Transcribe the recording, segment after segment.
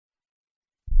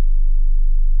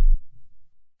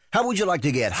How would you like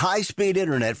to get high-speed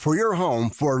internet for your home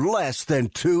for less than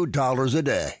 $2 a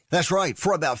day? That's right.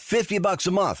 For about $50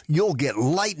 a month, you'll get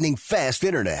lightning-fast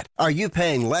internet. Are you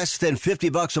paying less than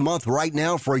 $50 a month right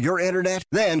now for your internet?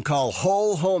 Then call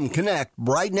Whole Home Connect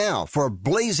right now for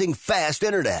blazing fast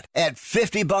internet at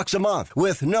 $50 a month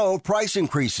with no price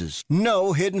increases,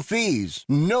 no hidden fees,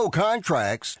 no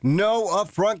contracts, no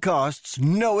upfront costs,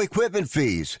 no equipment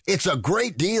fees. It's a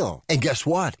great deal. And guess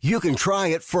what? You can try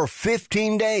it for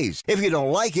 15 days. If you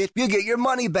don't like it, you get your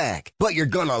money back. But you're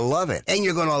going to love it, and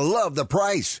you're going to love the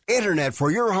price. Internet for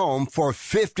your home for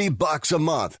 $50 a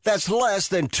month. That's less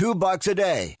than $2 a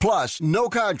day. Plus, no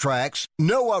contracts,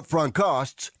 no upfront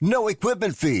costs, no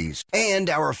equipment fees,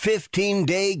 and our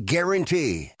 15-day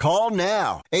guarantee. Call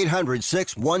now.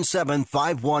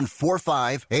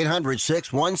 800-617-5145.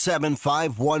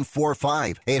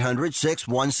 800-617-5145.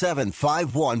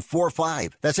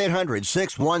 800-617-5145. That's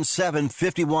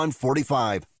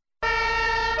 800-617-5145.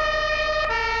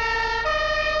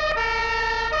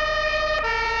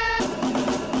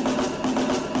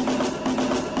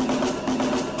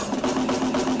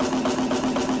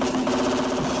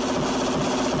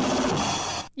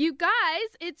 You guys,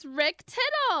 it's Rick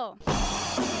Tittle.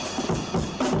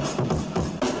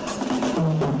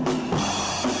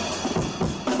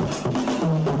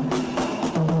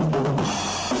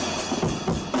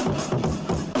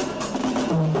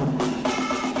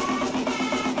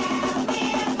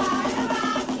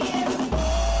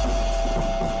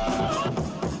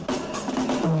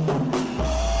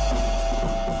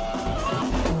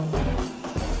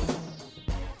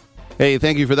 Hey,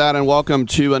 thank you for that, and welcome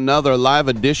to another live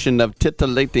edition of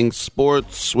Titillating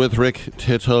Sports with Rick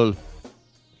Tittle.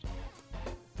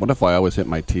 What if I always hit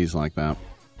my T's like that?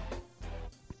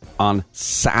 On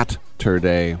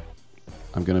Saturday,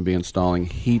 I'm going to be installing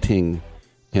heating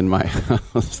in my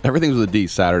house. Everything's with a D,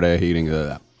 Saturday heating.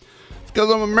 It's because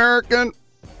I'm American.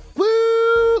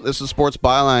 Woo! This is Sports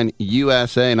Byline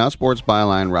USA, not Sports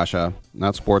Byline Russia,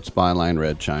 not Sports Byline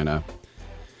Red China.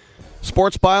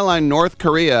 Sports Byline North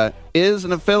Korea is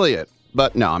an affiliate,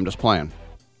 but no, I'm just playing.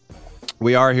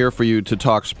 We are here for you to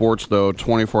talk sports, though,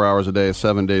 24 hours a day,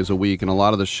 7 days a week, and a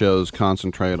lot of the shows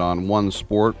concentrate on one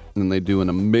sport, and they do an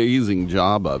amazing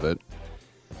job of it.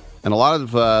 And a lot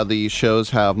of the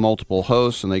shows have multiple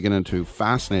hosts, and they get into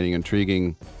fascinating,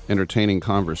 intriguing, entertaining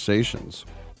conversations.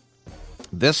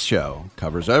 This show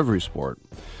covers every sport,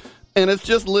 and it's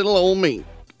just little old me.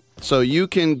 So you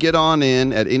can get on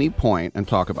in at any point and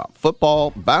talk about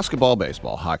football, basketball,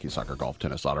 baseball, hockey, soccer, golf,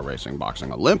 tennis, auto racing,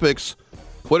 boxing, Olympics,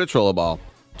 Quidditch, rollerball,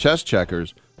 chess,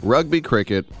 checkers, rugby,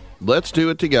 cricket. Let's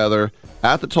do it together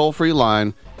at the toll-free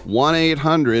line,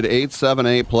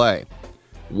 1-800-878-PLAY.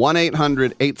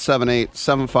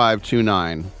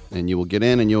 1-800-878-7529. And you will get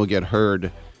in and you will get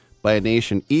heard by a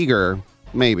nation eager,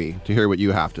 maybe, to hear what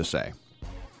you have to say.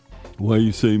 Why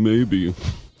you say maybe?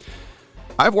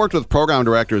 I've worked with program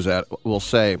directors that will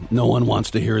say, no one wants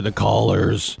to hear the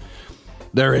callers.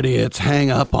 They're idiots.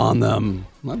 Hang up on them.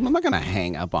 I'm not going to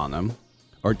hang up on them.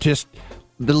 Or just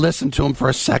listen to them for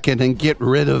a second and get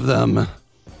rid of them.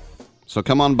 So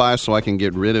come on by so I can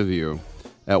get rid of you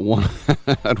at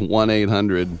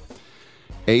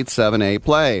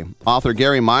 1-800-878-PLAY. Author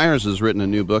Gary Myers has written a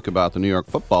new book about the New York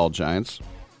Football Giants.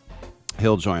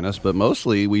 He'll join us, but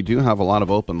mostly we do have a lot of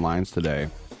open lines today.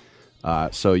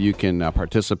 So you can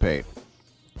participate.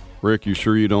 Rick, you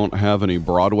sure you don't have any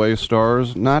Broadway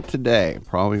stars? Not today.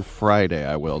 Probably Friday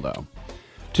I will, though.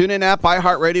 TuneIn app,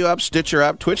 iHeartRadio app, Stitcher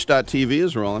app, Twitch.tv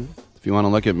is rolling. If you want to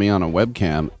look at me on a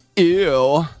webcam.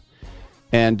 Ew.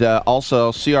 And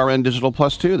also CRN Digital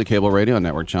Plus 2, the cable radio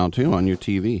network channel 2 on your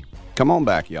TV. Come on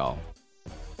back, y'all.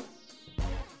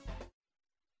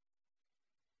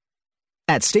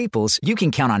 At Staples, you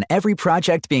can count on every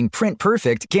project being print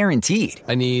perfect, guaranteed.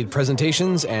 I need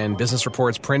presentations and business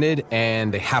reports printed,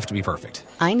 and they have to be perfect.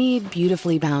 I need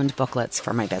beautifully bound booklets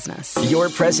for my business. Your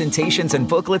presentations and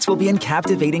booklets will be in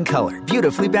captivating color,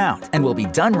 beautifully bound, and will be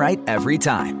done right every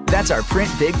time. That's our Print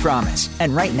Big promise.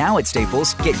 And right now at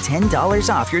Staples, get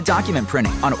 $10 off your document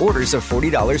printing on orders of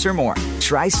 $40 or more.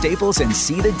 Try Staples and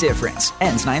see the difference.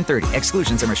 Ends 9/30.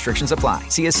 Exclusions and restrictions apply.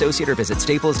 See associate or visit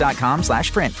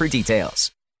staples.com/print for details.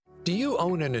 Do you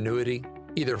own an annuity,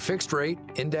 either fixed rate,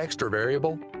 indexed, or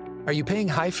variable? Are you paying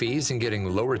high fees and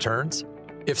getting low returns?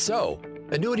 If so,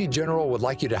 Annuity General would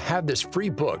like you to have this free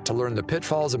book to learn the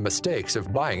pitfalls and mistakes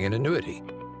of buying an annuity.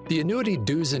 The Annuity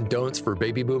Do's and Don'ts for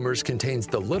Baby Boomers contains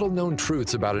the little-known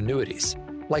truths about annuities,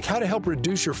 like how to help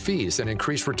reduce your fees and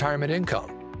increase retirement income.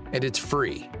 And it's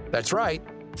free. That's right,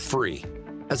 free.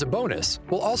 As a bonus,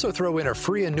 we'll also throw in a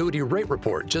free annuity rate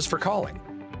report just for calling.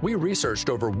 We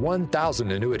researched over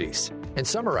 1,000 annuities. and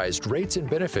summarized rates and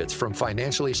benefits from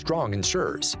financially strong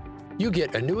insurers. You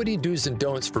get annuity do's and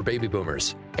don'ts for baby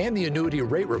boomers and the annuity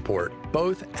rate report,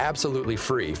 both absolutely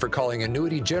free for calling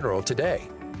Annuity General today.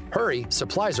 Hurry,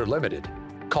 supplies are limited.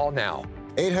 Call now.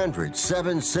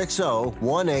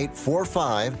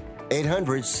 800-760-1845.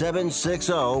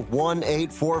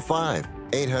 800-760-1845.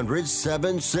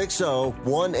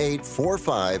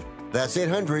 800-760-1845. That's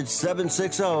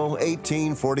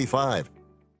 800-760-1845.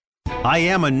 I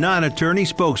am a non-attorney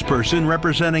spokesperson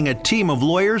representing a team of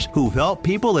lawyers who've helped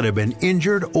people that have been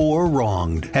injured or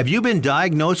wronged. Have you been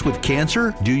diagnosed with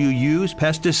cancer? Do you use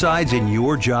pesticides in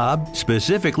your job?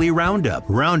 Specifically Roundup.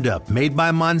 Roundup, made by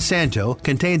Monsanto,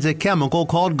 contains a chemical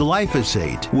called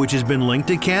glyphosate, which has been linked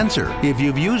to cancer. If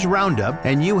you've used Roundup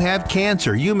and you have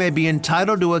cancer, you may be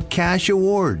entitled to a cash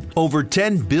award. Over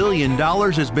 $10 billion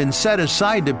has been set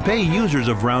aside to pay users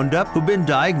of Roundup who've been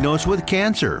diagnosed with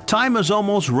cancer. Time is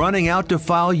almost running out to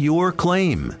file your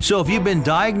claim. So if you've been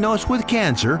diagnosed with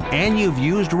cancer and you've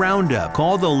used Roundup,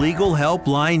 call the legal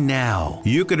helpline now.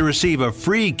 You could receive a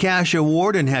free cash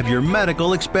award and have your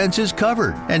medical expenses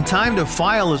covered. And time to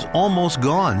file is almost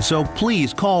gone, so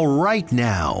please call right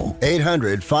now.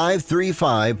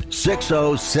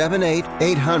 800-535-6078.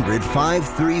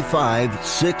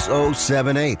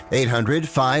 800-535-6078.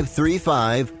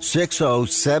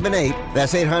 800-535-6078.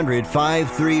 That's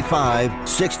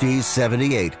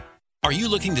 800-535-6078. Are you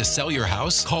looking to sell your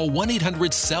house? Call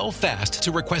 1-800-SELL-FAST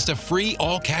to request a free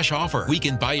all-cash offer. We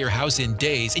can buy your house in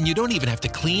days, and you don't even have to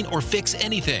clean or fix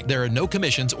anything. There are no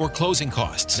commissions or closing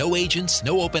costs, no agents,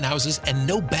 no open houses, and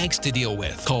no banks to deal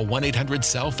with. Call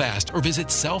 1-800-SELL-FAST or visit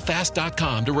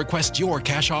sellfast.com to request your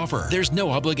cash offer. There's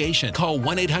no obligation. Call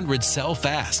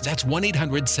 1-800-SELL-FAST. That's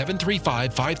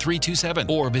 1-800-735-5327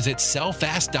 or visit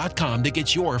sellfast.com to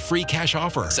get your free cash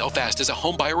offer. SellFast is a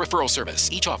home buyer referral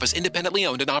service. Each office independently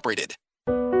owned and operated.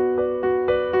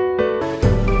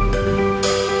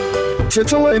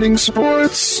 Titillating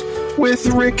Sports with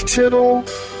Rick Tittle.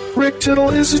 Rick Tittle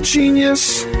is a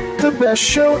genius, the best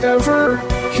show ever.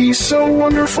 He's so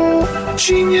wonderful,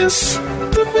 genius,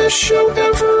 the best show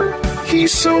ever.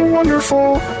 He's so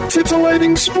wonderful.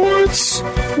 Titillating Sports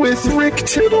with Rick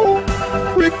Tittle.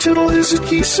 Rick Tittle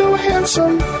he's so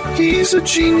handsome, he's a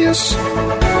genius.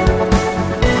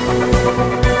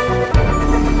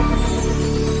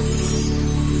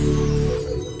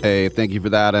 Hey, thank you for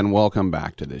that, and welcome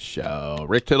back to this show.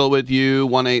 Rick Tittle with you,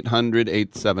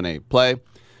 1-800-878-PLAY,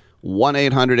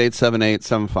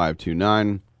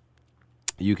 1-800-878-7529.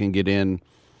 You can get in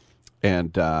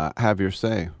and have your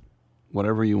say,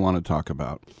 whatever you want to talk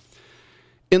about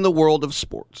in the world of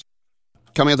sports.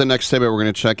 Coming up the next segment, we're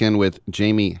going to check in with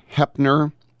Jamie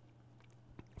Hepner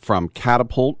from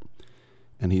Catapult,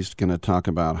 and he's going to talk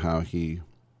about how he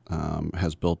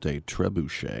has built a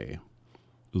trebuchet.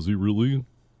 Is he really?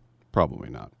 Probably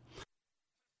not.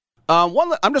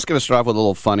 I'm just going to start off with a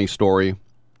little funny story.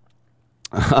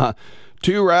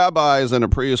 Two rabbis and a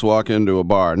priest walk into a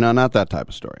bar. No, not that type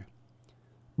of story.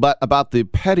 But about the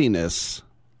pettiness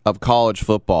of college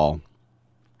football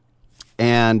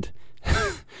and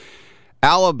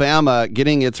Alabama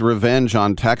getting its revenge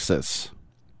on Texas.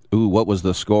 Ooh, what was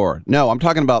the score? No, I'm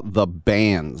talking about the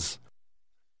bands.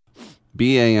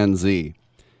 B-A-N-Z.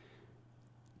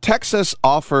 Texas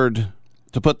offered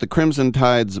to put the Crimson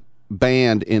Tide's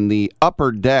band in the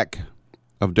upper deck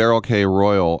of Darrell K.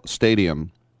 Royal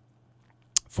Stadium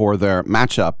for their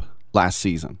matchup last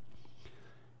season.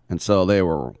 And so they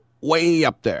were way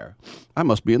up there. I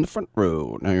must be in the front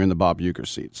row. Now you're in the Bob Uecker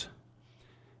seats.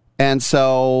 And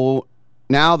so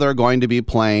now they're going to be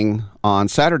playing on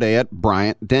Saturday at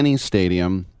Bryant-Denny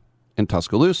Stadium in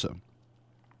Tuscaloosa.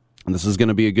 And this is going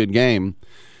to be a good game.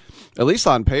 At least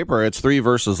on paper, it's 3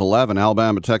 versus 11,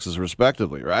 Alabama, Texas,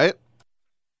 respectively, right?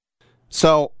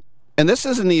 So, and this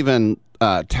isn't even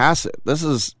tacit. This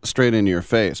is straight in your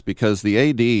face because the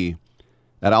AD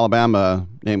at Alabama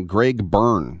named Greg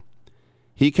Byrne,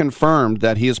 he confirmed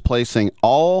that he is placing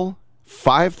all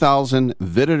 5,000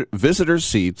 visitor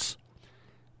seats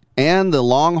and the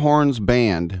Longhorns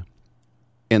band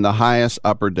in the highest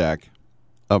upper deck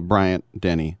of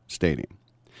Bryant-Denny Stadium.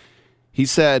 He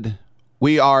said,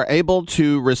 "We are able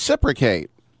to reciprocate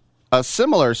a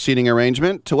similar seating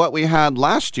arrangement to what we had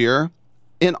last year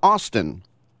in Austin."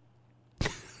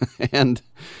 And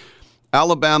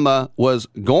Alabama was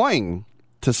going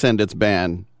to send its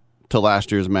band to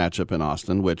last year's matchup in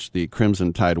Austin, which the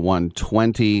Crimson Tide won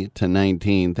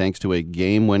 20-19 thanks to a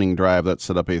game-winning drive that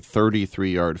set up a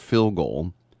 33-yard field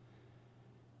goal.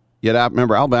 Yet,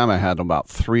 remember, Alabama had about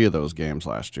 3 of those games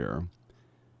last year.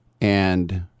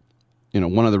 And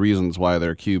one of the reasons why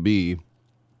their QB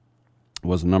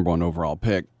was the number 1 overall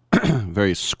pick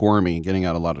very squirmy, getting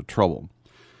out a lot of trouble.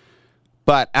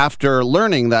 But after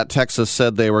learning that Texas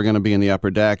said they were going to be in the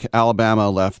upper deck, Alabama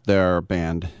left their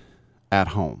band at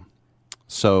home.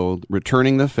 So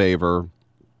returning the favor,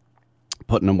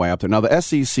 putting them way up there. Now, the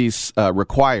SEC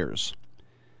requires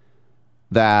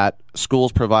that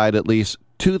schools provide at least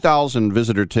 2,000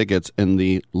 visitor tickets in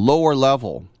the lower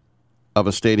level of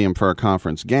a stadium for a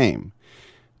conference game.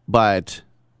 But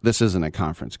this isn't a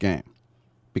conference game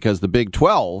because the Big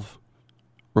 12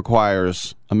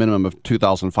 requires a minimum of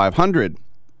 2,500,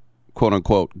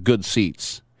 quote-unquote, good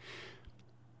seats.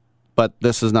 But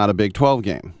this is not a Big 12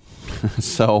 game.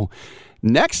 So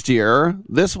next year,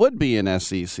 this would be an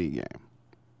SEC game.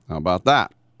 How about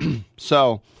that?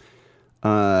 So,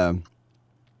 like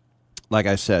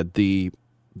I said, the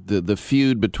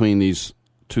feud between these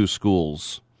two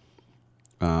schools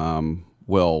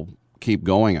will keep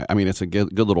going. I mean, it's a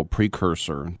good little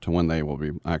precursor to when they will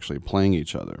be actually playing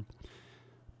each other.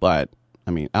 But,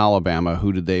 I mean, Alabama,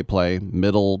 who did they play?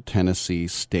 Middle Tennessee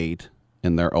State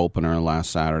in their opener last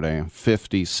Saturday,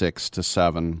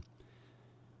 56-7.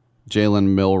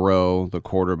 Jalen Milroe, the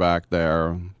quarterback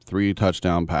there, 3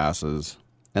 touchdown passes.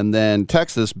 And then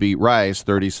Texas beat Rice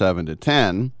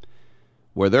 37-10,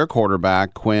 where their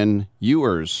quarterback, Quinn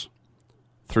Ewers,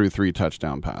 threw 3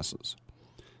 touchdown passes.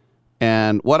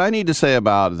 And what I need to say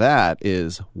about that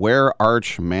is, where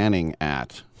Arch Manning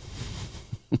at?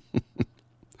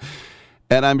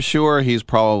 And I'm sure he's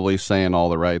probably saying all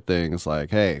the right things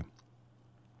like, hey,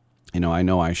 I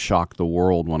know I shocked the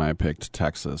world when I picked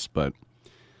Texas, but,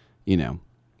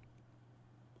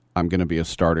 I'm going to be a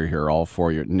starter here all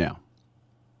 4 years. No.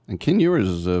 And Ken Ewers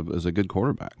is a good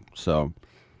quarterback. So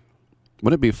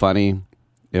would it be funny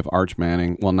if Arch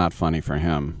Manning, well, not funny for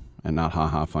him and not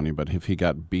ha-ha funny, but if he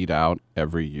got beat out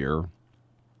every year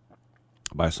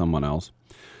by someone else?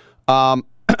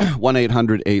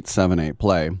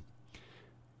 1-800-878-PLAY.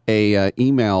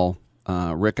 Email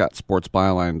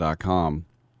rick@sportsbyline.com.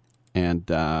 And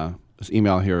this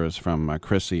email here is from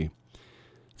Chrissy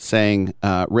saying,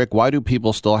 Rick, why do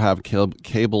people still have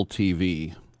cable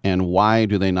TV? And why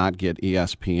do they not get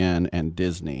ESPN and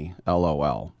Disney?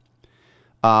 LOL.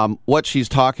 What she's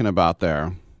talking about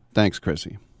there, thanks,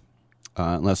 Chrissy,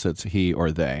 unless it's he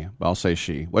or they, but I'll say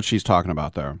she. What she's talking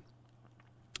about there,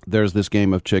 there's this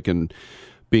game of chicken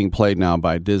being played now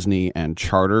by Disney and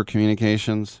Charter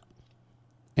Communications.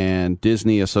 And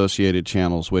Disney-associated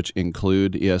channels, which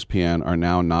include ESPN, are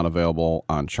now not available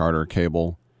on Charter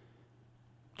cable.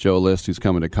 Joe List, who's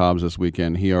coming to Cobb's this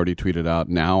weekend, he already tweeted out,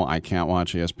 now I can't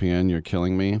watch ESPN, you're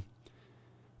killing me.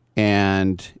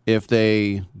 And if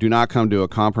they do not come to a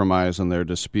compromise in their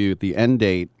dispute, the end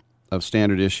date of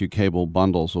standard issue cable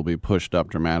bundles will be pushed up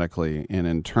dramatically. And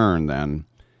in turn, then,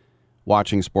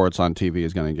 watching sports on TV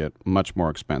is going to get much more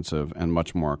expensive and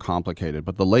much more complicated.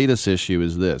 But the latest issue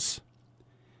is this.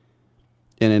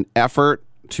 In an effort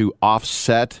to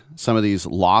offset some of these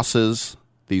losses,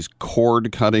 these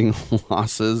cord-cutting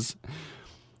losses,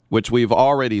 which we've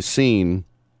already seen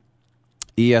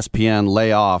ESPN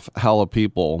lay off hella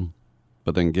people,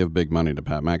 but then give big money to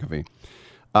Pat McAfee.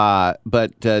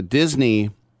 But Disney,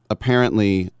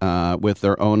 apparently, with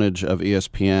their ownage of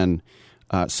ESPN,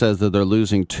 says that they're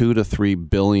losing $2 to $3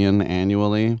 billion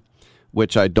annually,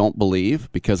 which I don't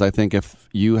believe, because I think if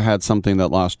you had something that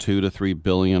lost $2 to $3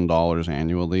 billion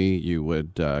annually, you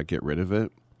would get rid of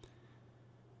it.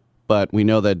 But we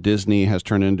know that Disney has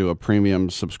turned into a premium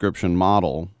subscription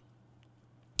model.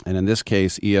 And in this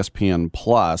case, ESPN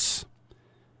Plus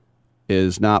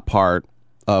is not part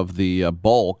of the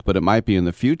bulk, but it might be in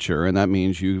the future. And that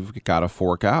means you've got to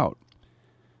fork out.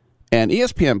 And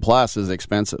ESPN Plus is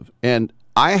expensive. And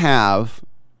I have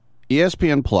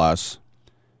ESPN Plus,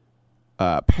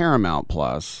 Paramount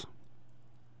Plus,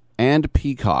 and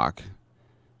Peacock.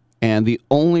 And the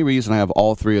only reason I have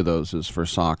all 3 of those is for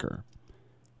soccer.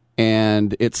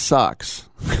 And it sucks.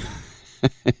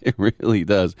 It really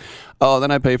does. Oh, then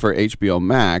I pay for HBO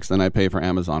Max, then I pay for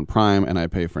Amazon Prime, and I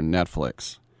pay for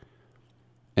Netflix.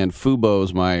 And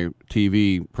Fubo's my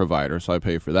TV provider, so I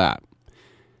pay for that.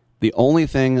 The only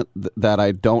thing that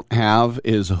I don't have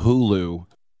is Hulu.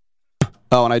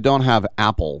 Oh, and I don't have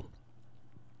Apple.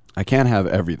 I can't have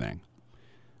everything.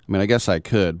 I mean, I guess I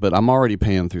could, but I'm already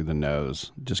paying through the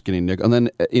nose, just getting nickel. And then,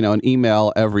 an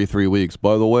email every 3 weeks.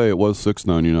 By the way, it was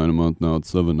 $6.99 a month. Now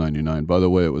it's $7.99. By the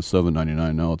way, it was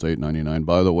 $7.99. Now it's $8.99.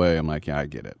 By the way, I'm like, yeah, I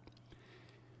get it.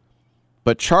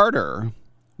 But Charter,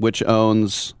 which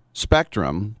owns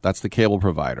Spectrum, that's the cable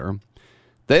provider,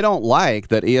 they don't like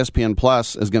that ESPN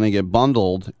Plus is going to get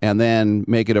bundled and then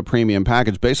make it a premium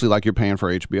package, basically like you're paying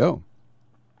for HBO.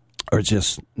 Or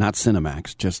just not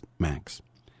Cinemax, just Max.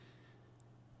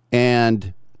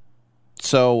 And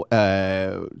so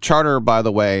Charter, by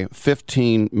the way,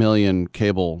 15 million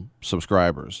cable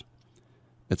subscribers.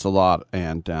 It's a lot.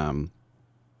 And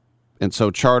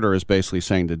so Charter is basically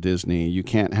saying to Disney, you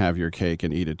can't have your cake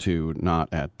and eat it too, not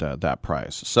at that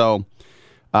price. So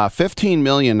 15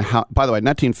 million, by the way,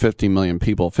 not 50 million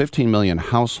people, 15 million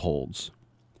households,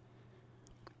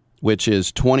 which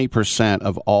is 20%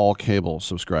 of all cable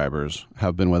subscribers,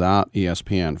 have been without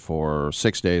ESPN for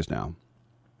 6 days now.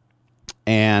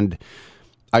 And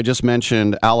I just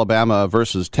mentioned Alabama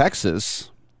versus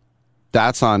Texas.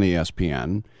 That's on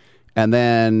ESPN. And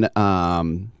then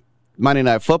Monday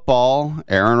Night Football,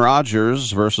 Aaron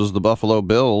Rodgers versus the Buffalo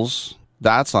Bills.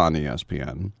 That's on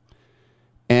ESPN.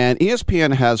 And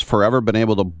ESPN has forever been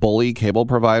able to bully cable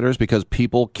providers because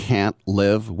people can't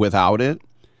live without it.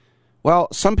 Well,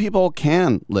 some people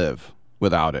can live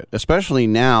without it, especially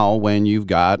now when you've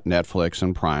got Netflix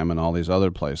and Prime and all these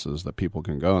other places that people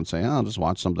can go and say, oh, I'll just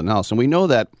watch something else. And we know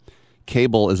that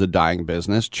cable is a dying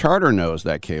business. Charter knows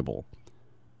that cable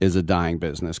is a dying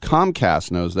business. Comcast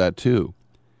knows that too.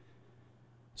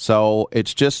 So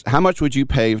it's just, how much would you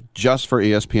pay just for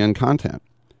ESPN content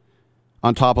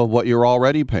on top of what you're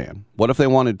already paying? What if they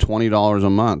wanted $20 a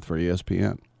month for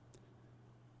ESPN?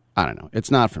 I don't know.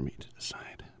 It's not for me to decide.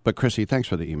 But Chrissy, thanks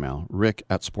for the email.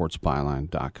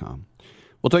 rick@sportsbyline.com.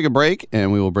 We'll take a break,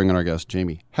 and we will bring in our guest,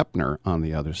 Jamie Hepner, on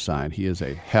the other side. He is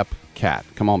a Hep cat.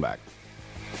 Come on back.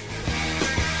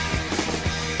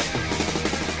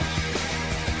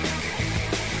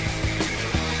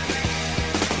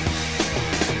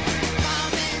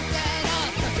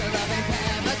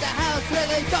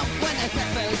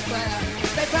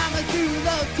 They promise you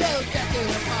love till death do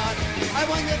them part. I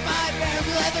wonder if my parents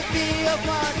will ever be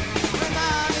apart. When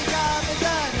mommy's job is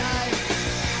a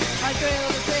knife, I thrill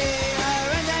to see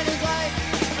her and daddy's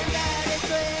life. And daddy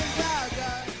screams out.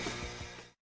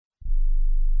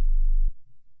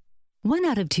 1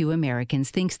 out of 2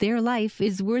 Americans thinks their life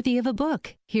is worthy of a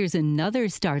book. Here's another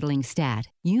startling stat.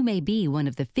 You may be one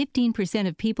of the 15%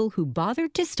 of people who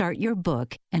bothered to start your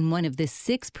book and one of the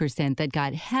 6% that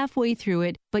got halfway through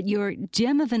it, but your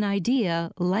gem of an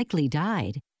idea likely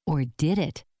died. Or did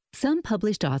it? Some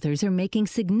published authors are making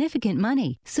significant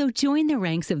money, so join the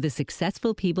ranks of the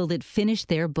successful people that finished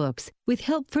their books with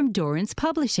help from Dorrance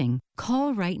Publishing.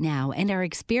 Call right now and our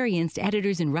experienced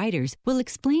editors and writers will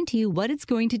explain to you what it's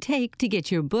going to take to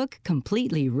get your book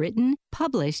completely written,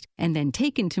 published, and then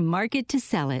taken to market to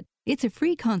sell it. It's a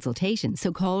free consultation,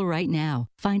 so call right now.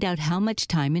 Find out how much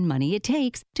time and money it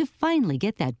takes to finally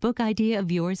get that book idea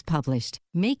of yours published.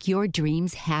 Make your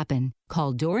dreams happen.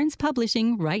 Call Dorrance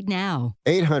Publishing right now.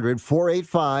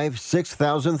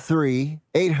 800-485-6003.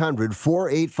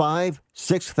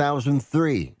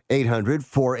 800-485-6003.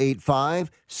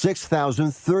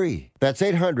 800-485-6003. That's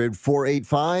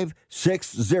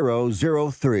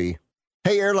 800-485-6003.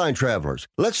 Hey, airline travelers,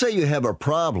 let's say you have a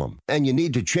problem and you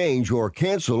need to change or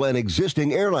cancel an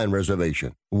existing airline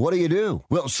reservation. What do?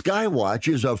 Well,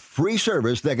 Skywatch is a free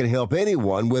service that can help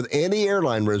anyone with any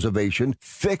airline reservation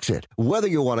fix it. Whether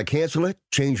you want to cancel it,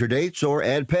 change your dates, or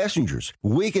add passengers,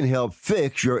 we can help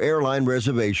fix your airline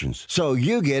reservations so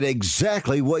you get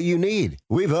exactly what you need.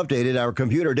 We've updated our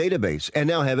computer database and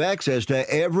now have access to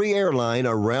every airline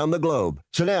around the globe.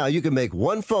 So now you can make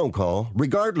one phone call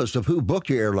regardless of who booked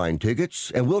your airline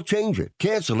tickets, and we'll change it,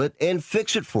 cancel it, and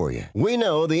fix it for you. We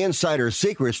know the insider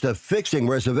secrets to fixing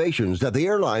reservations that the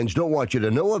airlines don't want you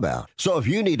to know about. So if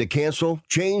you need to cancel,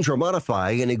 change, or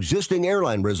modify an existing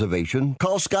airline reservation,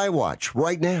 call Skywatch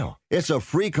right now. It's a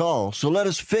free call, so let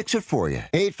us fix it for you.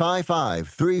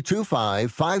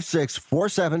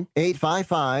 855-325-5647.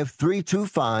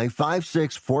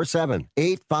 855-325-5647.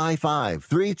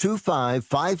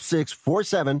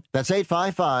 855-325-5647. That's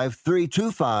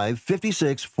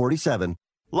 855-325-5647.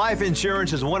 Life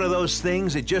insurance is one of those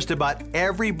things that just about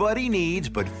everybody needs,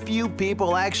 but few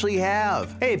people actually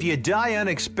have. Hey, if you die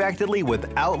unexpectedly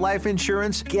without life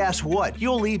insurance, guess what?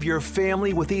 You'll leave your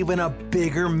family with even a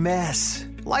bigger mess.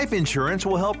 Life insurance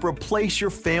will help replace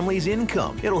your family's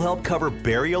income. It'll help cover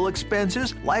burial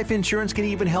expenses. Life insurance can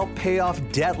even help pay off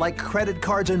debt like credit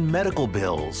cards and medical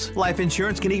bills. Life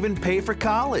insurance can even pay for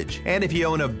college. And if you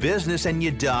own a business and you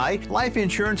die, life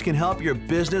insurance can help your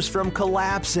business from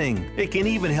collapsing. It can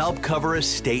even help cover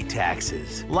estate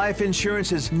taxes. Life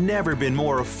insurance has never been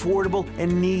more affordable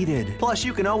and needed. Plus,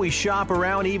 you can always shop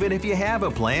around even if you have a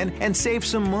plan and save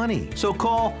some money. So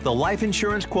call the Life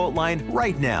Insurance Quote Line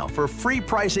right now for free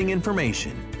pricing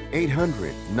information.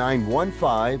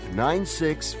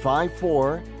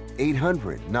 800-915-9654.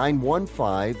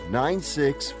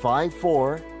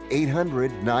 800-915-9654.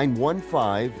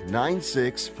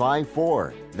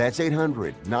 800-915-9654. That's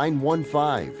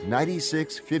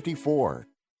 800-915-9654.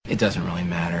 It doesn't really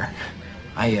matter.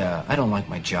 I don't like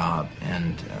my job,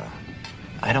 and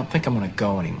I don't think I'm going to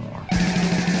go anymore.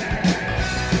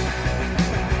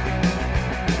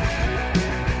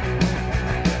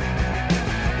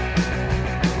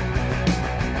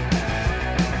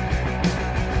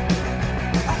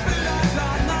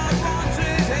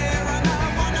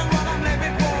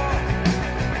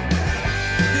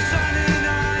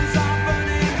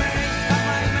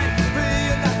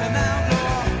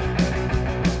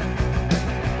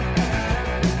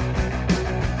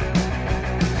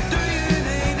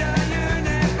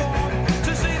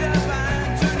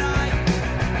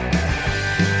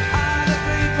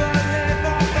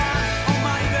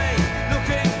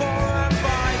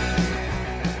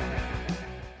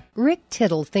 Rick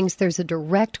Tittle thinks there's a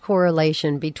direct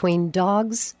correlation between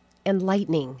dogs and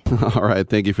lightning. All right,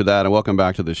 thank you for that, and welcome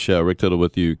back to the show. Rick Tittle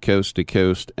with you, coast to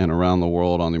coast and around the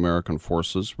world on the American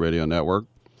Forces Radio Network.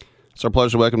 It's our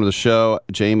pleasure to welcome to the show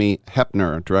Jamie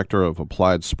Hepner, Director of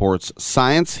Applied Sports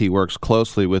Science. He works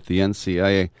closely with the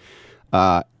NCAA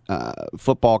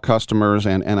football customers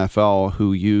and NFL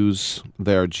who use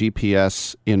their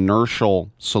GPS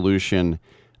inertial solution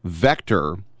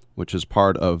Vector, which is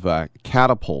part of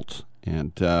Catapult.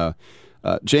 And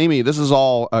Jamie, this is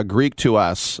all Greek to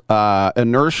us.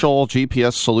 Inertial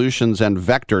GPS solutions and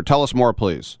Vector. Tell us more,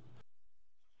 please.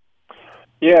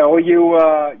 Yeah, well, you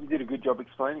did a good job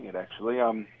explaining it, actually.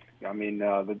 The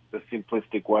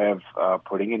simplistic way of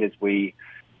putting it is we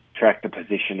track the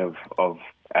position of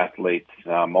athletes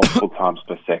multiple times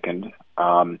per second,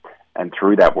 and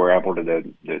through that we're able to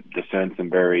discern some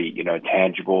very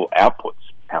tangible outputs.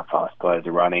 How fast players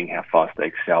are running, how fast they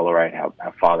accelerate, how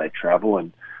far they travel,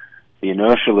 and the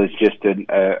inertial is just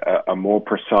a more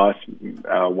precise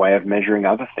way of measuring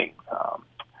other things,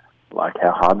 like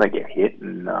how hard they get hit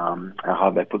and how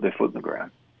hard they put their foot in the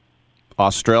ground.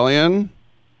 Australian?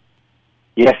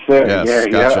 Yes, sir. Yes, Yeah.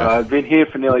 gotcha. I've been here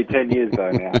for nearly 10 years,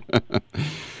 though, now.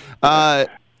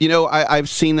 I've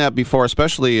seen that before,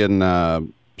 especially in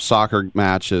soccer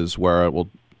matches where it will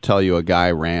tell you a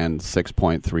guy ran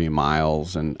 6.3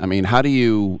 miles. And, how do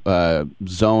you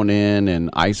zone in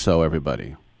and ISO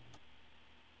everybody?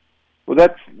 Well,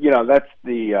 that's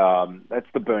the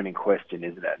burning question,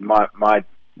 isn't it? My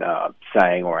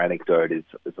saying or anecdote is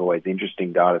always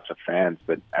interesting data for fans,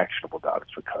 but actionable data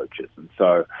for coaches. And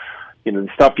so, the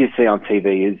stuff you see on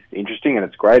TV is interesting and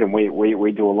it's great, and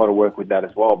we do a lot of work with that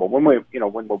as well. But when we're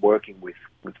working with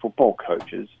football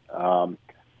coaches,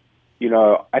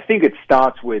 I think it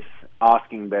starts with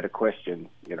asking better questions,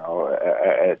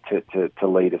 to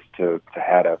lead us to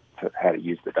how to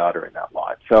use the data in that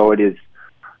light. So it is,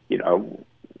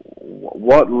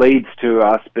 what leads to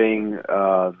us being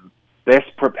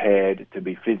best prepared to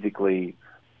be physically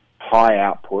high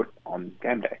output on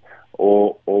game day,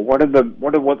 or what are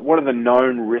the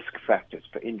known risk factors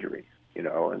for injury,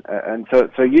 and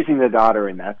so using the data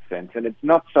in that sense, and it's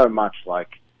not so much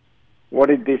like what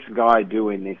did this guy do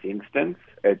in this instance.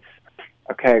 It's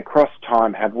okay, across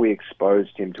time, have we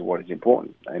exposed him to what is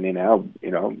important? And in our,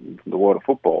 the world of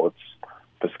football, it's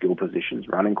for skill positions,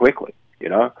 running quickly.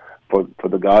 For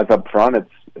the guys up front,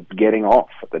 it's getting off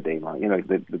at the D line.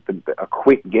 A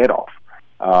quick get off.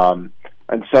 And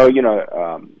so,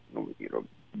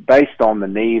 based on the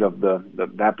need of the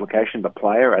application, the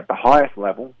player at the highest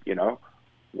level,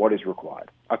 what is required?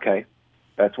 Okay,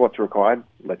 that's what's required.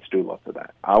 Let's do lots of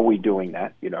that. Are we doing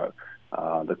that? The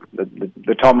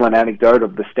Tomlin anecdote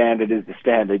of the standard is the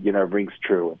standard, rings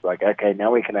true. It's like, okay,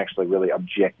 now we can actually really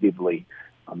objectively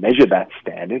measure that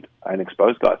standard and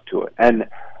expose guys to it. And,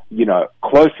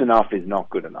 close enough is not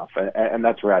good enough. And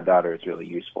that's where our data is really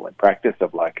useful in practice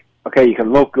of like, okay, you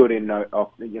can look good in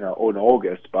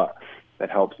August, but that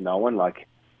helps no one. Like,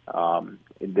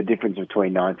 the difference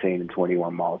between 19 and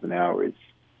 21 miles an hour is,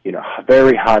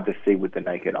 very hard to see with the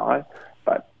naked eye,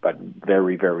 but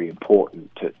very, very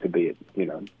important to be at,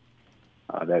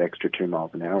 that extra 2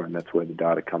 miles an hour, and that's where the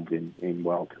data comes in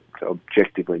well to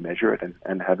objectively measure it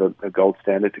and have a gold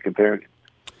standard to compare against.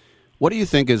 What do you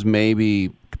think is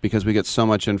maybe, because we get so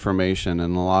much information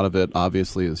and a lot of it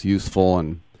obviously is useful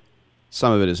and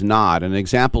some of it is not, and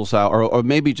examples or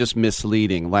maybe just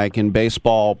misleading, like in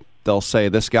baseball, they'll say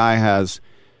this guy has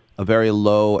a very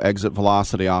low exit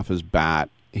velocity off his bat.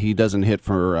 He doesn't hit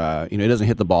he doesn't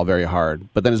hit the ball very hard,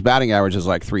 but then his batting average is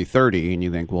like 330, and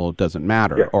you think, well, it doesn't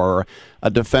matter. Yeah. Or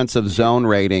a defensive zone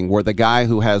rating where the guy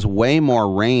who has way more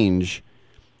range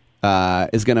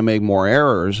is going to make more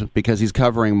errors because he's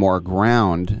covering more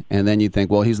ground, and then you think,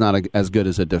 well, he's not as good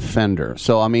as a defender.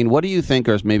 So, I mean, what do you think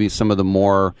are maybe some of the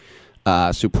more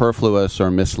superfluous or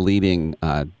misleading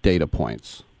data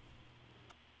points?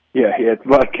 Yeah, it's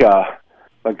like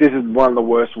this is one of the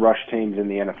worst rush teams in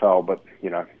the NFL, but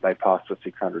they pass for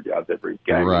 600 yards every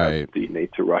game. Right? Do you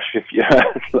need to rush if you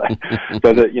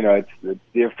so that it's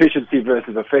the efficiency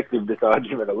versus effectiveness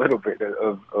argument a little bit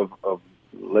of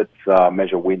let's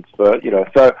measure wins first.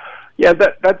 So yeah,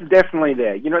 that's definitely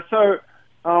there.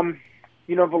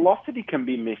 Velocity can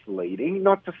be misleading.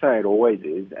 Not to say it always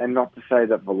is, and not to say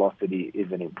that velocity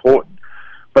isn't important.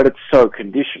 But it's so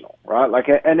conditional, right?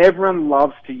 And everyone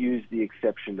loves to use the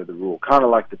exception to the rule, kind of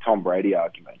like the Tom Brady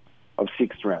argument of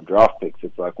 6th-round draft picks.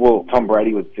 It's like, well, Tom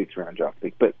Brady was a 6th-round draft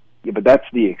pick, but that's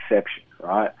the exception,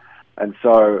 right? And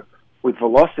so with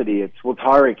velocity, it's, well,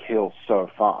 Tyreek Hill's so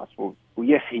fast. Well,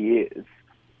 yes, he is,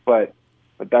 but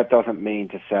that doesn't mean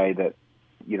to say that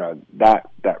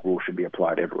that rule should be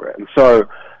applied everywhere. And so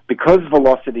because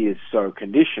velocity is so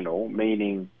conditional,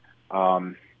 meaning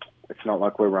it's not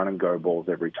like we're running go balls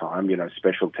every time,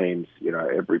 special teams,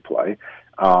 every play.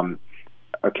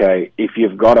 Okay, if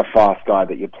you've got a fast guy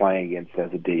that you're playing against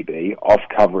as a DB, off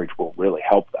coverage will really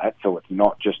help that. So it's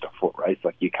not just a foot race.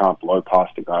 Like, you can't blow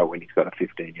past a guy when he's got a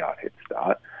 15-yard head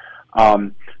start.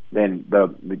 Then the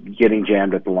getting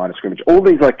jammed at the line of scrimmage, all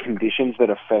these conditions that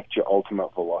affect your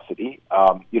ultimate velocity.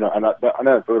 And I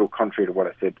know it's a little contrary to what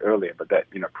I said earlier, but that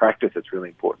practice, it's really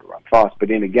important to run fast. But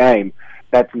in a game,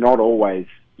 that's not always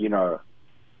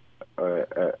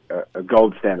a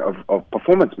gold standard of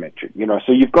performance metric.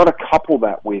 So you've got to couple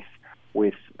that with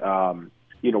what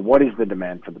is the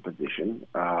demand for the position.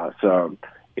 So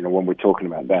when we're talking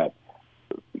about that,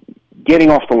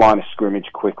 getting off the line of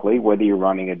scrimmage quickly, whether you're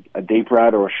running a deep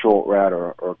route or a short route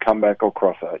or a comeback or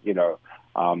crosser,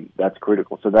 that's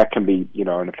critical. So that can be,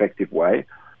 an effective way.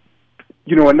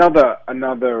 Another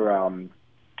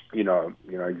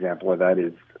example of that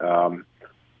is,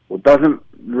 it doesn't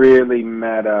really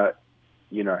matter,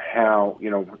 how,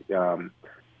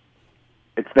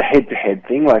 it's the head-to-head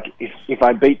thing. Like, if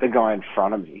I beat the guy in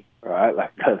front of me, right,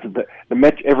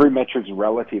 every metric's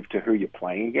relative to who you're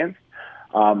playing against.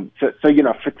 So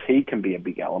fatigue can be a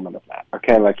big element of that.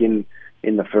 Okay, like in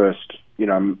the first,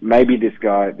 maybe this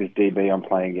DB I'm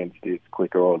playing against is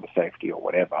quicker or the safety or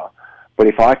whatever. But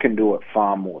if I can do it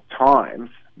far more times,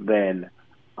 then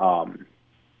I'll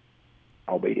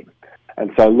beat him.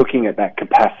 And so looking at that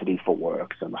capacity for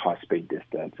work, so the high-speed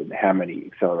distance and how many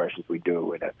accelerations we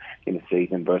do in a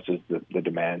season versus the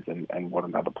demands and what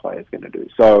another player is going to do.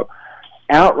 So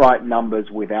outright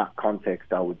numbers without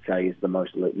context, I would say, is the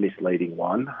most misleading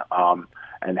one.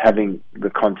 And having the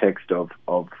context of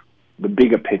the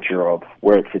bigger picture of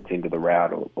where it fits into the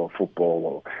route or football,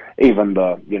 or even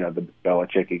the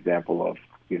Belichick example of,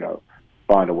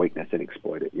 find a weakness and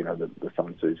exploit it, the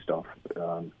Sun Tzu stuff.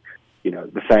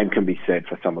 The same can be said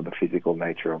for some of the physical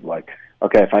nature of, like,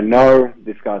 okay, if I know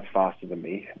this guy's faster than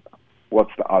me,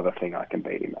 what's the other thing I can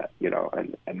beat him at,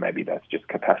 and maybe that's just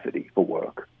capacity for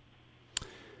work.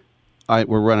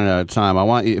 We're running out of time. I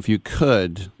want you, if you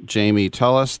could, Jamie,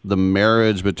 tell us the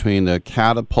marriage between the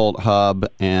Catapult Hub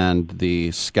and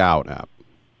the Scout app.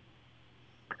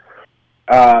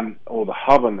 Or the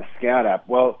Hub and the Scout app.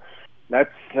 Well,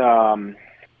 that's so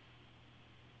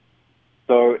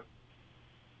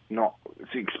not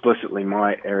explicitly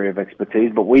my area of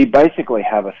expertise, but we basically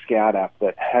have a Scout app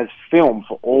that has film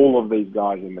for all of these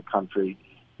guys in the country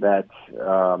that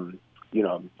the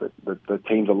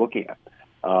teams are looking at.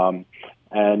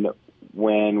 And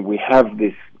when we have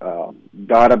this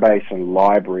database and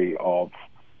library of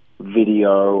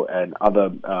video and other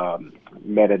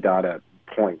metadata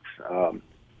points,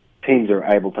 teams are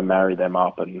able to marry them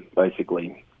up and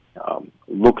basically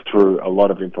look through a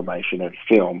lot of information and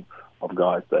film of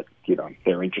guys that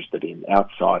they're interested in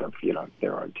outside of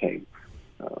their own team.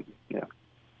 Yeah.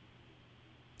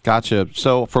 Gotcha.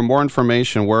 So for more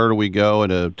information, where do we go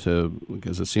to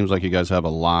because it seems like you guys have a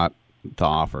lot to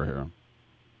offer here?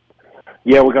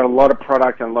 Yeah, we've got a lot of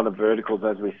product and a lot of verticals,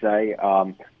 as we say.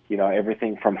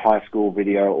 Everything from high school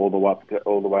video all the way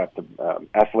up to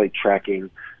athlete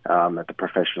tracking at the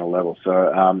professional level. So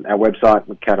our website,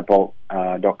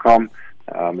 catapult.com,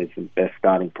 is the best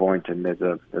starting point, and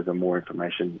there's a more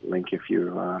information link if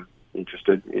you're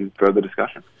interested in further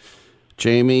discussion.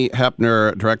 Jamie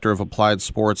Hepner, Director of Applied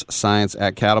Sports Science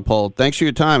at Catapult. Thanks for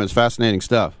your time. It's fascinating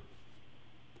stuff.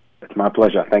 It's my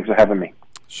pleasure. Thanks for having me.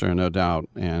 Sure, no doubt.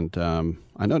 And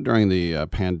I know during the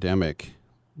pandemic,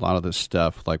 a lot of this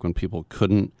stuff, like when people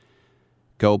couldn't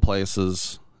go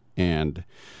places and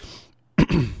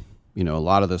a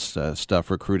lot of this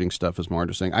recruiting stuff is more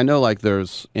interesting. I know, like,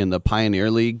 there's in the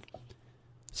Pioneer League,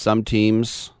 some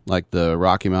teams, like the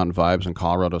Rocky Mountain Vibes in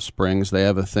Colorado Springs, they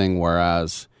have a thing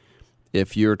whereas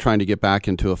if you're trying to get back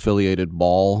into affiliated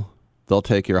ball, they'll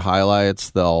take your highlights,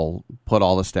 they'll put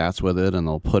all the stats with it, and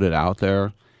they'll put it out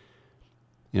there.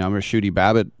 I remember Shooty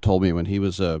Babbitt told me when he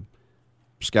was a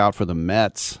scout for the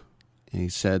Mets, he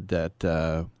said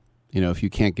that, if you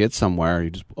can't get somewhere,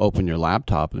 you just open your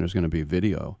laptop and there's going to be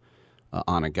video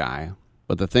on a guy.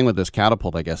 But the thing with this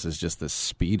catapult, I guess, is just the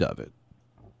speed of it.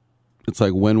 It's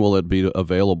like, when will it be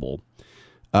available?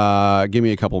 Give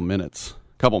me a couple minutes.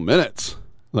 Couple minutes?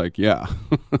 Like, yeah.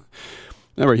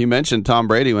 Remember, he mentioned Tom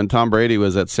Brady. When Tom Brady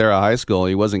was at Sarah High School,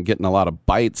 he wasn't getting a lot of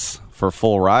bites for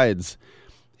full rides.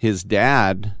 His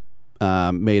dad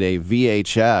made a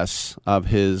VHS of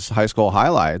his high school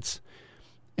highlights,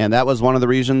 and that was one of the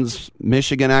reasons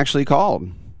Michigan actually called.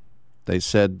 They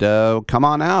said, come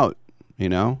on out.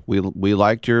 We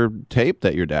liked your tape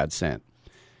that your dad sent.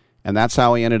 And that's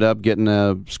how he ended up getting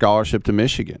a scholarship to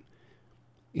Michigan.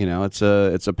 It's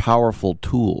a powerful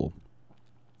tool,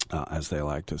 as they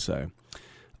like to say.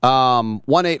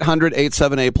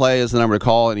 1-800-878-PLAY is the number to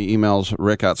call, and he emails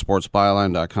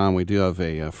rick@sportsbyline.com. We do have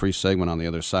a free segment on the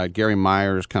other side. Gary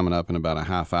Myers coming up in about a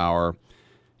half hour.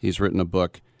 He's written a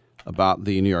book about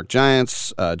the New York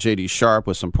Giants, J.D. Sharp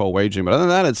with some pro wagering. But other than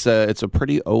that, it's a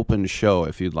pretty open show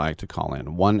if you'd like to call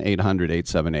in.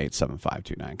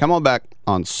 1-800-878-7529. Come on back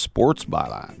on Sports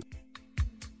Byline.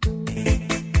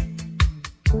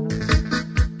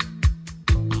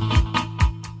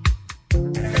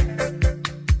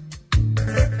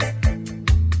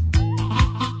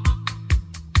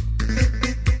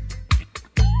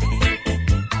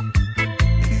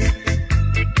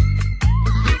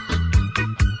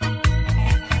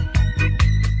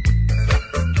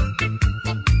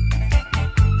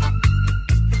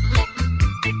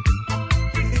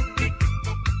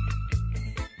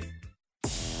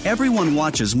 Everyone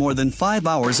watches more than 5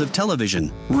 hours of television.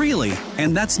 Really?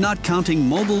 And that's not counting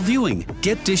mobile viewing.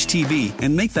 Get Dish TV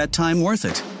and make that time worth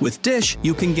it. With Dish,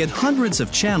 you can get hundreds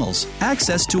of channels,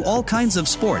 access to all kinds of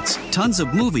sports, tons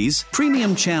of movies,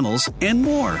 premium channels, and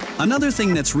more. Another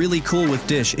thing that's really cool with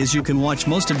Dish is you can watch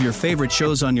most of your favorite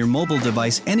shows on your mobile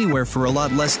device anywhere for a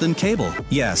lot less than cable.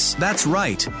 Yes, that's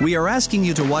right. We are asking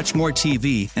you to watch more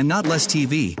TV and not less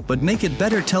TV, but make it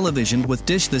better television with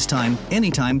Dish this time,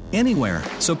 anytime, anywhere.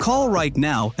 So call right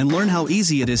now and learn how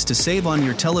easy it is to save on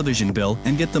your television bill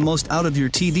and get the most out of your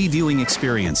TV viewing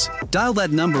experience. Dial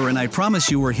that number and I promise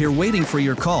you we're here waiting for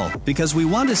your call because we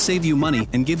want to save you money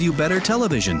and give you better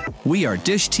television. We are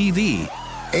Dish TV.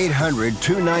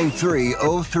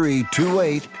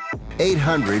 800-293-0328.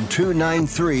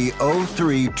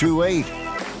 800-293-0328.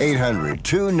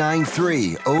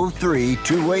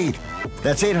 800-293-0328.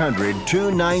 That's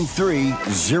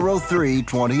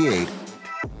 800-293-0328.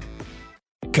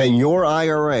 Can your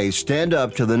IRA stand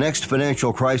up to the next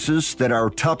financial crisis that our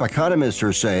top economists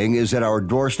are saying is at our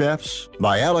doorsteps?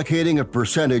 By allocating a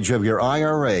percentage of your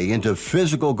IRA into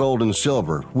physical gold and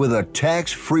silver with a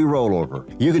tax-free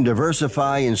rollover, you can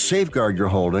diversify and safeguard your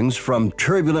holdings from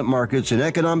turbulent markets and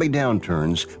economic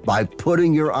downturns by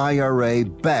putting your IRA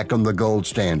back on the gold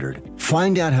standard.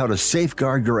 Find out how to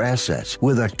safeguard your assets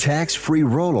with a tax-free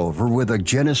rollover with a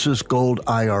Genesis Gold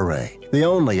IRA. The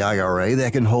only IRA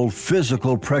that can hold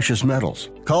physical precious metals.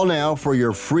 Call now for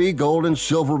your free gold and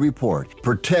silver report.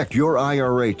 Protect your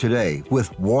IRA today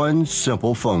with one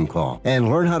simple phone call and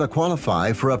learn how to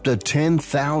qualify for up to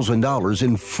 $10,000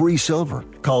 in free silver.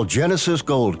 Call Genesis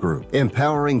Gold Group,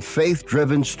 empowering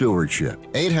faith-driven stewardship.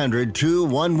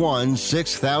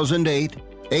 800-211-6008.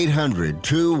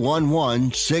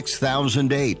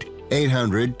 800-211-6008.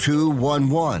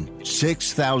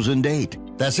 800-211-6008.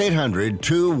 That's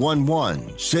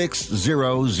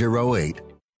 800-211-6008.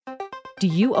 Do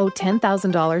you owe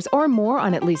 $10,000 or more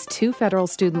on at least 2 federal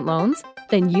student loans?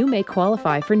 Then you may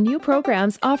qualify for new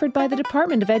programs offered by the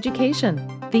Department of Education.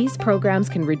 These programs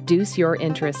can reduce your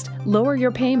interest, lower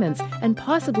your payments, and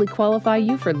possibly qualify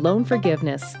you for loan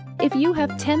forgiveness. If you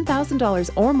have $10,000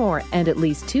 or more and at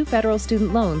least 2 federal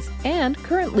student loans and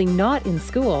currently not in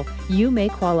school, you may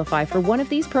qualify for one of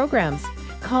these programs.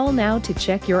 Call now to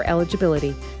check your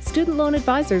eligibility. Student loan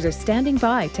advisors are standing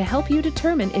by to help you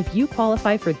determine if you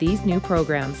qualify for these new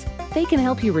programs. They can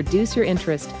help you reduce your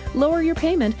interest, lower your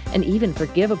payment, and even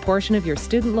forgive a portion of your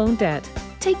student loan debt.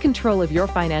 Take control of your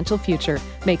financial future.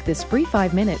 Make this free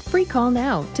 5-minute free call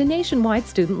now to Nationwide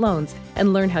Student Loans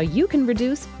and learn how you can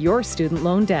reduce your student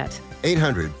loan debt.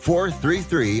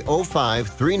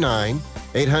 800-433-0539.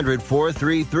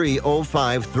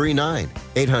 800-433-0539.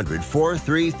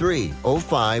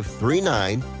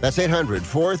 800-433-0539. That's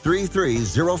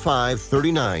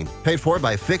 800-433-0539. Paid for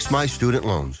by Fix My Student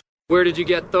Loans. Where did you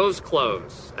get those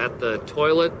clothes? At the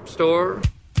toilet store?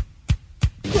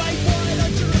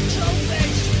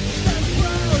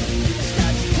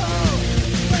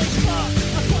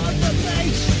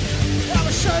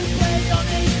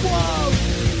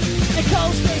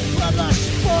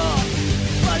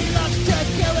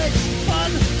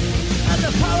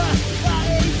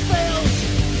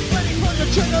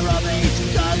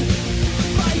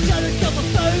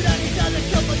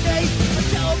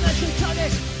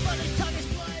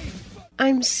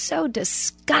 I'm so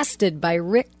disgusted by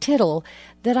Rick Tittle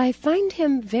that I find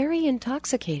him very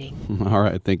intoxicating. All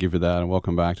right, thank you for that, and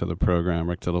welcome back to the program.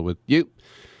 Rick Tittle with you,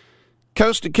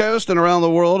 coast to coast and around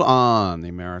the world on the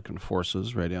American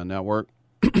Forces Radio Network.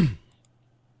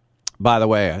 By the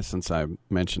way, since I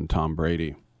mentioned Tom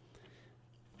Brady,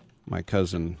 my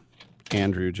cousin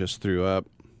Andrew just threw up.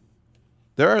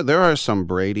 There are some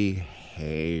Brady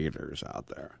haters out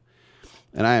there.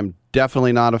 And I am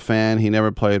definitely not a fan. He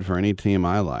never played for any team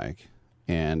I like.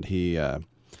 And he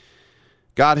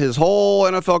got his whole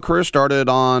NFL career started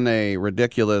on a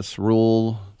ridiculous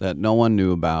rule that no one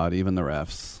knew about, even the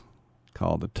refs,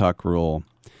 called the Tuck rule.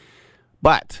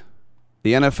 But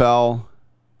the NFL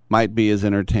might be his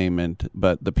entertainment,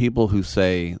 but the people who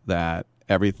say that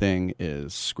everything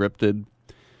is scripted,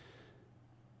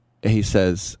 he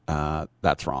says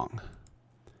that's wrong.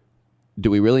 Do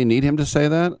we really need him to say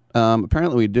that?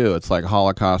 Apparently we do. It's like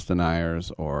Holocaust deniers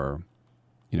or,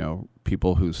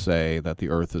 people who say that the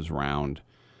earth is round.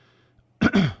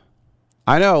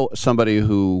 I know somebody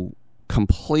who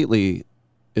completely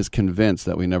is convinced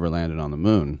that we never landed on the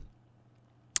moon.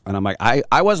 And I'm like,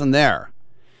 I wasn't there.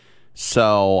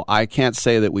 So I can't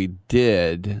say that we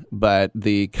did, but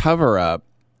the cover-up,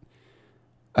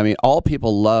 all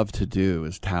people love to do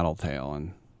is tattletale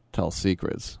and tell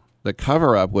secrets. The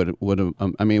cover-up would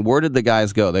have, where did the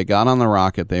guys go? They got on the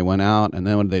rocket, they went out, and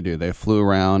then what did they do? They flew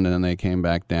around, and then they came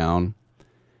back down.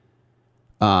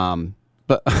 But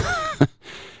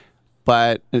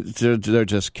they're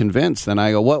just convinced. And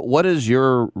I go, what is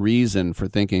your reason for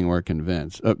thinking we're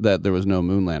convinced that there was no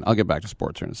moon land? I'll get back to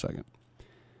sports here in a second.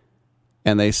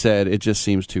 And they said, it just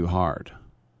seems too hard.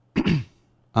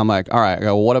 I'm like, all right. I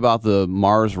go, what about the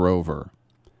Mars rover?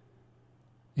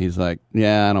 He's like,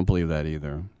 yeah, I don't believe that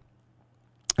either.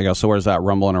 I go, so where's that,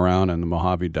 rumbling around in the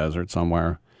Mojave Desert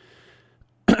somewhere?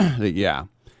 Yeah.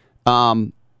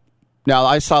 Now,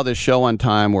 I saw this show one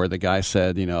time where the guy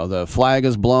said, the flag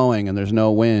is blowing and there's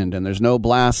no wind and there's no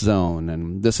blast zone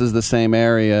and this is the same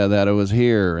area that it was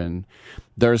here and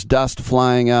there's dust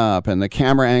flying up and the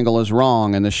camera angle is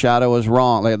wrong and the shadow is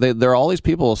wrong. There are all these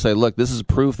people who say, look, this is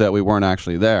proof that we weren't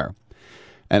actually there.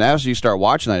 And as you start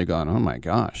watching that, you're going, oh, my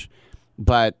gosh.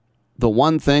 But the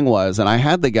one thing was, and I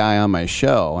had the guy on my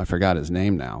show, I forgot his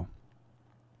name now,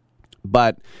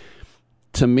 but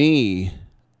to me,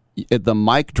 the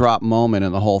mic drop moment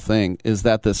in the whole thing is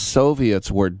that the Soviets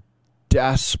were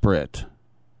desperate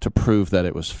to prove that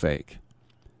it was fake.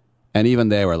 And even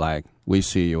they were like, we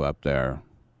see you up there.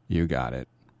 You got it.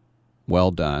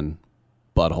 Well done.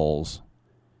 Buttholes.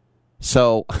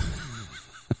 So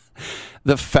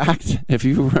the fact, if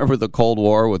you remember the Cold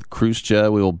War with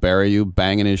Khrushchev, we will bury you,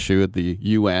 banging his shoe at the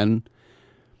UN.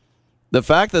 The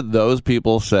fact that those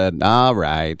people said, all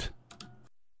right,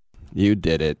 you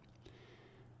did it.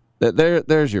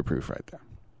 There's your proof right there.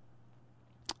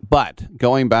 But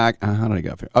going back, how did I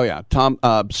go? Oh, yeah, Tom,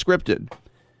 scripted.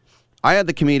 I had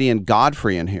the comedian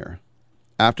Godfrey in here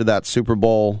after that Super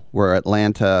Bowl where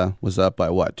Atlanta was up by,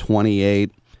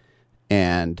 28,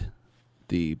 and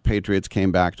the Patriots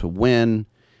came back to win.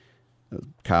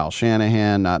 Kyle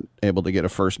Shanahan not able to get a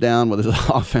first down with his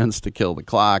offense to kill the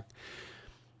clock.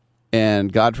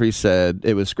 And Godfrey said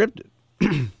it was scripted.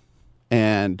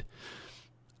 And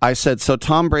I said, so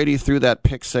Tom Brady threw that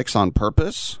pick six on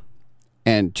purpose?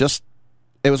 And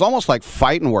it was almost like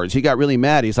fighting words. He got really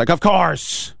mad. He's like, of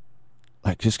course.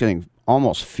 Like just getting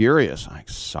almost furious. I'm like,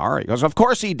 sorry. He goes, of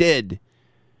course he did.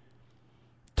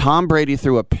 Tom Brady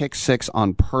threw a pick six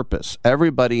on purpose.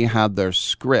 Everybody had their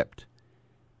script.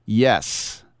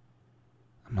 Yes.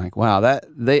 I'm like, wow,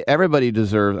 everybody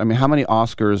deserves. How many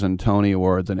Oscars and Tony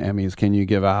Awards and Emmys can you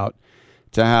give out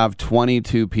to have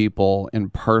 22 people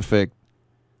in perfect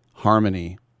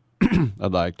harmony?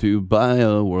 I'd like to buy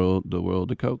the world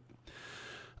of Coke.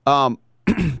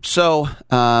 So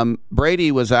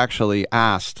Brady was actually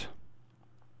asked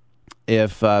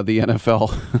if the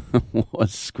NFL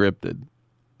was scripted.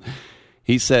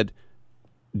 He said,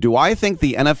 do I think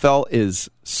the NFL is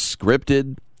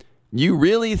scripted? You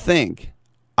really think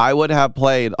I would have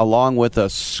played along with a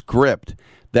script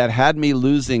that had me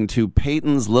losing to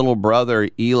Peyton's little brother,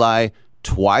 Eli,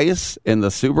 twice in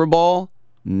the Super Bowl?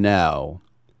 No.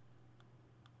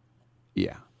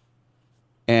 Yeah.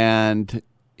 And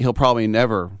he'll probably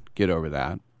never get over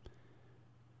that.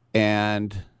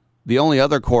 And the only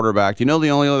other quarterback, do you know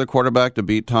the only other quarterback to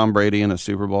beat Tom Brady in a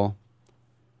Super Bowl?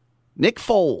 Nick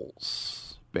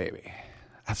Foles, baby.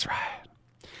 That's right.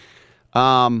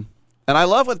 And I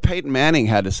love what Peyton Manning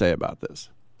had to say about this.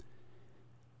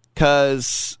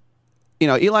 Because,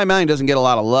 Eli Manning doesn't get a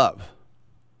lot of love.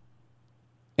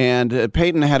 And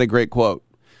Peyton had a great quote.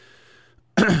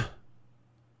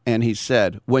 And he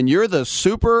said, when you're the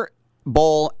Super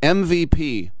Bowl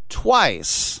MVP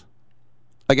twice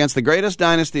against the greatest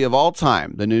dynasty of all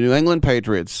time, the New England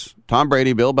Patriots, Tom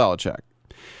Brady, Bill Belichick,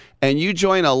 and you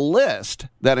join a list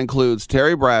that includes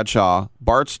Terry Bradshaw,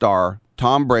 Bart Starr,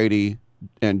 Tom Brady,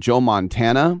 and Joe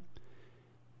Montana,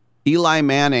 Eli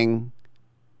Manning,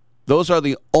 those are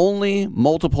the only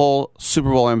multiple Super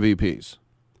Bowl MVPs.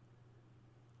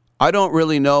 I don't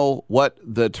really know what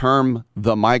the term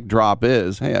the mic drop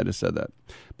is. Hey, I just said that.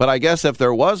 But I guess if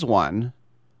there was one,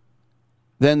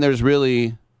 then there's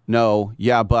really no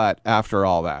yeah, but after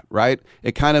all that, right?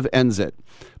 It kind of ends it.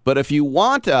 But if you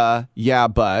want a yeah,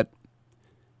 but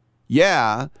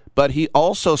he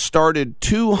also started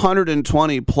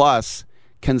 220 plus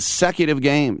consecutive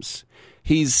games.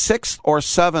 He's 6th or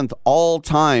 7th all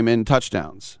time in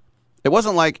touchdowns. It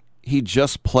wasn't like he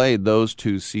just played those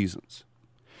 2 seasons.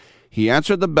 He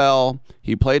answered the bell.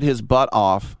 He played his butt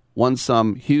off, won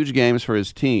some huge games for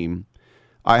his team.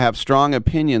 I have strong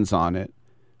opinions on it,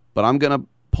 but I'm going to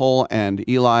pull and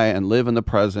Eli and live in the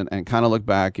present and kind of look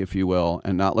back, if you will,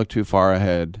 and not look too far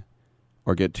ahead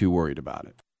or get too worried about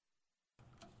it.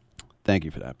 Thank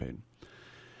you for that, Peyton.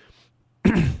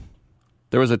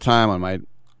 There was a time when my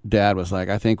dad was like,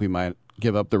 I think we might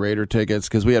give up the Raider tickets,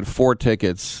 because we had 4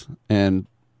 tickets, and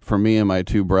for me and my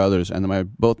 2 brothers, and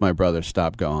then both my brothers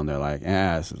stopped going. They're like,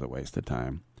 this is a waste of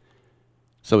time.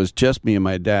 So it was just me and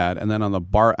my dad, and then on the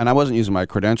bar, and I wasn't using my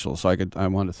credentials, so I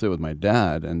wanted to sit with my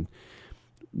dad, and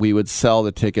we would sell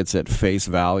the tickets at face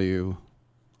value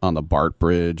on the BART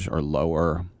bridge or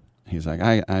lower. He's like,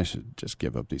 I should just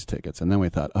give up these tickets. And then we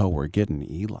thought, we're getting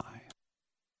Eli.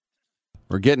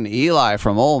 We're getting Eli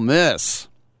from Ole Miss.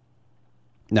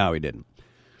 No, we didn't.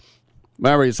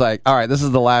 Remember, he's like, all right, this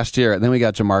is the last year. And then we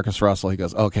got Jamarcus Russell. He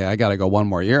goes, okay, I got to go one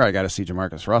more year. I got to see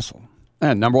Jamarcus Russell.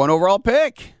 And number 1 overall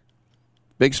pick.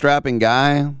 Big strapping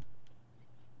guy.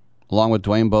 Along with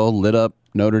Dwayne Bowe, lit up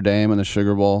Notre Dame in the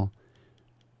Sugar Bowl.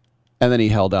 And then he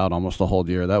held out almost the whole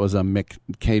year. That was a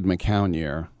Cade McCown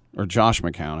year. Or Josh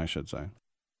McCown, I should say.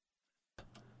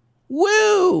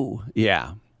 Woo!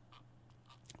 Yeah.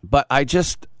 But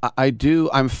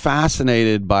I'm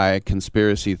fascinated by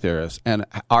conspiracy theorists. And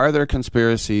are there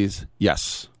conspiracies?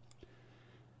 Yes,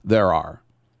 there are.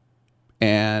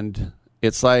 And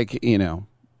it's like,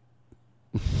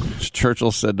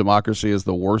 Churchill said democracy is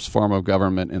the worst form of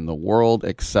government in the world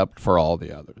except for all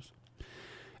the others.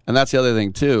 And that's the other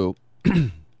thing, too,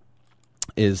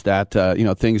 is that,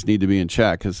 things need to be in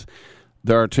check, because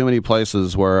there are too many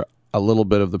places where a little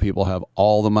bit of the people have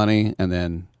all the money and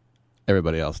then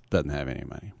everybody else doesn't have any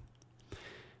money.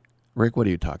 Rick, what are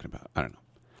you talking about? I don't know.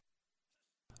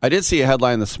 I did see a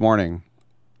headline this morning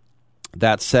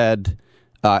that said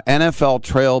NFL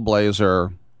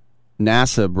trailblazer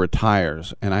Nassib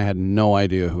retires, and I had no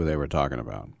idea who they were talking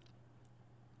about.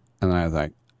 And then I was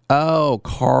like,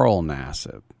 Carl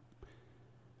Nassib.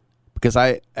 Because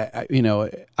I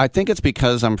think it's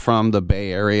because I'm from the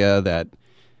Bay Area that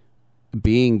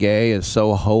being gay is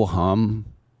so ho-hum.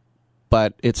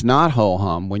 But it's not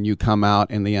ho-hum when you come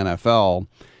out in the NFL,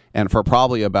 and for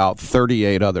probably about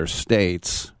 38 other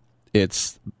states,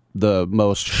 it's the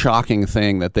most shocking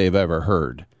thing that they've ever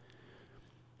heard.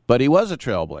 But he was a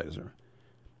trailblazer.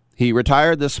 He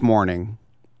retired this morning.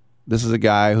 This is a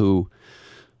guy who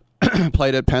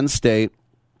played at Penn State,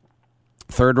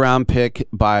 3rd-round pick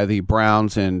by the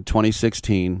Browns in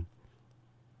 2016.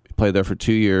 He played there for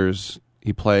 2 years.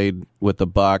 He played with the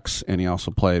Bucks, and he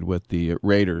also played with the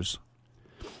Raiders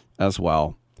as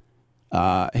well.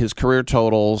 His career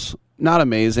totals, not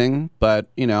amazing, but,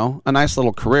 a nice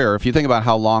little career. If you think about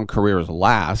how long careers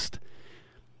last,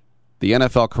 the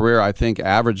NFL career, I think,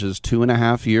 averages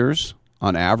 2.5 years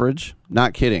on average.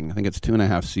 Not kidding. I think it's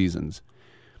 2.5 seasons.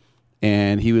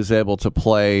 And he was able to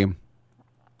play,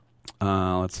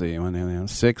 7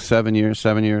 years,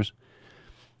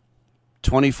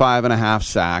 25.5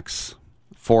 sacks,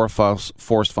 4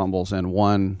 forced fumbles, and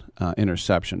 1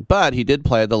 interception. But he did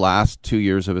play the last 2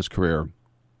 years of his career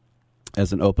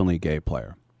as an openly gay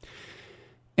player.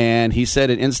 And he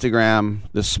said at Instagram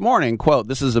this morning, quote,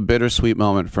 "This is a bittersweet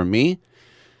moment for me,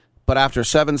 but after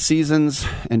 7 seasons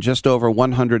and just over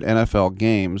 100 NFL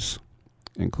games,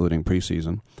 including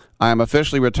preseason, I am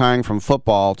officially retiring from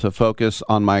football to focus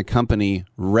on my company,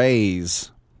 Raise,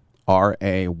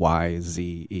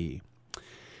 Rayze.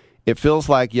 It feels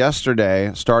like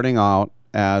yesterday, starting out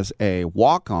as a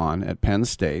walk-on at Penn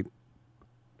State.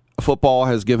 Football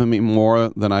has given me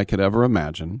more than I could ever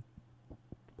imagine.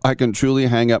 I can truly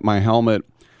hang up my helmet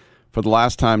for the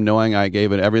last time knowing I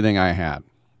gave it everything I had.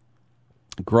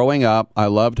 Growing up, I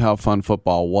loved how fun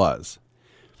football was.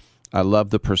 I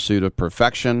loved the pursuit of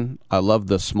perfection. I loved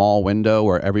the small window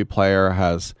where every player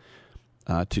has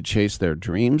to chase their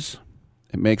dreams.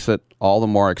 It makes it all the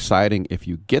more exciting if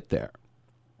you get there.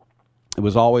 It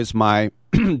was always my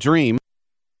dream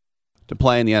to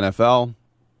play in the NFL,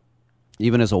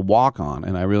 even as a walk-on,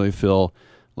 and I really feel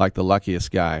like the luckiest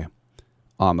guy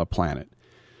on the planet."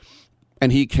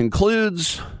 And he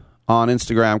concludes on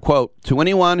Instagram, quote, "To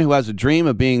anyone who has a dream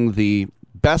of being the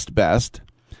best,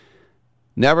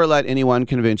 never let anyone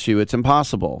convince you it's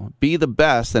impossible. Be the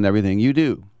best in everything you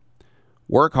do.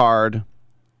 Work hard,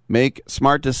 make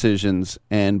smart decisions,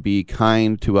 and be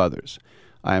kind to others.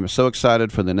 I am so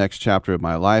excited for the next chapter of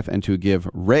my life and to give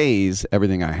Raise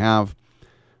everything I have.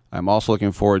 I'm also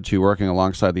looking forward to working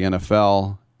alongside the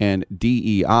NFL and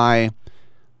DEI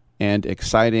and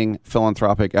exciting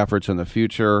philanthropic efforts in the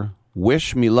future.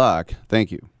 Wish me luck.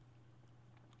 Thank you."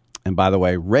 And by the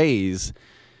way, Raise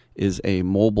is a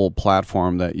mobile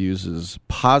platform that uses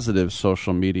positive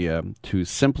social media to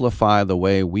simplify the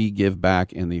way we give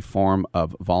back in the form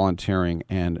of volunteering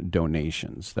and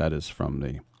donations. That is from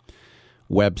the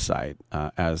website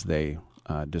as they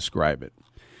describe it.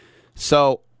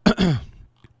 So,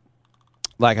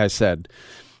 like I said,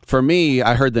 for me,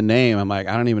 I heard the name. I'm like,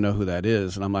 I don't even know who that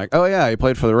is. And I'm like, oh, yeah, he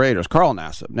played for the Raiders. Carl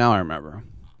Nassib. Now I remember.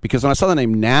 Because when I saw the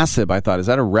name Nassib, I thought, is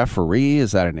that a referee?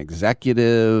 Is that an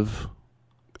executive?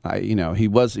 He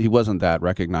wasn't that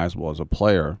recognizable as a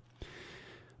player.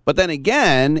 But then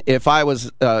again, if I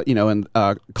was,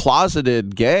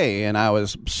 closeted gay and I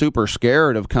was super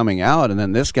scared of coming out, and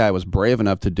then this guy was brave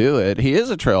enough to do it, he is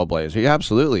a trailblazer. He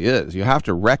absolutely is. You have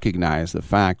to recognize the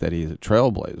fact that he's a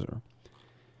trailblazer.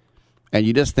 And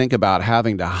you just think about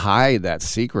having to hide that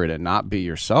secret and not be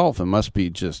yourself. It must be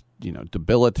just,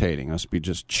 debilitating. It must be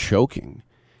just choking.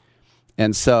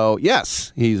 And so,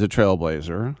 yes, he's a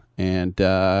trailblazer. And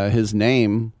his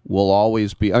name will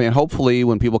always be, hopefully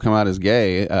when people come out as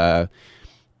gay,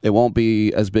 it won't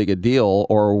be as big a deal,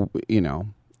 or,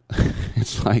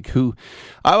 it's like I've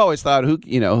always thought,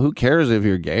 who cares if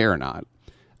you're gay or not?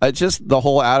 It's just the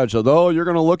whole adage of, oh, you're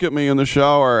going to look at me in the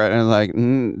shower. And like,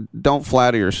 don't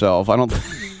flatter yourself. I don't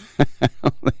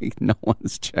think no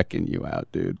one's checking you out,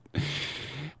 dude.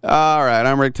 All right,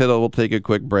 I'm Rick Tittle. We'll take a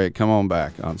quick break. Come on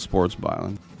back on Sports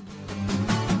Byline.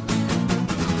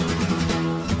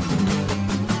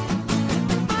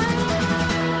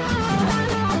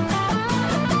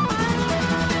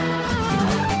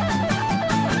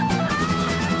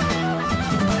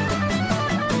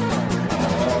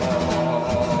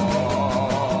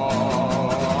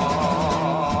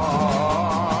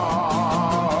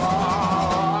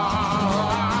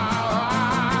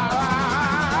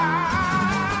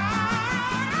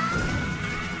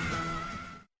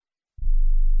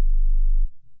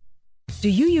 Do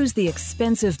you use the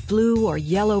expensive blue or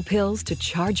yellow pills to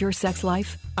charge your sex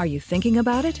life? Are you thinking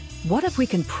about it? What if we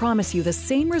can promise you the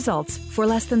same results for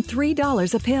less than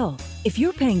 $3 a pill? If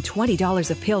you're paying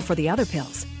 $20 a pill for the other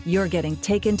pills, you're getting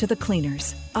taken to the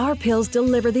cleaners. Our pills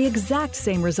deliver the exact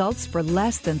same results for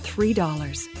less than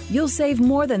 $3. You'll save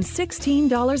more than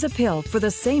 $16 a pill for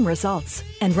the same results.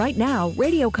 And right now,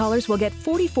 radio callers will get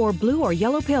 44 blue or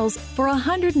yellow pills for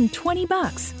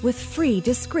 $120 with free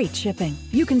discreet shipping.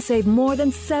 You can save more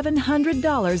than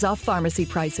 $700 off pharmacy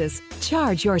prices.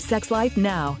 Charge your sex life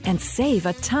now and save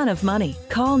a ton of money.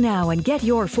 Call now and get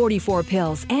your 44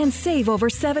 pills and save over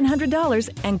 $700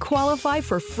 and qualify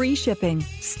for free shipping.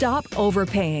 Stop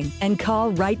overpaying and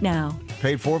call right now.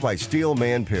 Paid for by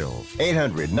Steelman Pills.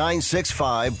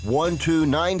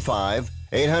 800-965-1295.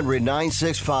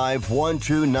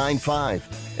 800-965-1295.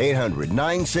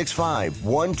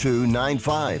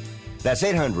 800-965-1295. That's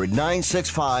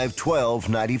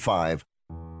 800-965-1295.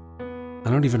 I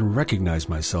don't even recognize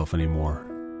myself anymore.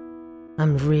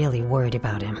 I'm really worried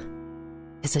about him.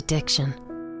 His addiction.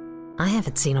 I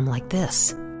haven't seen him like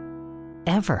this.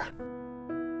 Ever.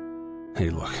 Hey,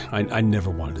 look, I never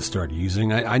wanted to start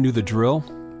using. I knew the drill,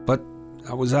 but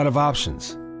I was out of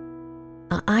options.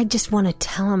 I just want to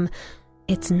tell him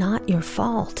it's not your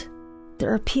fault.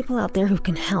 There are people out there who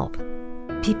can help.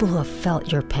 People who have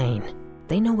felt your pain.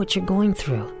 They know what you're going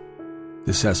through.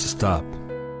 This has to stop.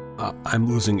 I'm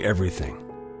losing everything.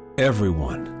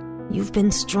 Everyone. You've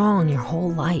been strong your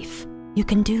whole life. You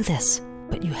can do this,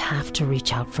 but you have to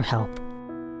reach out for help.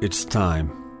 It's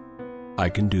time. I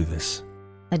can do this.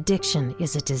 Addiction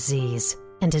is a disease,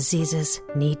 and diseases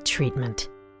need treatment.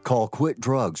 Call Quit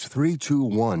Drugs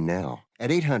 321 now at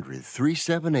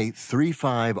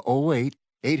 800-378-3508,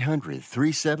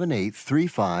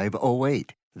 800-378-3508.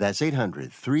 That's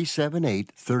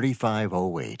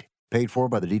 800-378-3508. Paid for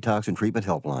by the Detox and Treatment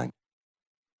Helpline.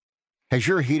 Has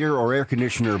your heater or air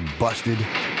conditioner busted?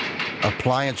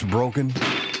 Appliance broken?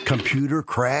 Computer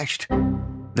crashed?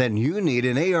 Then you need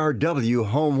an ARW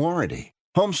home warranty.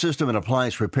 Home system and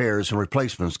appliance repairs and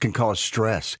replacements can cause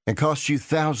stress and cost you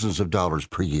thousands of dollars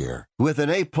per year. With an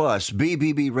A-plus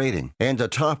BBB rating and a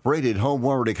top-rated home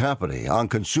warranty company on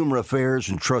Consumer Affairs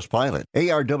and Trustpilot,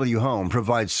 ARW Home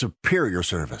provides superior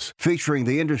service, featuring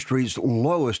the industry's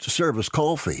lowest service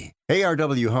call fee.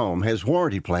 ARW Home has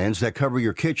warranty plans that cover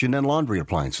your kitchen and laundry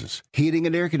appliances, heating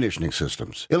and air conditioning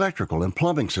systems, electrical and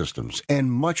plumbing systems, and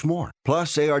much more.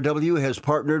 Plus, ARW has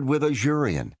partnered with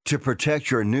Azurian to protect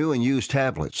your new and used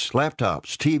tablets,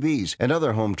 laptops, TVs, and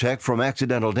other home tech from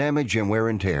accidental damage and wear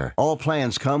and tear. All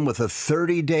plans come with a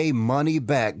 30-day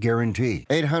money-back guarantee.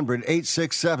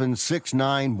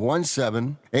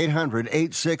 800-867-6917.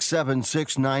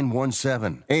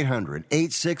 800-867-6917.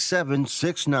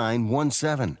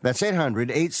 800-867-6917. That's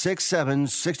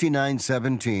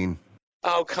 800-867-6917.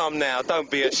 Oh, come now.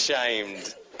 Don't be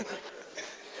ashamed.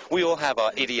 We all have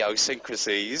our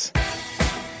idiosyncrasies.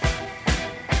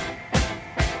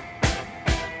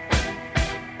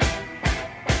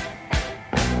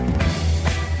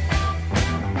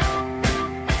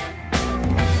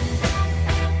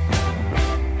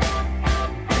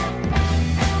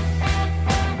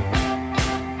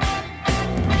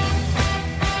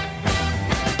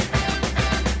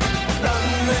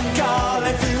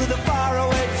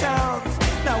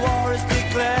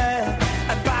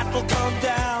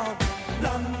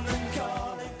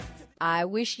 I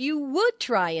wish you would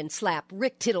try and slap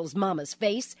Rick Tittle's mama's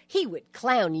face. He would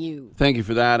clown you. Thank you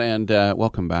for that, and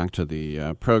welcome back to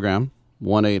the program.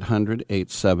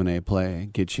 1-800-878-PLAY.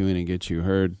 Get you in and get you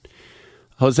heard.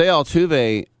 Jose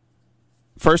Altuve,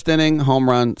 first inning, home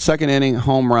run. Second inning,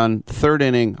 home run. Third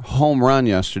inning, home run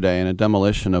yesterday in a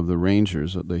demolition of the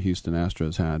Rangers that the Houston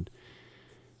Astros had.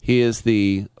 He is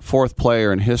the fourth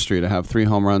player in history to have 3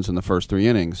 home runs in the first 3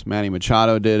 innings. Manny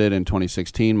Machado did it in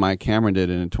 2016, Mike Cameron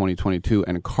did it in 2022,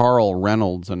 and Carl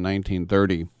Reynolds in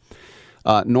 1930.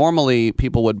 Normally,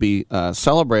 people would be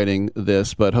celebrating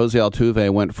this, but Jose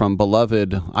Altuve went from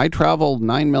beloved, I traveled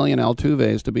 9 million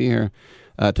Altuves to be here,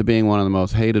 to being one of the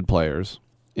most hated players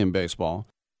in baseball.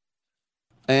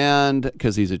 And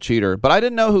because he's a cheater. But I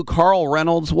didn't know who Carl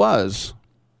Reynolds was,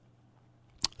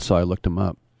 so I looked him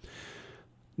up.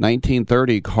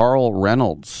 1930, Carl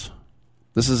Reynolds.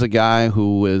 This is a guy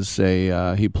who is he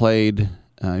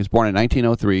was born in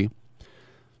 1903,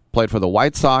 played for the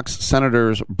White Sox,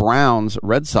 Senators, Browns,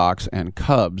 Red Sox, and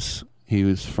Cubs. He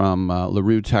was from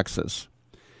LaRue, Texas.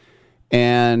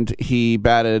 And he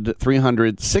batted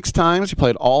 306 times. He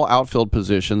played all outfield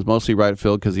positions, mostly right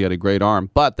field because he had a great arm.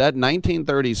 But that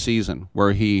 1930 season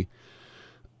where he,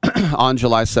 on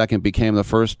July 2nd, became the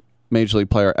first Major League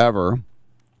player ever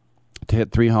to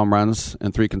hit 3 home runs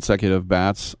in 3 consecutive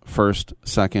bats, first,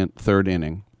 second, third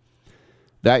inning.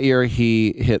 That year,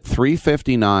 he hit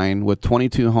 .359 with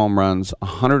 22 home runs,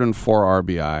 104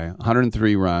 RBI,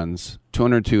 103 runs,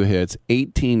 202 hits,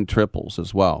 18 triples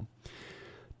as well.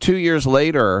 2 years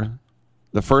later,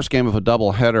 the first game of a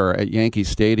doubleheader at Yankee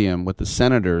Stadium with the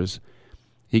Senators,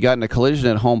 he got in a collision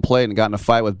at home plate and got in a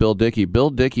fight with Bill Dickey. Bill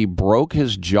Dickey broke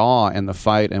his jaw in the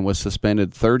fight and was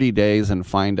suspended 30 days and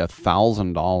fined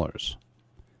 $1,000.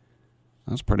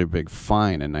 That's a pretty big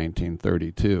fine in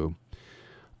 1932.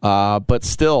 But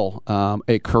still,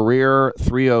 a career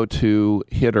 .302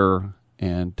 hitter,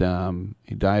 and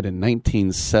he died in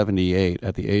 1978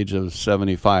 at the age of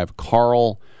 75.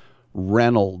 Carl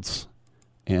Reynolds.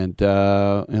 And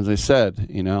as I said,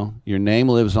 your name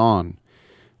lives on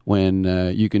when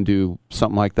you can do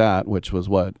something like that, which was,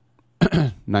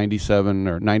 97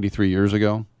 or 93 years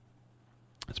ago?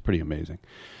 It's pretty amazing,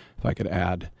 if I could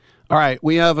add. All right,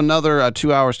 we have another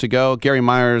 2 hours to go. Gary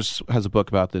Myers has a book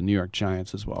about the New York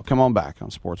Giants as well. Come on back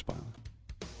on Sports Byline.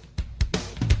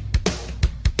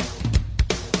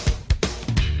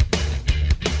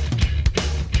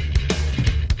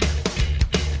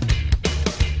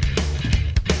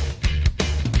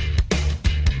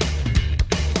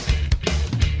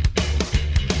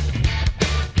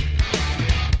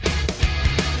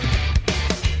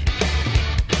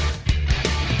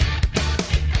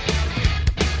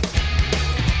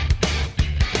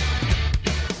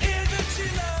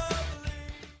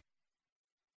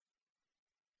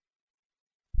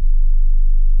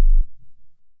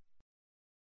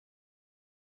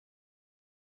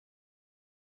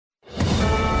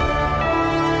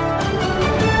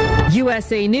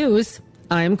 USA News,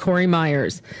 I'm Corey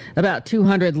Myers. About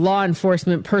 200 law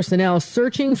enforcement personnel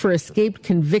searching for escaped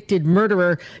convicted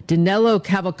murderer Danilo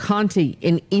Cavalcanti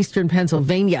in eastern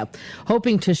Pennsylvania,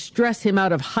 hoping to stress him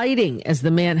out of hiding as the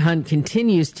manhunt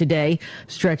continues today,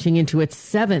 stretching into its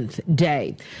 7th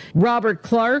day. Robert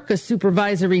Clark, a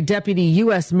supervisory deputy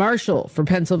U.S. Marshal for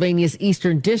Pennsylvania's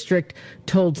Eastern District,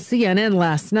 told CNN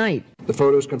last night. The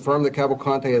photos confirm that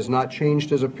Cavalcanti has not changed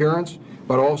his appearance,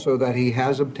 but also that he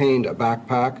has obtained a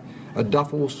backpack, a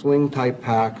duffel sling-type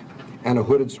pack, and a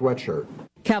hooded sweatshirt.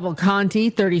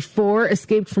 Cavalcanti, 34,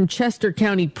 escaped from Chester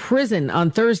County Prison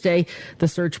on Thursday. The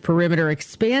search perimeter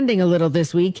expanding a little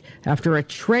this week after a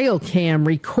trail cam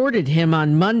recorded him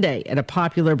on Monday at a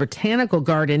popular botanical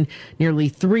garden nearly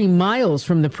 3 miles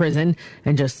from the prison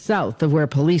and just south of where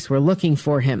police were looking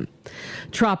for him.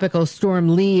 Tropical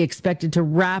Storm Lee expected to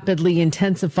rapidly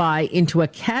intensify into a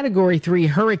Category 3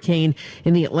 hurricane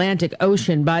in the Atlantic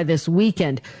Ocean by this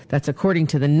weekend. That's according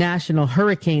to the National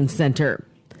Hurricane Center.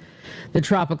 The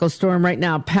tropical storm right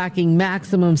now packing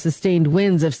maximum sustained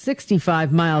winds of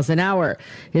 65 miles an hour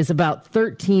is about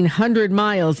 1,300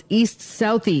 miles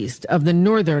east-southeast of the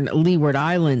northern Leeward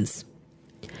Islands.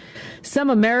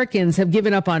 Some Americans have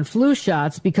given up on flu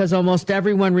shots because almost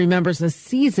everyone remembers a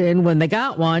season when they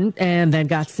got one and then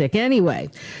got sick anyway.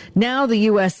 Now the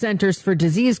U.S. Centers for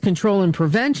Disease Control and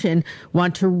Prevention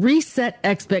want to reset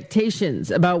expectations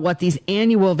about what these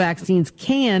annual vaccines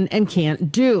can and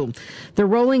can't do. They're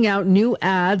rolling out new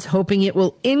ads hoping it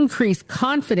will increase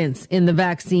confidence in the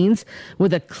vaccines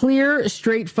with a clear,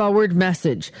 straightforward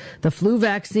message. The flu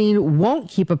vaccine won't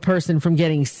keep a person from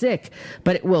getting sick,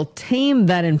 but it will tame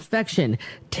that infection,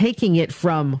 taking it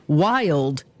from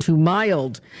wild to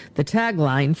mild. The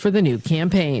tagline for the new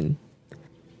campaign.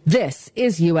 This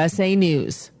is USA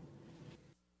News.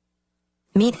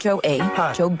 Meet Joe A,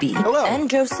 Hi. Joe B, Hello. And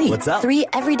Joe C. What's up? 3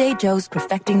 everyday Joes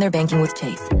perfecting their banking with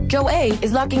Chase. Joe A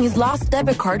is locking his lost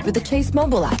debit card with the Chase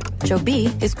mobile app. Joe B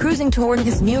is cruising toward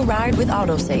his new ride with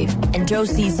autosave. And Joe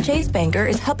C's Chase banker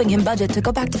is helping him budget to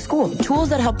go back to school. Tools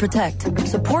that help protect.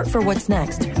 Support for what's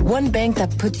next. One bank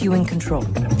that puts you in control.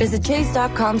 Visit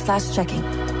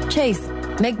chase.com/checking. Chase.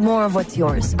 Make more of what's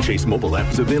yours. Chase mobile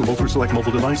app is available for select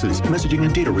mobile devices. Messaging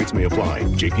and data rates may apply.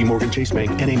 JP Morgan Chase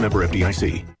Bank and a member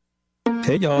FDIC.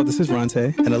 Hey y'all, this is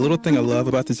Ronte, and a little thing I love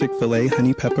about the Chick-fil-A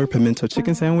Honey Pepper Pimento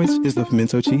Chicken Sandwich is the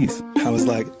pimento cheese. I was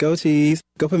like, go cheese,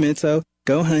 go pimento,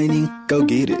 go honey, go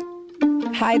get it.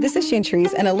 Hi, this is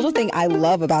Chantrice, and a little thing I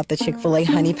love about the Chick-fil-A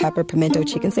Honey Pepper Pimento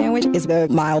Chicken Sandwich is the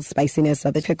mild spiciness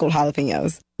of the pickled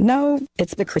jalapenos. No,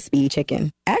 it's the crispy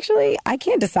chicken. Actually, I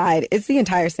can't decide. It's the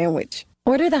entire sandwich.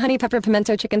 Order the Honey Pepper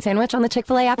Pimento Chicken Sandwich on the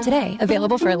Chick-fil-A app today.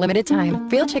 Available for a limited time.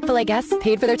 Real Chick-fil-A guests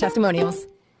paid for their testimonials.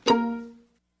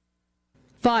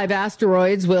 5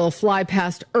 asteroids will fly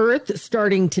past Earth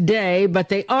starting today, but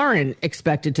they aren't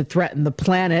expected to threaten the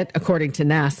planet, according to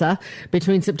NASA.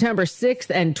 Between September 6th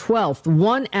and 12th,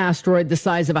 1 asteroid the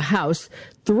size of a house,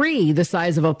 3 the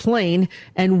size of a plane,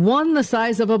 and 1 the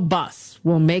size of a bus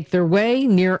will make their way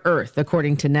near Earth,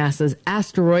 according to NASA's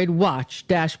Asteroid Watch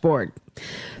dashboard.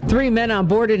 3 men on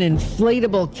board an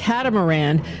inflatable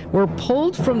catamaran were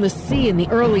pulled from the sea in the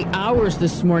early hours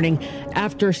this morning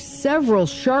after several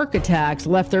shark attacks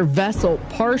left their vessel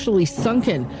partially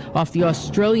sunken off the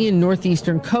Australian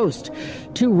northeastern coast.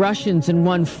 2 Russians and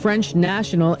 1 French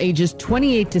national, ages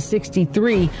 28 to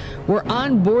 63, were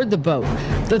on board the boat.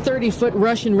 The 30-foot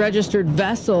Russian-registered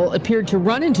vessel appeared to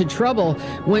run into trouble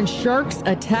when sharks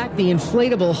attacked the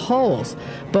inflatable hulls.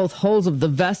 Both hulls of the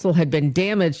vessel had been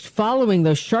damaged following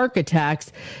those shark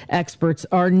attacks. Experts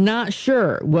are not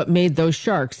sure what made those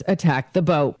sharks attack the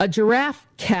boat. A giraffe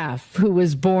calf who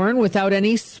was born without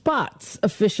any spots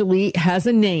officially has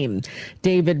a name.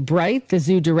 David Bright, the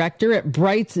zoo director at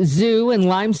Bright's Zoo in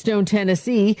Limestone,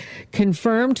 Tennessee,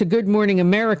 confirmed to Good Morning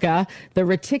America the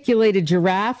reticulated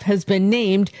giraffe has been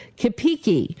named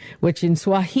Kipiki, which in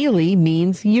Swahili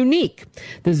means unique.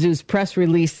 The zoo's press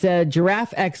release said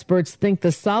giraffe experts think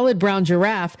the solid brown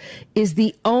giraffe is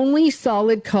the only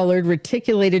solid-colored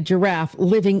reticulated giraffe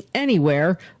living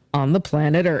anywhere on the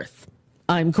planet Earth.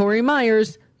 I'm Corey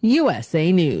Myers,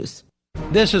 USA News.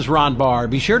 This is Ron Barr.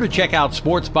 Be sure to check out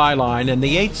Sports Byline and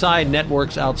the 8 Side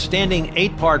Network's outstanding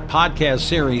 8-part podcast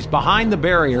series, Behind the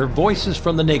Barrier, Voices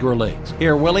from the Negro Leagues.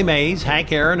 Hear Willie Mays,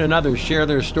 Hank Aaron, and others share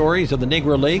their stories of the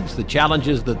Negro Leagues, the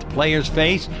challenges that the players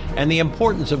face, and the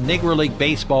importance of Negro League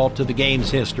baseball to the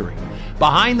game's history.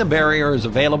 Behind the Barrier is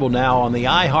available now on the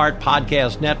iHeart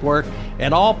Podcast Network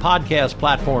and all podcast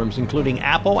platforms, including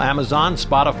Apple, Amazon,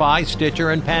 Spotify, Stitcher,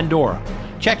 and Pandora.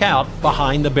 Check out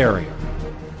Behind the Barrier.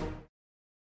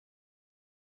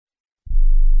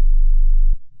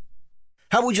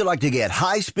 How would you like to get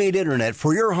high-speed internet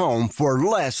for your home for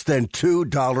less than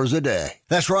 $2 a day?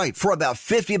 That's right. For about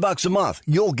 $50 a month,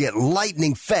 you'll get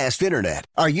lightning fast internet.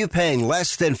 Are you paying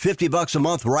less than $50 a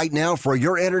month right now for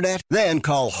your internet? Then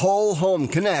call Whole Home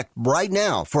Connect right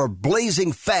now for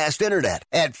blazing fast internet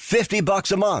at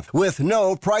 $50 a month with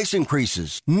no price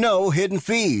increases, no hidden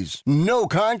fees, no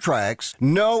contracts,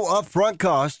 no upfront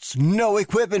costs, no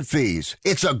equipment fees.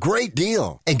 It's a great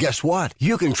deal. And guess what?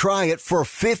 You can try it for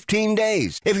 15 days.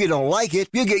 If you don't like it,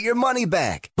 you get your money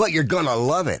back. But you're going to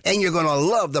love it, and you're going to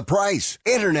love the price.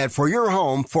 Internet for your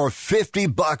home for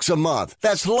 $50 a month.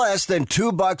 That's less than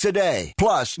 $2 a day.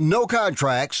 Plus, no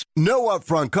contracts, no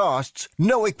upfront costs,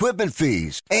 no equipment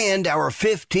fees, and our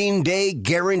 15-day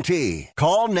guarantee.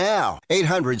 Call now.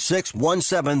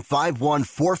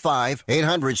 800-617-5145.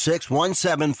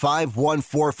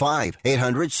 800-617-5145.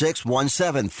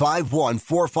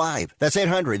 800-617-5145. That's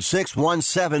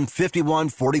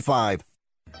 800-617-5145.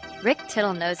 Rick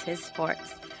Tittle knows his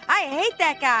sports. I hate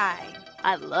that guy.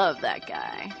 I love that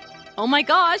guy. Oh my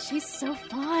gosh, he's so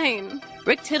fine.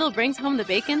 Rick Tittle brings home the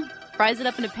bacon, fries it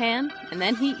up in a pan, and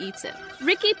then he eats it.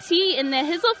 Ricky T in the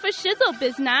hizzle for shizzle,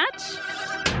 biznatch.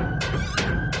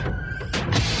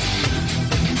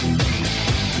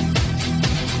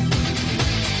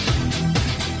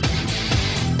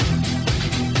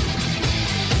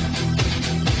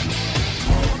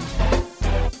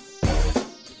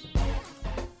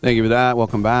 Thank you for that.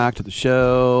 Welcome back to the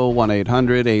show.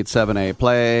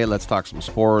 1-800-878-PLAY. Let's talk some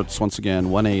sports. Once again,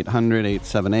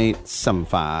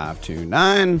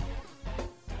 1-800-878-7529.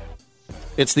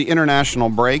 It's the international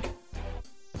break,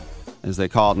 as they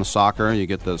call it in soccer. You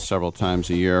get those several times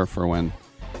a year for when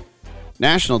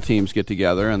national teams get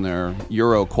together in their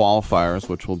Euro qualifiers,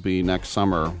 which will be next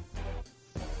summer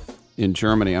in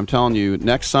Germany. I'm telling you,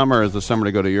 next summer is the summer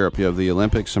to go to Europe. You have the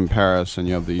Olympics in Paris and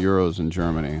you have the Euros in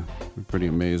Germany. Pretty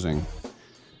amazing.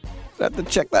 Have to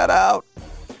check that out.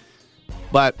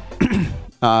 But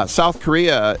South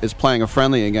Korea is playing a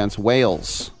friendly against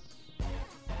Wales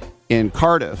in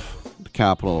Cardiff, the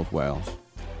capital of Wales.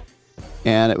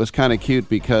 And it was kind of cute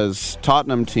because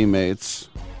Tottenham teammates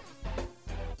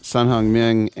Son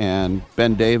Heung-min and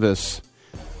Ben Davis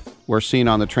were seen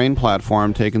on the train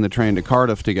platform taking the train to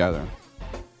Cardiff together.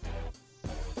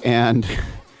 And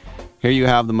here you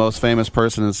have the most famous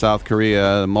person in South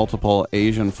Korea, multiple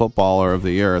Asian footballer of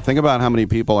the year. Think about how many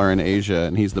people are in Asia,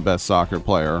 and he's the best soccer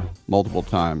player multiple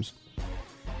times.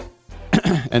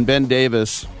 And Ben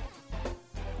Davis,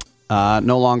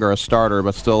 no longer a starter,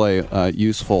 but still a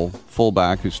useful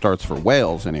fullback who starts for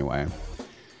Wales anyway.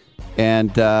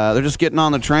 And they're just getting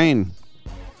on the train.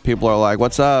 People are like,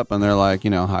 what's up? And they're like,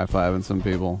 high-fiving some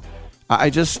people. I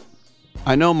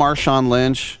know Marshawn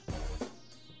Lynch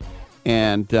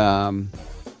and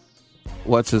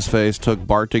what's-his-face took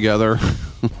Bart together.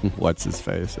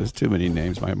 What's-his-face? There's too many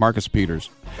names. Marcus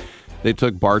Peters. They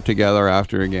took Bart together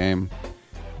after a game.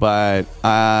 But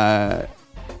I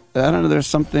don't know, there's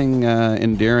something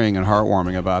endearing and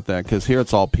heartwarming about that, because here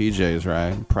it's all PJs,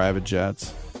 right? Private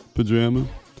jets. Pajamas.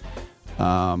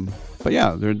 But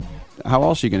yeah, how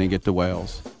else are you going to get to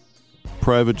Wales?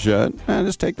 Private jet?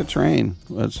 Just take the train.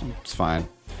 It's fine.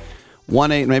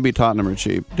 1-8, maybe Tottenham are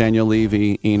cheap. Daniel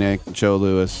Levy, Enoch, Joe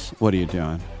Lewis. What are you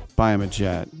doing? Buy him a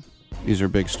jet. These are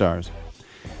big stars.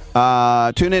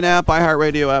 TuneIn app,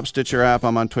 iHeartRadio app, Stitcher app.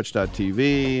 I'm on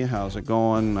Twitch.tv. How's it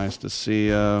going? Nice to see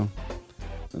you.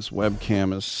 This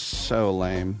webcam is so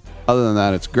lame. Other than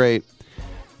that, it's great.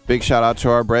 Big shout out to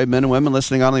our brave men and women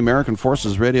listening on the American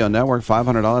Forces Radio Network.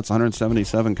 500 outlets,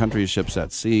 177 countries, ships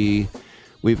at sea.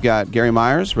 We've got Gary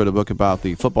Myers, wrote a book about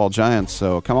the football giants,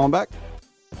 so come on back.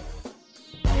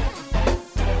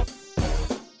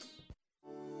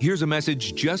 Here's a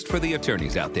message just for the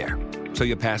attorneys out there. So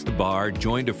you passed the bar,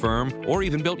 joined a firm, or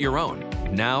even built your own.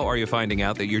 Now are you finding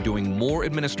out that you're doing more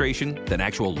administration than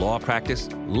actual law practice?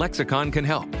 Lexicon can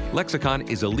help. Lexicon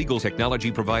is a legal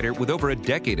technology provider with over a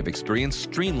decade of experience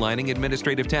streamlining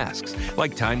administrative tasks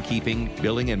like timekeeping,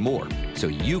 billing, and more, so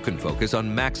you can focus on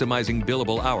maximizing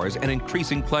billable hours and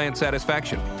increasing client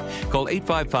satisfaction. Call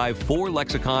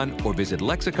 855-4-LEXICON or visit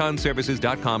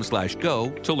lexiconservices.com/go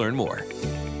to learn more.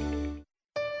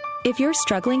 If you're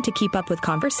struggling to keep up with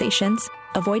conversations,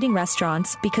 avoiding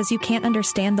restaurants because you can't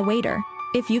understand the waiter,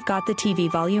 if you've got the TV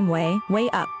volume way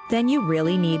up, then you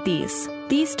really need these.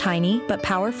 These tiny but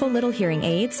powerful little hearing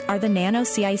aids are the Nano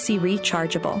CIC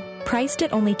Rechargeable, priced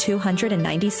at only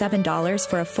 $297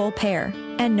 for a full pair.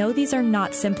 And no, these are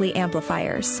not simply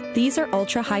amplifiers. These are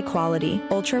ultra high quality,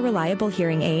 ultra reliable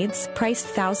hearing aids, priced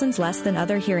thousands less than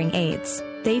other hearing aids.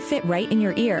 They fit right in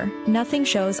your ear. Nothing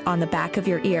shows on the back of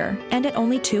your ear. And at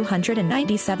only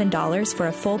 $297 for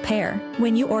a full pair.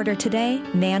 When you order today,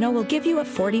 Nano will give you a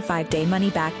 45-day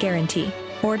money-back guarantee.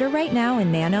 Order right now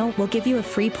and Nano will give you a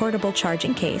free portable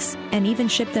charging case and even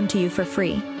ship them to you for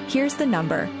free. Here's the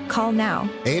number. Call now.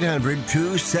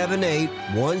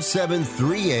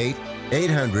 800-278-1738.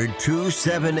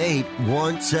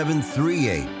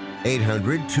 800-278-1738.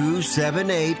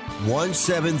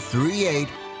 800-278-1738.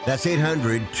 That's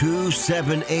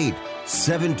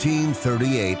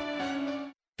 800-278-1738.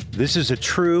 This is a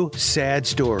true, sad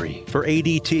story for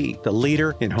ADT, the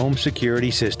leader in home security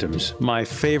systems. My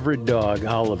favorite dog,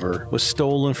 Oliver, was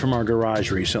stolen from our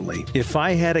garage recently. If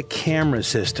I had a camera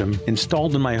system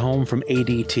installed in my home from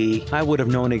ADT, I would have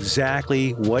known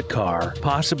exactly what car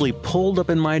possibly pulled up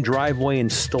in my driveway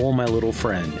and stole my little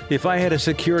friend. If I had a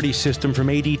security system from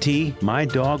ADT, my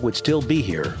dog would still be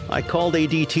here. I called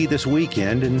ADT this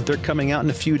weekend, and they're coming out in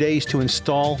a few days to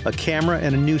install a camera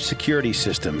and a new security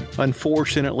system.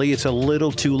 Unfortunately, it's a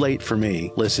little too late for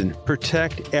me. Listen,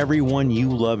 protect everyone you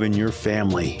love in your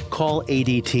family. Call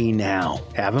ADT now.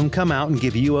 Have them come out and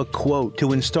give you a quote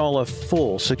to install a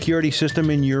full security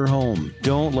system in your home.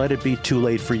 Don't let it be too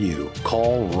late for you.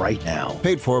 Call right now.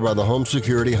 Paid for by the Home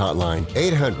Security Hotline.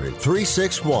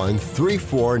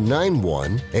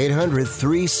 800-361-3491.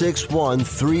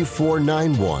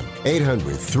 800-361-3491.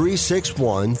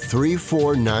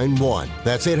 800-361-3491.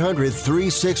 That's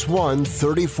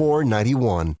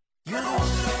 800-361-3491.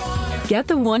 Get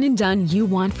the one and done you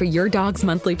want for your dog's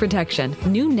monthly protection.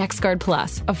 New NexGard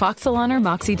Plus, Afoxolaner,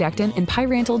 Moxidectin, and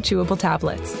Pyrantel chewable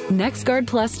tablets. NexGard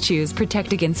Plus chews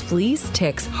protect against fleas,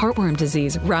 ticks, heartworm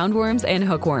disease, roundworms, and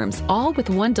hookworms, all with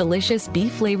one delicious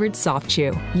beef-flavored soft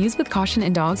chew. Use with caution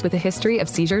in dogs with a history of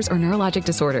seizures or neurologic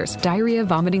disorders. Diarrhea,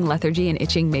 vomiting, lethargy, and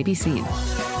itching may be seen.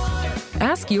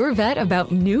 Ask your vet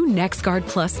about new NexGard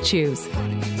Plus chews.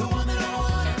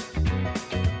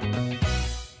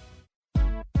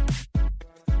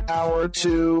 Hour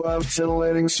 2 of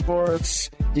Titillating Sports.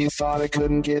 You thought it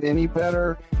couldn't get any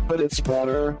better, but it's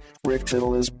better. Rick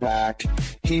Tittle is back.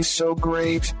 He's so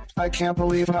great. I can't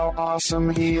believe how awesome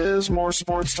he is. More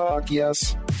sports talk,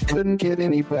 yes. Couldn't get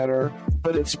any better,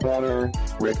 but it's better.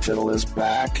 Rick Tittle is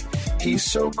back. He's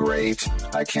so great.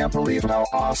 I can't believe how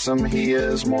awesome he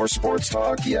is. More sports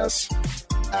talk, yes.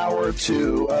 Hour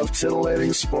 2 of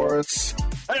Titillating Sports.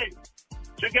 Hey,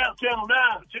 check out Channel 9.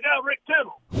 Check out Rick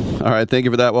Tittle. All right, thank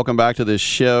you for that. Welcome back to this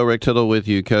show. Rick Tittle with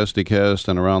you coast to coast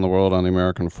and around the world on the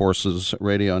American Forces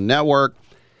Radio Network.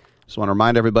 Just want to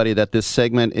remind everybody that this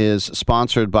segment is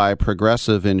sponsored by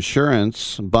Progressive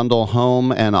Insurance. Bundle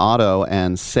home and auto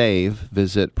and save.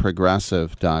 Visit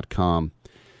progressive.com.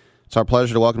 It's our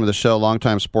pleasure to welcome to the show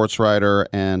longtime sports writer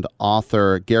and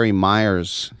author Gary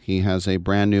Myers. He has a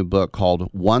brand new book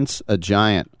called Once a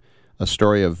Giant, a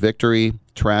story of victory,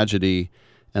 tragedy,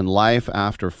 and life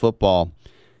after football.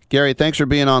 Gary, thanks for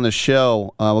being on the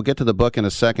show. We'll get to the book in a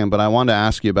second, but I wanted to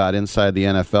ask you about Inside the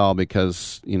NFL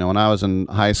because, you know, when I was in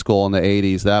high school in the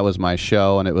 80s, that was my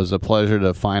show, and it was a pleasure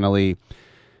to finally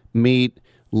meet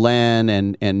Len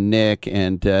and Nick.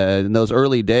 And in those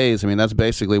early days, I mean, that's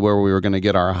basically where we were going to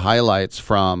get our highlights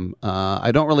from.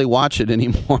 I don't really watch it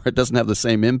anymore. It doesn't have the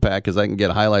same impact because I can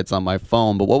get highlights on my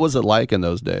phone. But what was it like in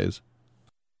those days?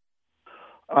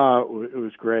 It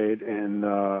was great, and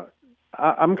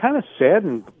I'm kind of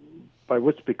saddened by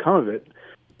what's become of it.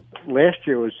 Last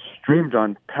year it was streamed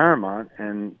on Paramount,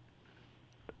 and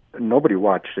nobody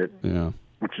watched it,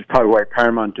 which is probably why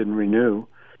Paramount didn't renew.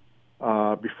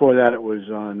 Before that it was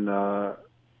on,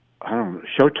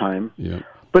 Showtime. Yeah.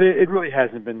 But it really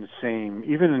hasn't been the same.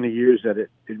 Even in the years that it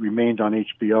remained on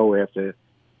HBO after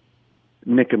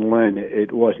Nick and Len,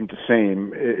 it wasn't the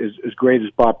same. As great as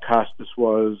Bob Costas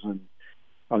was and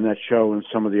on that show and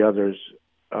some of the others,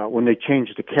 when they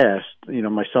changed the cast, you know,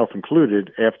 myself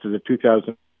included, after the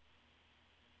 2000,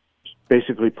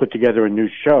 basically put together a new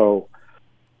show,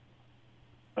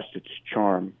 lost its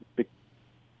charm.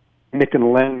 Nick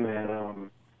and Len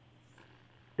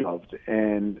loved.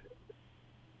 And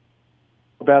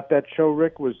about that show,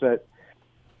 Rick, was that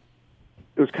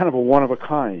it was kind of a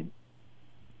one-of-a-kind.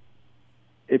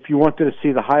 If you wanted to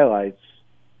see the highlights,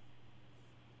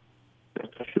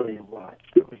 that's the show you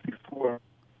watched. It was before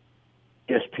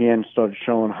ESPN started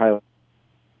showing highlights,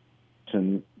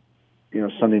 and you know,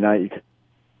 Sunday night you could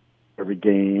every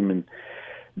game, and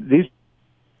these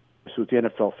with the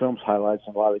NFL Films highlights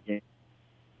and a lot of the game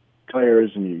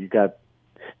players, and you got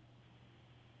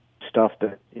stuff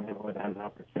that you never would have an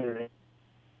opportunity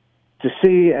to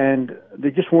see, and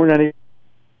they just weren't any.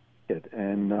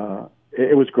 And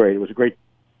it was great. It was a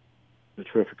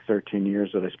terrific 13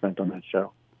 years that I spent on that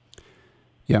show.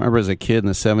 Yeah, I remember as a kid in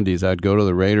the 70s, I'd go to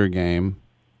the Raider game,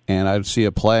 and I'd see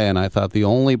a play, and I thought the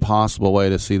only possible way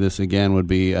to see this again would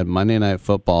be at Monday Night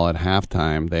Football at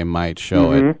halftime. They might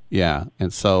show it. Yeah,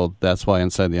 and so that's why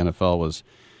Inside the NFL was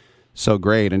so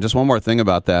great. And just one more thing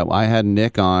about that. I had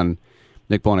Nick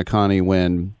Buoniconti,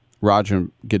 when Roger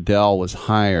Goodell was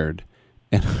hired.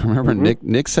 And I remember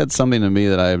Nick said something to me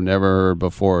that I have never heard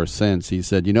before or since. He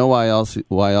said, "You know why else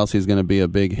he's going to be a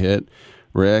big hit,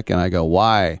 Rick?" And I go,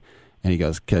 "Why?" And he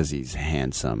goes, "'Cause he's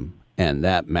handsome, and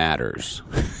that matters."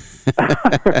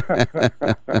 I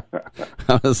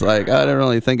was like, I didn't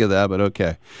really think of that, but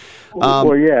okay.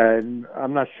 Well, yeah, and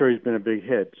I'm not sure he's been a big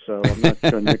hit, so I'm not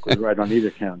sure Nick was right on either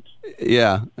count.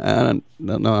 Yeah, I don't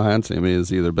know how handsome he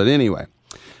is either. But anyway,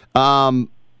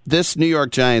 this New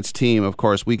York Giants team, of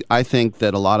course, I think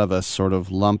that a lot of us sort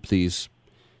of lump these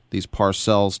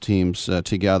Parcells teams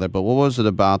together. But what was it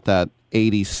about that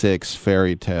 '86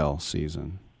 fairy tale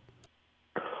season?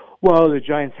 Well, the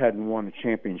Giants hadn't won a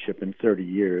championship in 30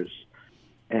 years,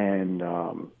 and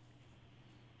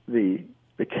the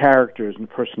characters and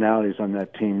personalities on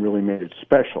that team really made it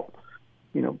special.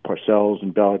 You know, Parcells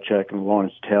and Belichick and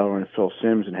Lawrence Taylor and Phil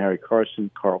Simms and Harry Carson,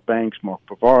 Carl Banks, Mark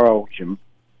Bavaro, Jim.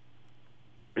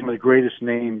 Some of the greatest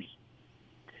names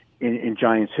in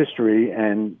Giants history,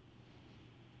 and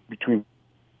between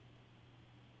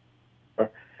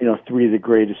three of the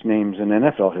greatest names in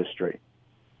NFL history.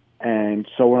 And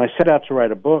so when I set out to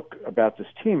write a book about this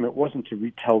team, it wasn't to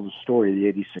retell the story of the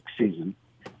 '86 season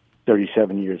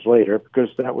 37 years later, because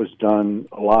that was done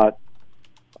a lot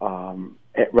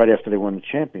right after they won the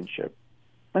championship.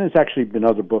 And there's actually been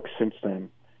other books since then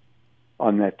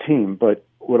on that team. But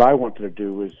what I wanted to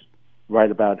do was write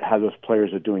about how those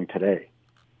players are doing today,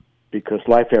 because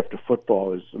life after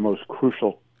football is the most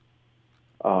crucial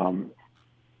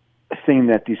thing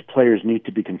that these players need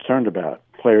to be concerned about.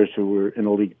 Players who are in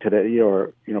the league today,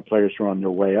 or players who are on their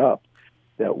way up,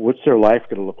 that what's their life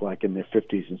going to look like in their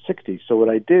 50s and 60s. So what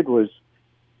I did was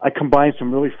I combined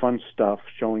some really fun stuff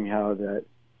showing how that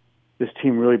this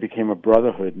team really became a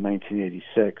brotherhood in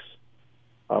 1986,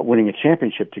 winning a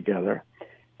championship together,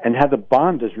 and how the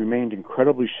bond has remained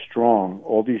incredibly strong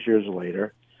all these years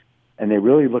later, and they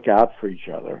really look out for each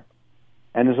other.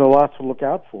 And there's a lot to look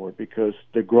out for, because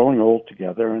they're growing old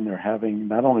together, and they're having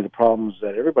not only the problems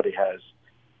that everybody has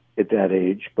at that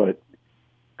age, but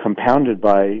compounded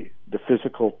by the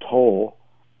physical toll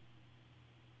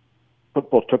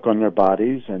football took on their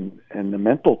bodies, and the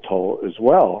mental toll as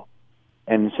well.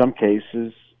 And in some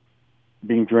cases,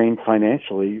 being drained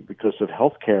financially because of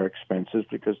healthcare expenses,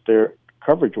 because their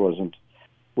coverage wasn't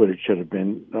what it should have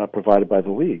been provided by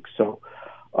the league. So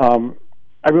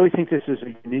I really think this is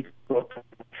a unique book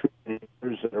that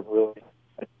have really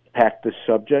attacked this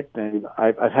subject. And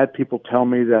I've had people tell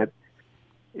me that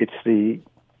it's the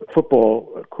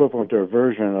football equivalent or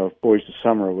version of Boys to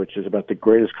Summer, which is about the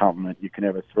greatest compliment you can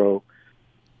ever throw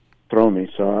me.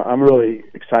 So I'm really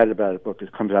excited about it. Book.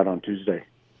 It comes out on Tuesday.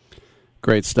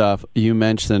 Great stuff. You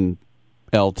mentioned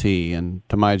LT, and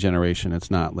to my generation,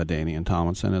 it's not LaDainian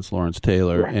Tomlinson, it's Lawrence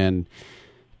Taylor. Right. And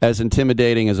as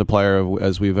intimidating as a player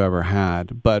as we've ever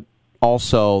had, but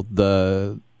also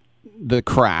the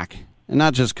crack, and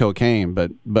not just cocaine,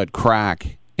 but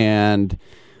crack, and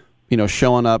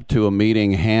showing up to a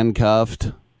meeting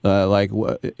handcuffed,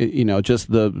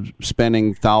 just the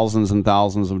spending thousands and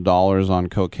thousands of dollars on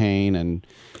cocaine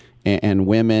and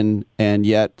women, and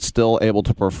yet still able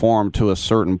to perform to a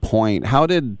certain point. How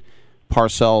did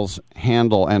Parcells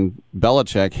handle and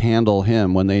Belichick handle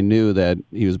him when they knew that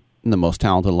he was the most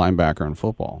talented linebacker in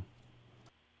football?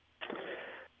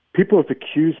 People have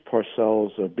accused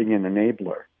Parcells of being an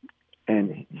enabler,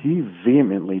 and he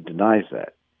vehemently denies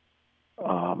that.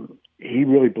 He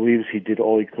really believes he did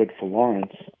all he could for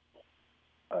Lawrence,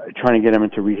 trying to get him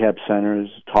into rehab centers,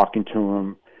 talking to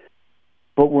him.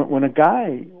 But when a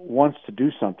guy wants to do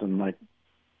something like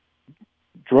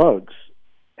drugs,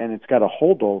 and it's got a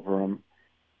hold over him,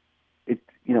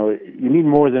 you need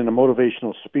more than a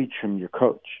motivational speech from your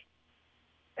coach.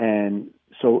 And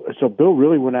so Bill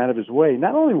really went out of his way,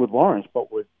 not only with Lawrence,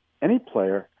 but with any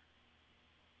player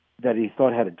that he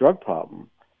thought had a drug problem.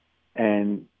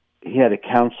 And he had a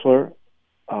counselor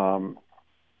in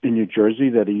New Jersey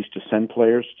that he used to send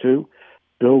players to.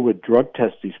 Bill would drug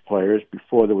test these players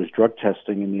before there was drug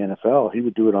testing in the NFL. He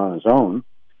would do it on his own.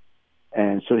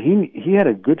 And so he had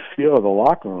a good feel of the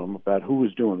locker room about who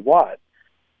was doing what.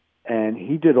 And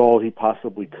he did all he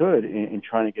possibly could in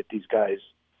trying to get these guys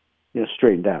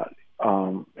straightened out.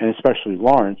 And especially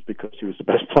Lawrence, because he was the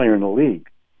best player in the league.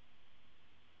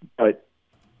 But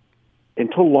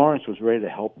until Lawrence was ready to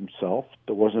help himself,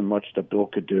 there wasn't much that Bill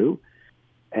could do.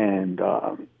 And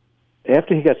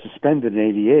after he got suspended in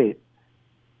 '88,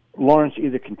 Lawrence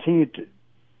either continued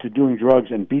to doing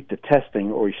drugs and beat the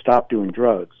testing, or he stopped doing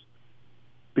drugs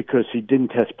because he didn't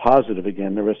test positive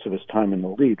again the rest of his time in the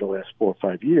league, the last 4 or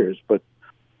 5 years. But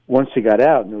once he got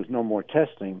out and there was no more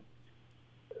testing,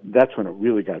 that's when it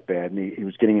really got bad, and he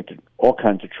was getting into all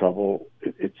kinds of trouble.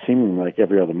 It seemed like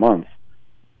every other month.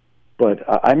 But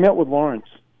I met with Lawrence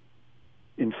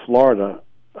in Florida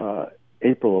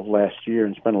April of last year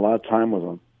and spent a lot of time with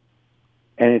him.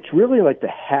 And it's really like the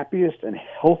happiest and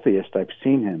healthiest I've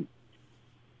seen him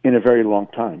in a very long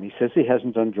time. He says he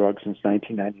hasn't done drugs since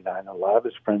 1999. A lot of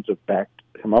his friends have backed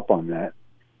him up on that.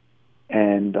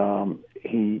 And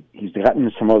he's gotten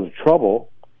in some other trouble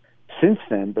since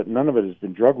then, but none of it has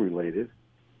been drug-related.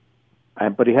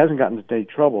 But he hasn't gotten into any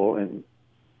trouble, and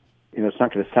it's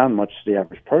not going to sound much to the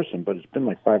average person, but it's been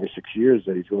like 5 or 6 years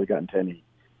that he's really gotten into any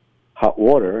hot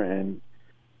water, and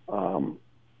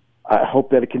I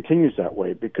hope that it continues that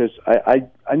way, because I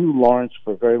knew Lawrence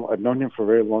I've known him for a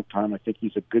very long time. I think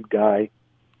he's a good guy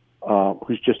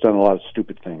who's just done a lot of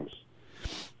stupid things,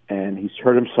 and he's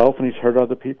hurt himself and he's hurt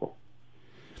other people.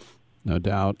 No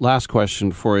doubt. Last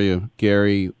question for you,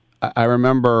 Gary. I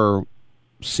remember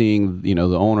seeing, the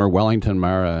owner, Wellington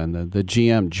Mara, and the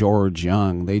GM, George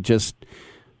Young. They just,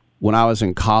 when I was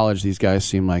in college, these guys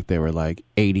seemed like they were like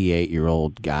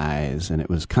 88-year-old guys, and it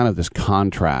was kind of this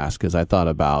contrast, because I thought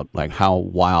about like how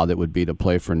wild it would be to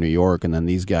play for New York, and then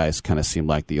these guys kind of seemed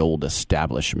like the old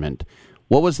establishment.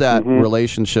 What was that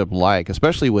relationship like,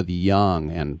 especially with Young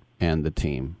and the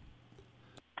team?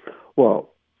 Well,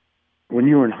 when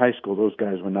you were in high school, those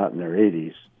guys were not in their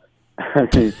 80s. I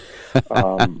mean,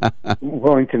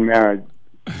 Wellington Mara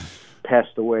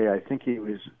passed away, I think he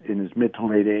was in his mid to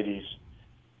late 80s,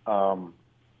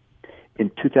 in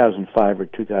 2005 or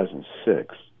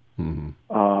 2006.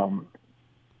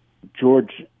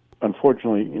 George,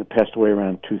 unfortunately, passed away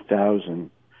around 2000.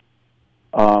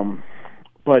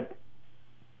 But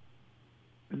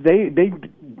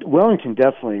Wellington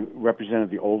definitely represented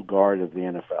the old guard of the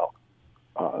NFL.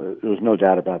 There was no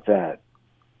doubt about that.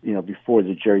 Before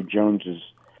the Jerry Joneses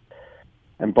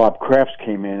and Bob Krafts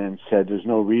came in and said there's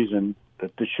no reason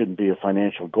that this shouldn't be a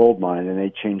financial gold mine, and they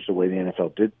changed the way the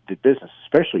NFL did business,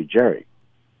 especially Jerry,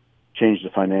 changed the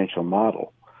financial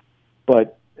model.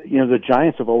 But, the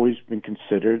Giants have always been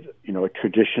considered, a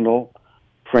traditional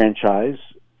franchise,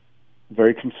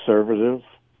 very conservative,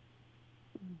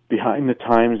 behind the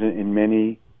times in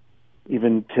many,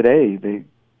 even today,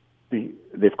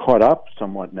 they've caught up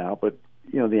somewhat now, but,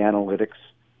 the analytics,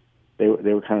 they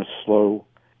were kind of slow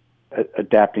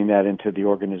adapting that into the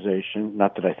organization.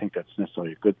 Not that I think that's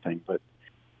necessarily a good thing, but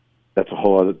that's a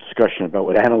whole other discussion about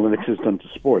what analytics has done to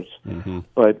sports.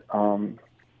 But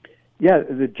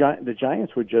the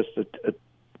Giants were just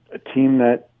a team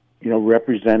that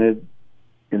represented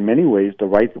in many ways the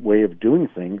right way of doing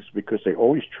things, because they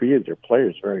always treated their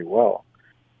players very well.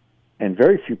 And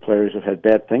very few players have had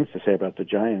bad things to say about the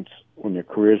Giants when their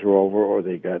careers were over or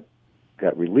they got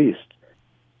released.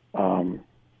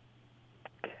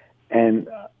 And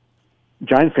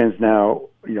Giant fans now,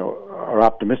 are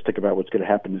optimistic about what's going to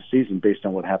happen this season based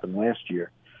on what happened last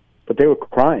year. But they were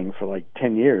crying for like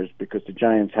 10 years because the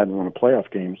Giants hadn't won a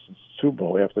playoff game since the Super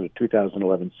Bowl after the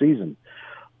 2011 season.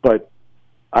 But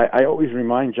I always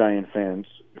remind Giant fans,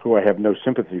 who I have no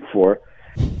sympathy for,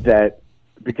 that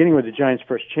beginning with the Giants'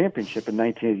 first championship in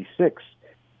 1986,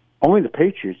 only the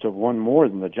Patriots have won more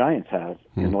than the Giants have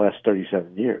in the last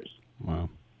 37 years. Wow.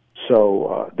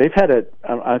 So they've had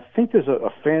I think there's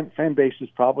a fan base is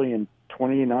probably in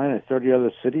 29 or 30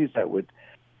 other cities that would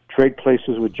trade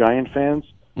places with Giant fans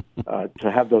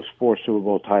to have those 4 Super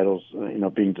Bowl titles,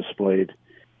 being displayed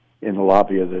in the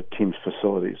lobby of the team's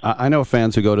facilities. I know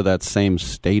fans who go to that same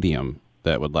stadium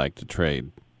that would like to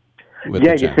trade with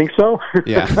the Giants. You think so?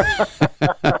 Yeah.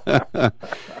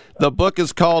 The book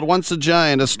is called Once a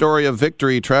Giant, A Story of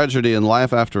Victory, Tragedy, and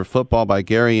Life After Football by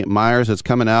Gary Myers. It's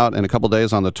coming out in a couple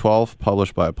days on the 12th,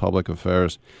 published by Public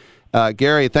Affairs.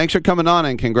 Gary, thanks for coming on,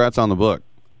 and congrats on the book.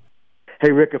 Hey,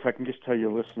 Rick, if I can just tell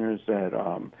your listeners that,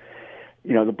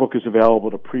 the book is available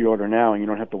to pre-order now, and you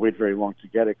don't have to wait very long to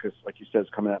get it because, like you said,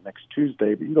 it's coming out next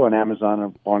Tuesday. But you can go on Amazon or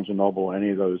Barnes & Noble or any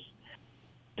of those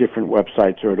different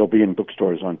websites, or it'll be in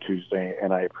bookstores on Tuesday,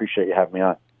 and I appreciate you having me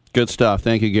on. Good stuff.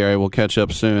 Thank you, Gary. We'll catch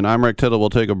up soon. I'm Rick Tittle. We'll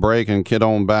take a break and get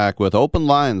on back with Open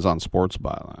Lines on Sports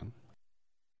Byline.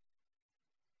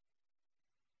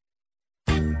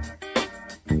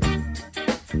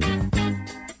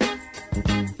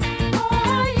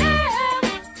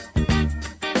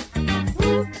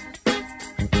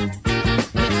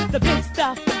 The big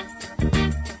stuff.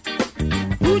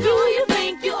 Who do you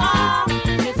think you are?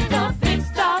 It's the big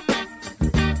stuff.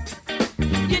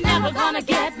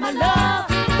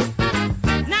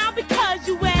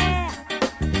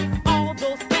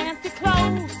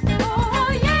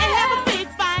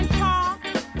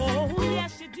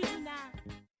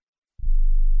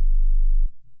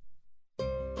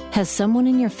 Has someone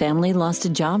in your family lost a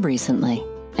job recently,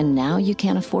 and now you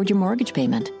can't afford your mortgage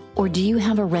payment? Or do you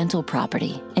have a rental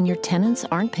property and your tenants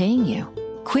aren't paying you?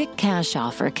 Quick Cash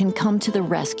Offer can come to the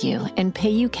rescue and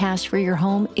pay you cash for your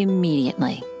home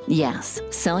immediately. Yes,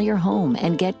 sell your home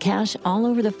and get cash all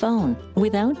over the phone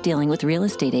without dealing with real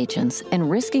estate agents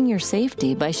and risking your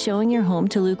safety by showing your home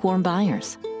to lukewarm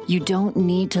buyers. You don't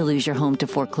need to lose your home to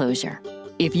foreclosure.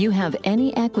 If you have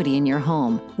any equity in your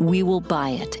home, we will buy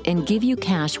it and give you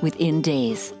cash within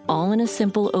days, all in a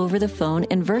simple over-the-phone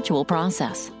and virtual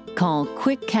process. Call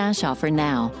Quick Cash Offer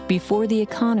now before the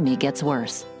economy gets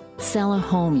worse. Sell a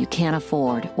home you can't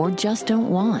afford or just don't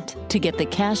want to get the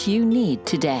cash you need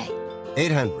today.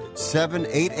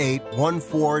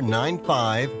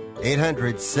 800-788-1495.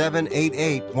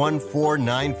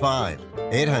 800-788-1495.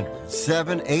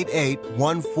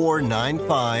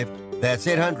 800-788-1495. That's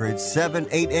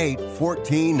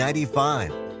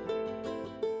 800-788-1495.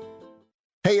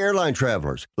 Hey, airline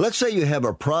travelers, let's say you have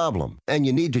a problem and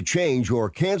you need to change or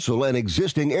cancel an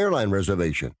existing airline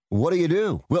reservation. What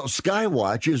do? Well,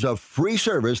 Skywatch is a free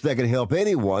service that can help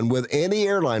anyone with any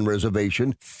airline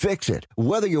reservation fix it.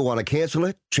 Whether you want to cancel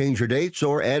it, change your dates,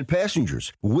 or add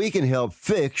passengers, we can help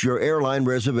fix your airline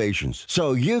reservations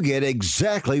so you get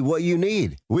exactly what you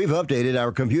need. We've updated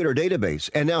our computer database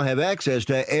and now have access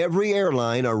to every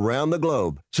airline around the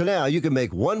globe. So now you can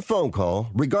make one phone call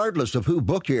regardless of who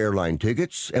booked your airline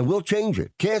tickets, and we'll change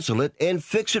it, cancel it, and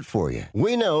fix it for you.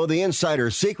 We know the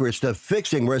insider secrets to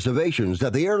fixing reservations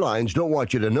that the airlines don't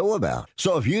want you to know about.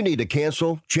 So if you need to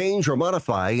cancel, change, or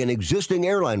modify an existing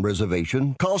airline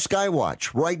reservation, call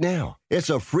Skywatch right now. It's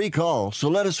a free call, so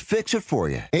let us fix it for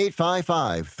you.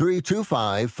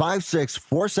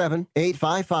 855-325-5647.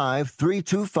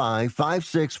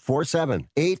 855-325-5647.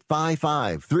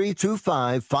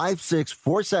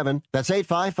 855-325-5647. That's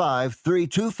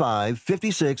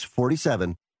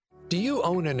 855-325-5647. Do you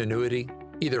own an annuity,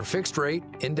 either fixed rate,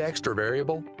 indexed, or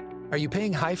variable? Are you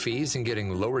paying high fees and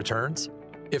getting low returns?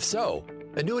 If so,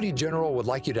 Annuity General would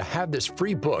like you to have this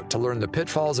free book to learn the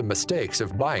pitfalls and mistakes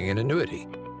of buying an annuity.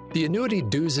 The Annuity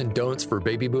Do's and Don'ts for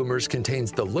Baby Boomers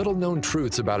contains the little-known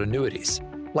truths about annuities,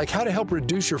 like how to help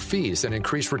reduce your fees and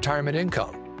increase retirement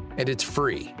income. And it's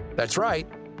free. That's right,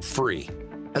 free.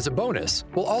 As a bonus,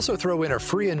 we'll also throw in a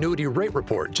free annuity rate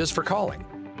report just for calling.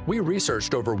 We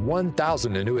researched over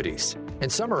 1,000 annuities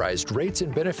and summarized rates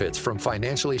and benefits from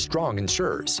financially strong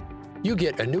insurers. You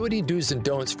get Annuity Do's and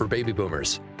Don'ts for Baby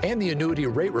Boomers and the Annuity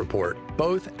Rate Report,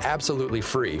 both absolutely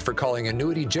free for calling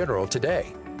Annuity General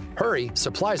today. Hurry,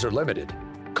 supplies are limited.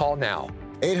 Call now.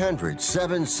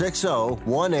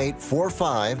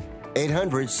 800-760-1845.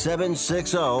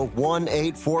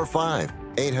 800-760-1845.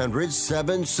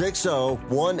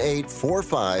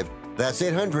 800-760-1845. That's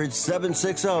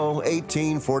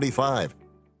 800-760-1845.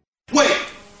 Wait!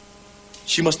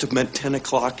 She must have meant 10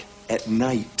 o'clock at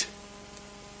night.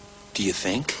 Do you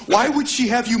think? Why would she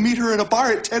have you meet her in a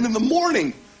bar at 10 in the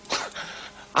morning?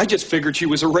 I just figured she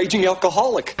was a raging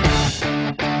alcoholic.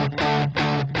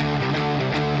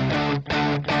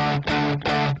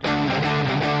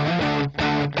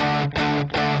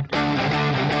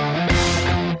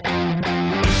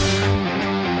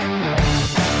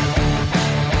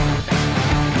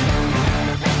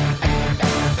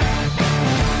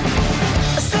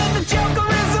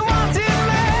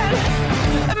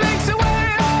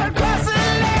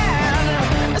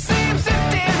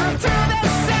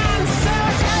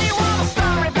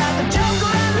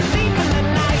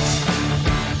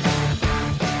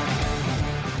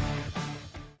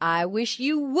 I wish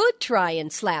you would try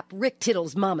and slap Rick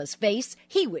Tittle's mama's face.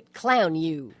 He would clown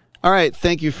you. All right,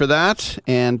 thank you for that.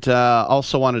 And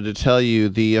also wanted to tell you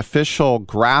the official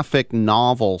graphic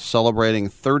novel celebrating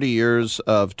 30 years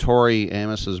of Tori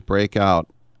Amos's breakout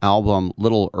album,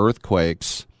 Little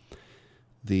Earthquakes,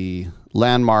 the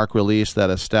landmark release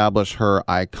that established her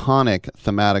iconic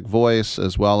thematic voice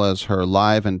as well as her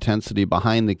live intensity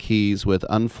behind the keys with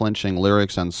unflinching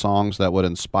lyrics and songs that would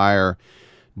inspire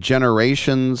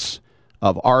generations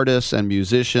of artists and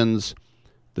musicians.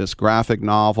 This graphic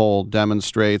novel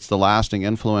demonstrates the lasting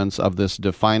influence of this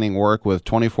defining work with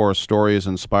 24 stories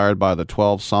inspired by the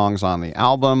 12 songs on the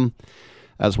album,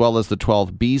 as well as the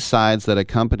 12 B-sides that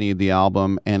accompanied the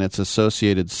album and its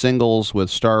associated singles with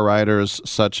star writers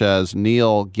such as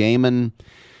Neil Gaiman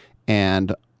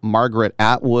and Margaret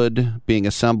Atwood, being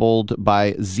assembled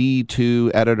by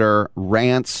Z2 editor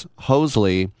Rance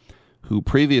Hosley, who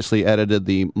previously edited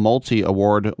the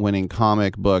multi-award-winning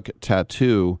comic book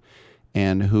Tattoo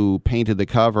and who painted the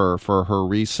cover for her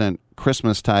recent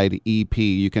Christmastide EP.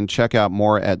 You can check out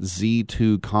more at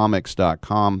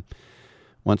z2comics.com.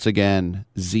 Once again,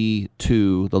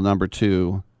 Z2, the number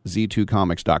 2,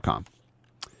 z2comics.com.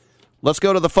 Let's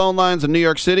go to the phone lines in New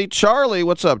York City. Charlie,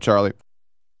 what's up, Charlie?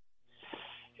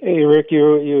 Hey, Rick, you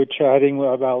were chatting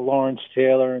about Lawrence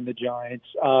Taylor and the Giants.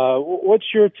 What's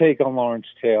your take on Lawrence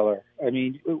Taylor? I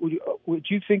mean, would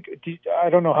you think?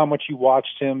 I don't know how much you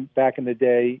watched him back in the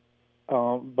day,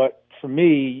 but for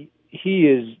me, he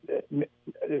is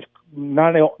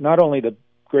not only the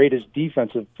greatest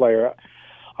defensive player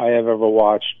I have ever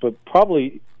watched, but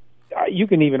probably you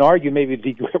can even argue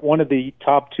maybe one of the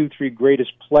top 2-3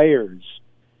 greatest players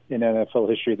in NFL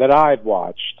history that I've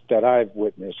watched, that I've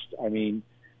witnessed. I mean,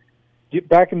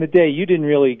 back in the day, you didn't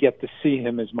really get to see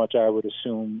him as much, I would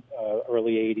assume,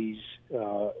 early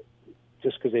 80s,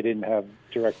 just because they didn't have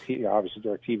DirecTV. Obviously,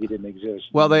 DirecTV didn't exist.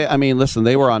 Well,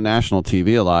 they were on national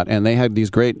TV a lot, and they had these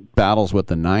great battles with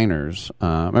the Niners.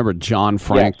 Remember John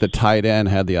Frank, the tight end,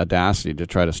 had the audacity to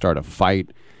try to start a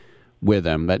fight with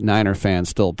him that Niner fans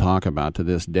still talk about to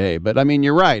this day. But, I mean,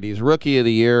 you're right. He's Rookie of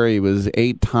the Year. He was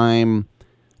 8-time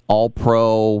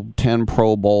All-Pro, 10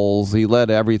 Pro Bowls. He led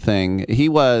everything. He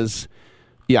was...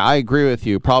 Yeah, I agree with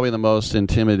you. Probably the most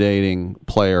intimidating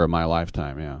player of my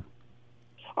lifetime, yeah.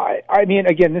 I mean,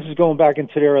 again, this is going back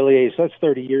into the early 80s, so that's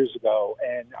 30 years ago.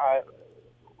 And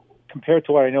compared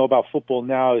to what I know about football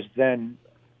now is then,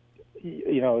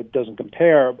 it doesn't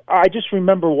compare. I just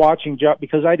remember watching,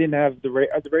 because I didn't have the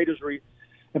Raiders were,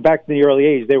 and back in the early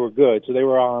 80s, they were good. So they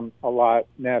were on a lot,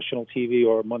 national TV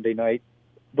or Monday night.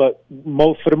 But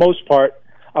for the most part,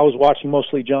 I was watching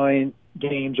mostly Giant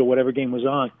games or whatever game was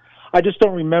on. I just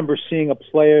don't remember seeing a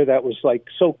player that was like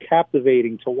so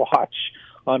captivating to watch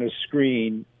on a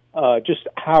screen. Just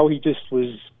how he just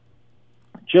was,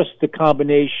 just the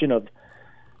combination of,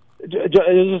 it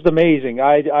was just amazing.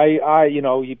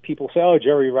 People say, "Oh,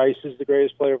 Jerry Rice is the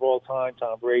greatest player of all time."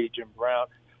 Tom Brady, Jim Brown,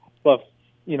 but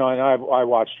and I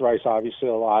watched Rice obviously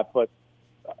a lot, but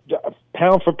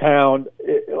pound for pound.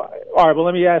 All right, well,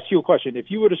 let me ask you a question. If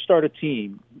you were to start a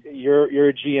team, you're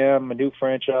a GM, a new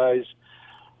franchise.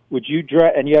 Would you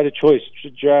draft, and you had a choice to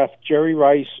draft Jerry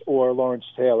Rice or Lawrence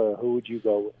Taylor? Who would you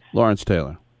go with? Lawrence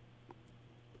Taylor.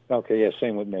 Okay, yeah,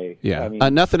 same with me. Yeah, I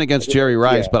mean, nothing against Jerry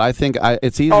Rice, but I think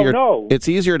it's easier. Oh, no. It's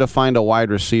easier to find a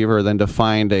wide receiver than to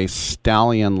find a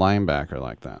stallion linebacker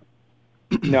like that.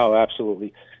 No,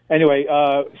 absolutely. Anyway,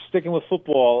 sticking with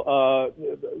football,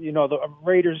 the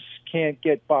Raiders can't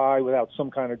get by without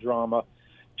some kind of drama.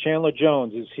 Chandler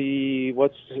Jones, is he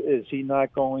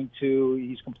not going to?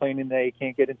 He's complaining that he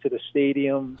can't get into the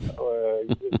stadium.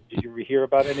 Did you hear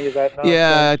about any of that? Nonsense?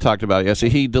 Yeah, I talked about it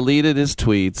yesterday. He deleted his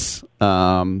tweets,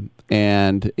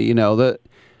 and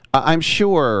I'm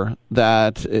sure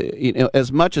that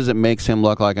as much as it makes him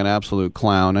look like an absolute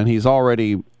clown, and he's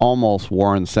already almost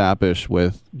Warren Sappish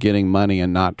with getting money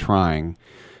and not trying,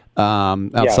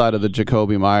 outside of the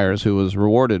Jacoby Myers, who was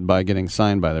rewarded by getting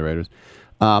signed by the Raiders.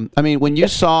 I mean, when you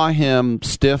saw him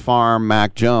stiff-arm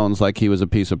Mac Jones like he was a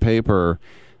piece of paper,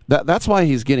 that's why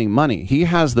he's getting money. He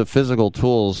has the physical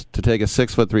tools to take a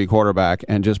 6'3" quarterback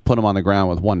and just put him on the ground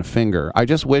with one finger. I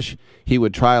just wish he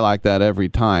would try like that every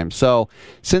time. So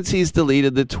since he's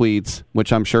deleted the tweets,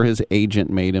 which I'm sure his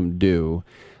agent made him do,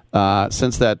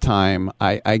 since that time,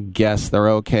 I guess they're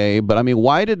okay. But, I mean,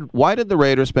 why did the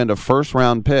Raiders spend a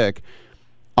first-round pick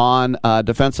on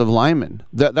defensive lineman?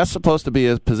 That's supposed to be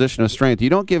a position of strength. You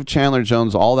don't give Chandler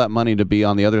Jones all that money to be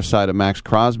on the other side of Max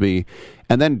Crosby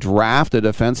and then draft a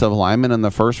defensive lineman in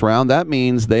the first round. That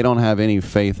means they don't have any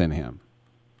faith in him.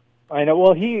 I know.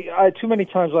 Well, too many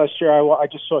times last year I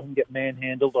just saw him get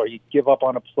manhandled, or he'd give up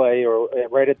on a play, or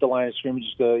right at the line of scrimmage,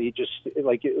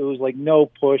 it was like no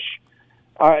push.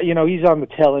 He's on the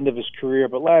tail end of his career,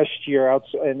 but last year,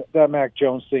 and that Mac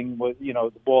Jones thing was,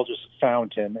 the ball just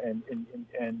found him, and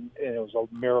it was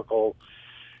a miracle.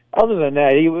 Other than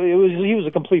that, he was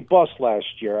a complete bust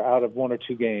last year out of one or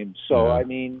two games. So yeah. I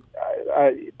mean,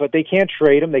 but they can't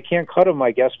trade him, they can't cut him,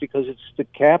 I guess, because the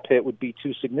cap hit would be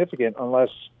too significant unless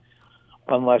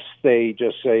they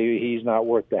just say he's not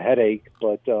worth the headache.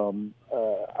 But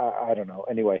I don't know.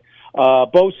 Anyway,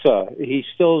 Bosa, he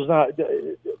still is not.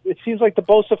 It seems like the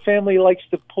Bosa family likes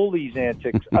to pull these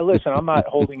antics. Listen, I'm not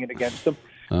holding it against him,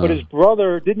 but his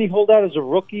brother, didn't he hold out as a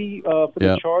rookie for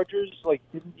the Chargers? Like,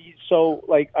 didn't he? So,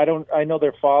 like, I know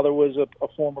their father was a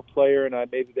former player, and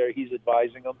maybe he's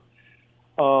advising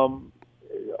them.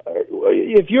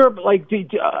 If you're like,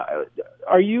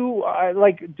 are you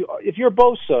if you're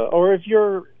Bosa, or if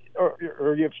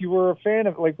you were a fan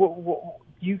of, like, what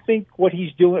do you think what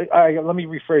he's doing? Let me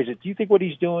rephrase it. Do you think what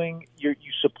he's doing you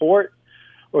support,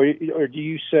 or do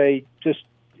you say just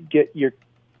get your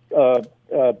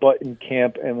butt in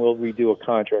camp and we'll redo a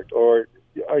contract? Or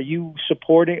are you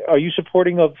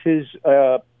supporting of his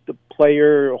the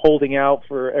player holding out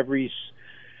for every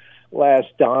last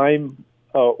dime?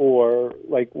 Or,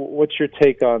 like, what's your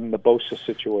take on the Bosa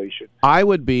situation? I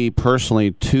would be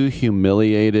personally too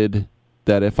humiliated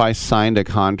that if I signed a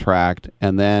contract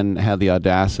and then had the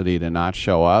audacity to not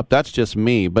show up. That's just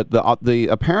me. But the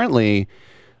apparently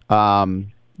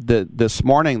this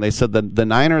morning they said that the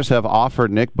Niners have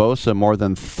offered Nick Bosa more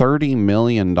than $30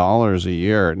 million a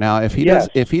year. Now, if he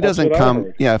doesn't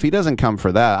come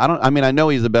for that, I know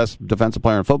he's the best defensive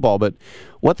player in football, but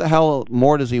what the hell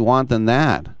more does he want than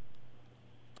that?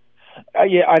 I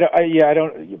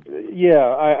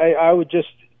would just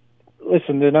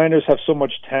listen. The Niners have so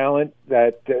much talent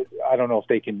that I don't know if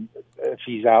they can. If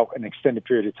he's out an extended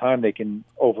period of time, they can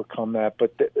overcome that.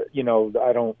 But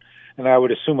I don't. And I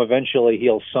would assume eventually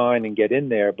he'll sign and get in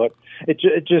there. But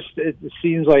it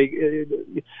seems like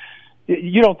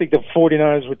you don't think the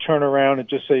 49ers would turn around and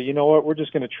just say, you know what, we're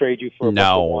just going to trade you for a bunch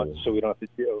of ones, so we don't have to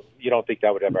do. You don't think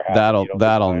that would ever happen?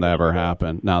 That'll never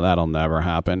happen. No, that'll never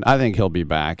happen. I think he'll be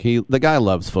back. The guy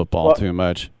loves football too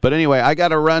much. But anyway, I got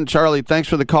to run. Charlie, thanks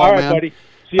for the call, all right, man. Buddy.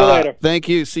 See you later. Thank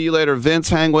you. See you later. Vince,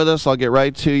 hang with us. I'll get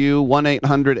right to you.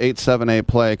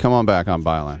 1-800-878-PLAY. Come on back on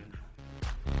Byline.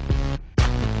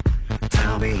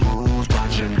 Tell me who's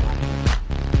watching.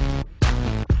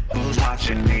 Who's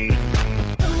watching me?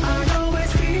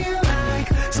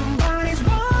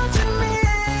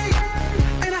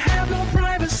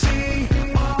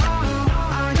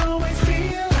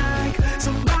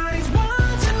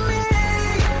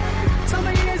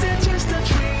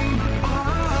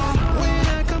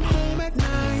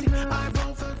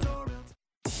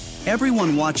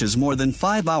 Everyone watches more than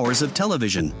 5 hours of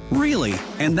television. Really?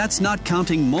 And that's not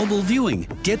counting mobile viewing.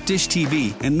 Get Dish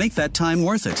TV and make that time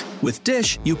worth it. With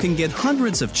Dish, you can get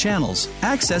hundreds of channels,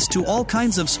 access to all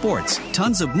kinds of sports,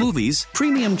 tons of movies,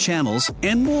 premium channels,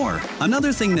 and more.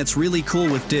 Another thing that's really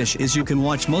cool with Dish is you can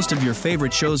watch most of your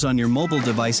favorite shows on your mobile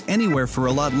device anywhere for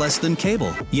a lot less than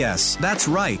cable. Yes, that's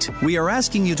right. We are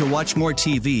asking you to watch more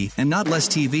TV and not less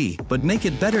TV, but make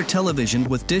it better television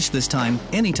with Dish this time,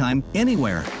 anytime,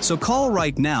 anywhere. So call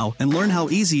right now and learn how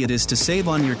easy it is to save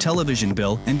on your television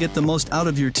bill and get the most out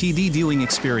of your TV viewing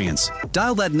experience.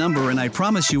 Dial that number and I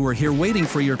promise you we're here waiting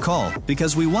for your call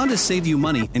because we want to save you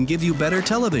money and give you better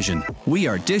television. We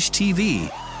are Dish TV.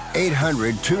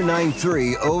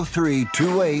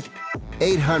 800-293-0328.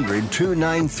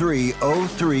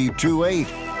 800-293-0328.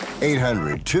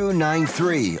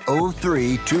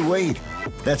 800-293-0328.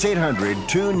 That's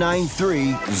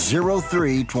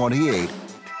 800-293-0328.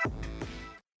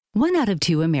 1 out of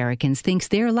 2 Americans thinks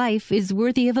their life is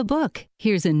worthy of a book.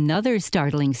 Here's another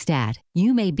startling stat.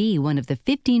 You may be one of the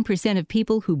 15% of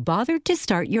people who bothered to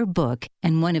start your book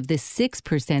and one of the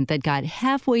 6% that got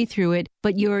halfway through it,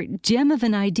 but your gem of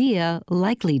an idea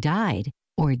likely died.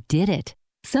 Or did it?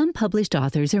 Some published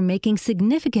authors are making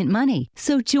significant money,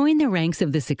 so join the ranks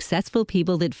of the successful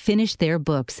people that finish their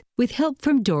books with help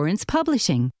from Dorrance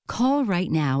Publishing. Call right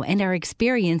now and our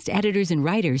experienced editors and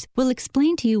writers will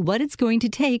explain to you what it's going to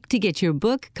take to get your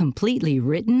book completely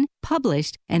written,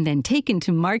 published, and then taken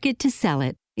to market to sell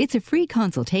it. It's a free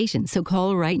consultation, so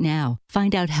call right now.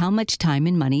 Find out how much time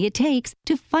and money it takes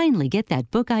to finally get that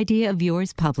book idea of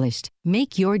yours published.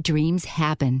 Make your dreams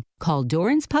happen. Call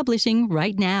Dorrance Publishing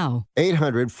right now.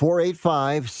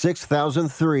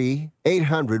 800-485-6003.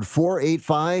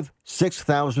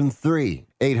 800-485-6003.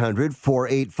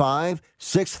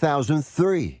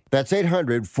 800-485-6003. That's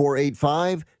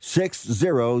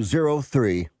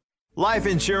 800-485-6003. Life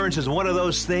insurance is one of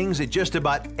those things that just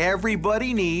about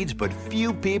everybody needs, but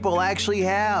few people actually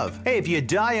have. Hey, if you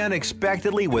die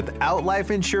unexpectedly without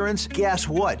life insurance, guess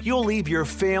what? You'll leave your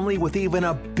family with even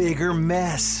a bigger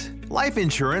mess. Life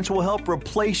insurance will help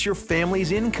replace your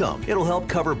family's income. It'll help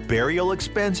cover burial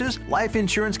expenses. Life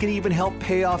insurance can even help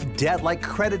pay off debt like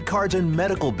credit cards and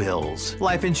medical bills.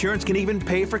 Life insurance can even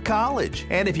pay for college.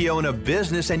 And if you own a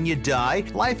business and you die,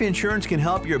 life insurance can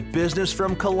help your business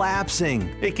from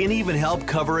collapsing. It can even help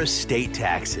cover estate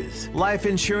taxes. Life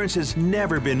insurance has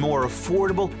never been more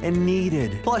affordable and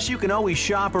needed. Plus, you can always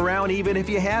shop around even if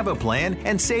you have a plan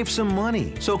and save some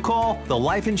money. So call the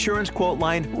Life Insurance Quote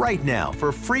Line right now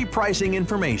for free pricing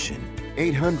information.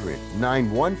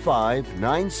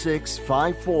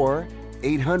 800-915-9654.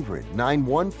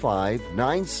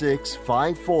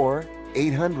 800-915-9654.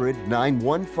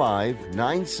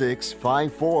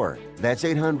 800-915-9654. That's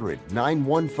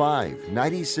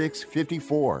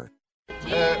 800-915-9654.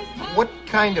 What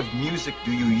kind of music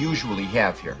do you usually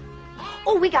have here?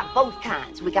 Oh, we got both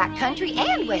kinds. We got country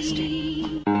and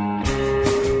western.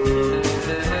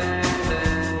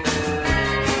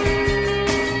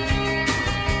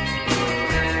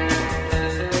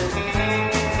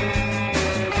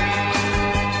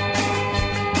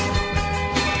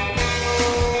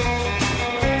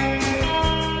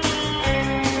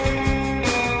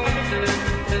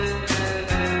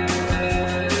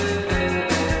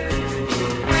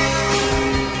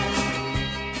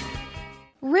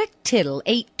 Tittle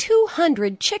ate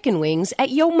 200 chicken wings at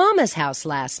Yo Mama's house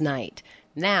last night.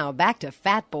 Now back to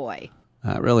Fat Boy.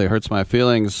 That really hurts my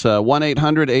feelings.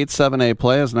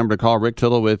 1-800-878-PLAY is the number to call. Rick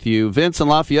Tittle with you. Vince and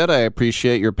Lafayette, I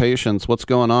appreciate your patience. What's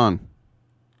going on?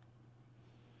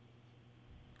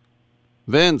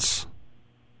 Vince.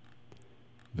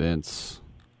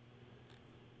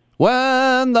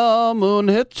 When the moon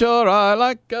hits your eye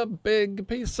like a big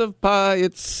piece of pie,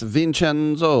 it's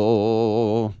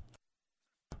Vincenzo.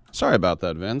 Sorry about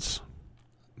that, Vince.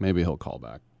 Maybe he'll call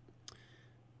back.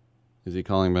 Is he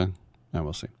calling back? No,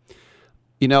 we'll see.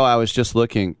 You know, I was just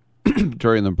looking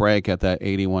during the break at that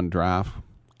 81 draft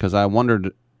because I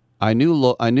wondered. I knew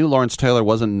Lawrence Taylor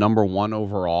wasn't number 1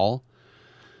 overall.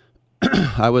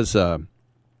 I was a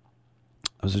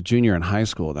junior in high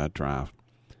school at that draft,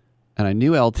 and I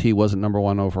knew LT wasn't number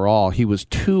 1 overall. He was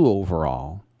 2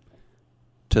 overall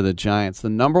to the Giants. The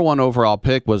number 1 overall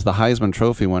pick was the Heisman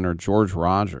Trophy winner, George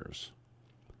Rogers.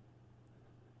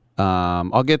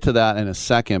 I'll get to that in a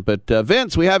second, but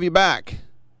Vince, we have you back.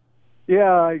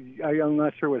 Yeah, I'm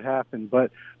not sure what happened,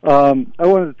 but I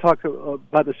wanted to talk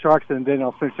about the Sharks, and then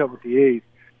I'll finish up with the A's.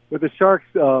 With the Sharks,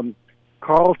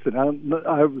 Carlson,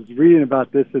 I was reading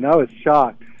about this, and I was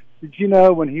shocked. Did you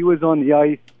know when he was on the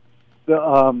ice,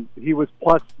 he was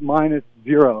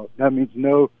 ±0? That means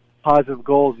no positive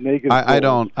goals, negative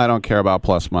goals. I don't care about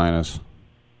plus minus.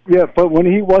 Yeah, but when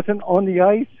he wasn't on the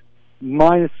ice,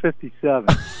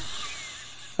 -57.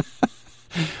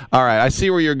 All right, I see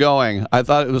where you're going. I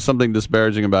thought it was something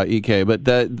disparaging about EK, but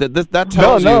that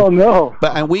tells you. No.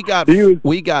 But and we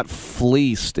got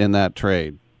fleeced in that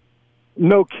trade.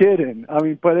 No kidding. I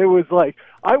mean, but it was like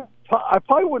I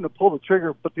probably wouldn't have pulled the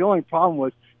trigger, but the only problem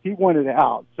was he wanted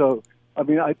out. So I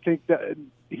mean, I think that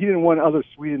he didn't want other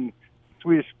Swedish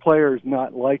players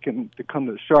not liking to come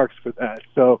to the Sharks for that.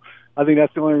 So I think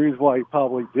that's the only reason why he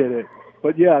probably did it.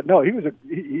 But yeah, no, he is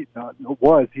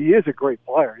a great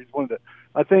player. He's one of the,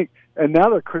 I think, and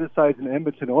now they're criticizing the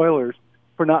Edmonton Oilers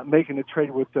for not making a trade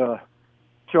with the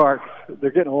Sharks. They're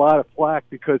getting a lot of flack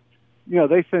because, you know,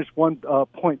 they finished 1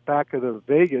 point back of the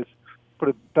Vegas for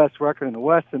the best record in the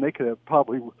West, and they could have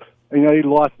probably, you know, he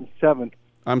lost in 7.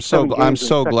 I'm so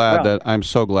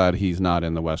glad he's not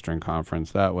in the Western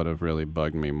Conference. That would have really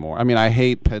bugged me more. I mean, I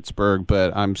hate Pittsburgh,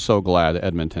 but I'm so glad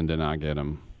Edmonton did not get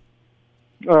him.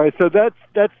 All right, so that's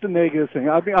the negative thing.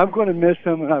 I mean, I'm going to miss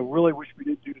him, and I really wish we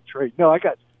didn't do the trade. No, I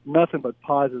got nothing but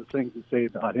positive things to say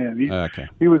about him. He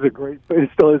was he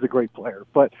still is a great player.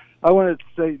 But I wanted to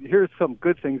say here's some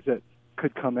good things that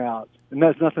could come out, and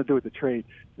that's nothing to do with the trade.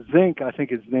 Zink, I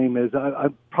think his name is.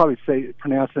 I'd probably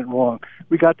pronouncing it wrong.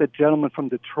 We got the gentleman from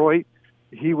Detroit.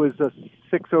 He was a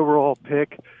 6 overall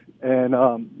pick, and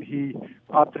he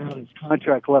opted out of his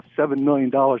contract, left $7 million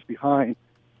behind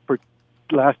for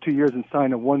the last 2 years, and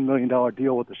signed a $1 million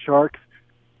deal with the Sharks.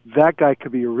 That guy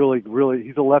could be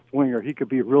he's a left winger. He could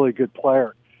be a really good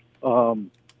player.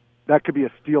 That could be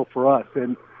a steal for us,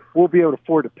 and we'll be able to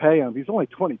afford to pay him. He's only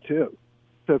 22.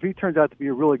 So if he turns out to be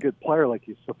a really good player like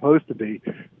he's supposed to be,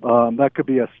 that could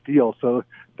be a steal. So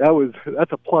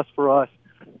that's a plus for us.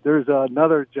 There's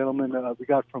another gentleman we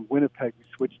got from Winnipeg. We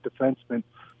switched defensemen.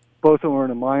 Both of them are in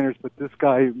the minors, but this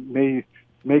guy may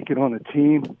make it on the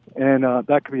team, and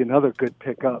that could be another good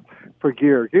pickup for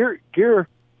Gear. Gear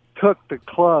took the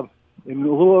club in a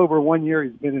little over 1 year.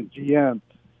 He's been in GM.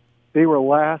 They were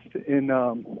last in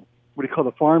what do you call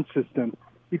the farm system.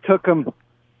 He took them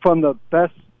from the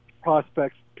best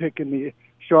prospects picking the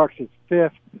Sharks is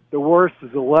 5th. The worst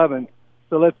is 11th.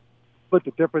 So let's split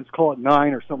the difference, call it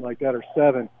 9 or something like that, or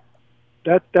 7.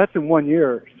 That's in 1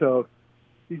 year. So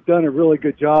he's done a really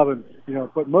good job, and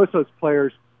but most of those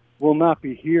players will not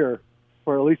be here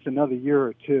for at least another year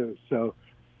or two. So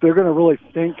they're going to really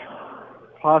stink,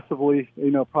 possibly,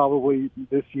 probably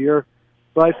this year.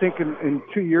 But I think in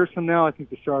 2 years from now, I think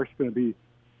the Sharks are going to be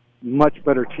a much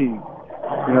better team.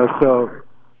 So.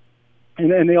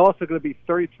 And they also going to be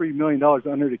 $33 million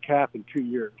under the cap in 2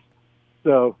 years.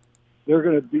 So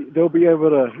they'll be able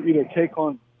to either take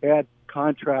on bad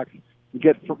contracts and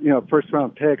get first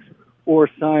round picks, or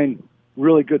sign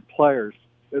really good players.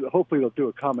 Hopefully they'll do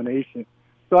a combination.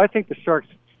 So I think the Sharks'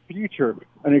 future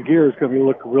under Gear is going to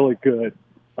look really good.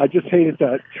 I just hated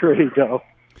that trade though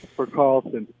for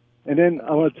Carlson. And then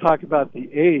I want to talk about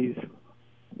the A's.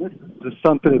 This is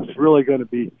something that's really going to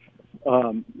be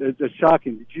it's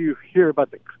shocking. Did you hear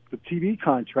about the TV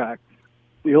contract?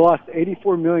 They lost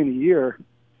 $84 million a year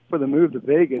for the move to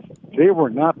Vegas. They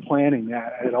were not planning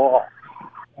that at all.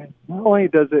 And not only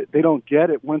they don't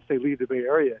get it once they leave the Bay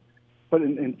Area, but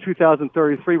in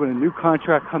 2033, when a new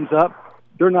contract comes up,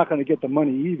 they're not going to get the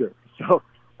money either. So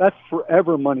that's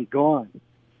forever money gone.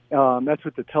 That's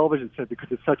what the television said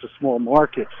because it's such a small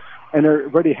market. And they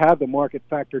already have the market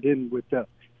factored in with the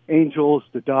Angels,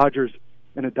 the Dodgers,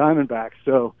 and the Diamondbacks.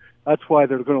 So that's why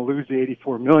they're going to lose the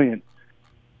 $84 million.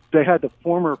 They had the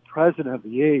former president of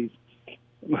the A's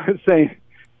saying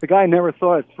the guy never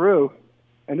thought it through,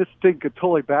 and this thing could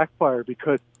totally backfire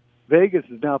because Vegas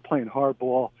is now playing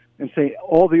hardball and saying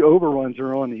all the overruns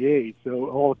are on the A's, so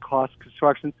all the cost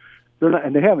construction, they're not,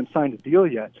 and they haven't signed a deal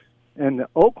yet. And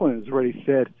Oakland has already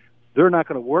said they're not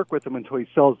going to work with him until he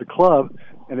sells the club,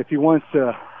 and if he wants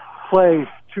to play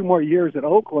 2 more years in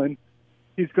Oakland,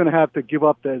 he's going to have to give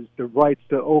up the rights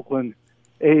to Oakland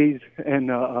A's, and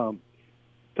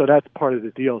so that's part of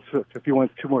the deal. So if he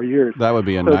wants 2 more years, that would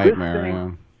be a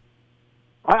nightmare.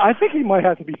 I think he might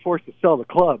have to be forced to sell the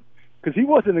club because he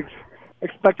wasn't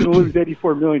expecting to lose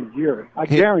 $84 million a year. I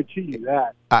guarantee you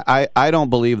that. I don't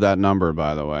believe that number,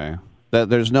 by the way. That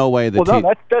there's no way that. Well,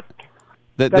 no,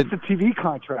 that's the TV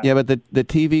contract. Yeah, but the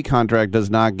TV contract does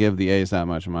not give the A's that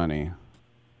much money.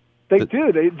 They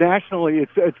do. Nationally,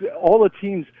 it's all the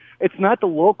teams. It's not the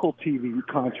local TV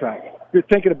contract. You're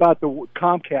thinking about the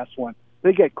Comcast one.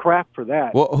 They get crap for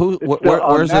that. Well,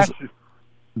 where's this?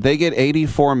 They get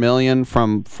 $84 million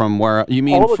from where? You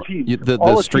mean all the teams,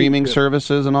 the streaming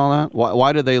services and all that?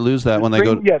 Why did they lose that when they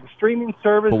go? Yeah, the streaming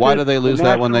services. But why do they lose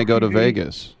that when they go to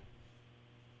Vegas?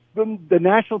 The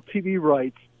national TV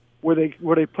rights, where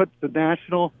they put the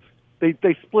national,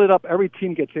 they split up. Every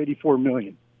team gets $84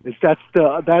 million. That's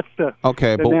the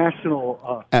okay, the but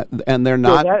national. And they're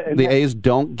not. The A's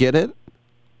don't get it.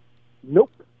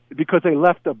 Nope, because they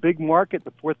left a big market,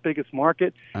 the 4th biggest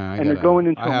market, and they're going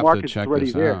into a market that's already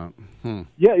there.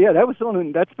 Yeah,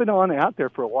 that's been on out there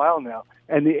for a while now,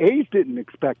 and the A's didn't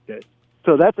expect it.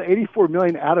 So that's $84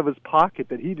 million out of his pocket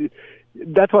that he did.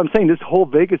 That's what I'm saying. This whole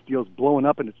Vegas deal is blowing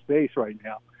up in its face right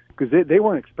now because they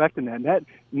weren't expecting that. And that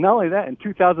not only that, in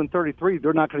 2033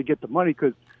 they're not going to get the money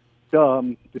because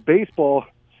the baseball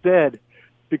said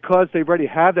because they already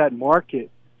have that market,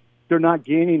 they're not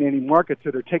gaining any market,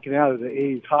 so they're taking out of the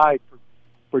A's hide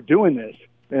for doing this.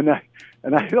 And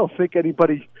I don't think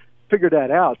anybody figured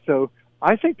that out. So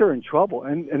I think they're in trouble.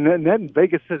 And then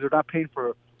Vegas says they're not paying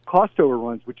for cost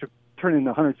overruns, which are turning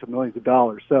into hundreds of millions of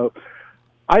dollars. So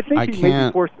I think he may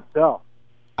be forced to sell.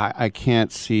 I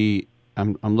can't see.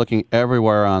 I'm looking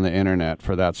everywhere on the internet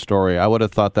for that story. I would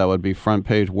have thought that would be front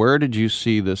page. Where did you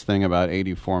see this thing about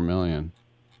 $84 million?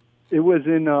 It was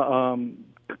in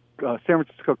San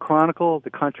Francisco Chronicle, the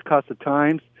Contra Costa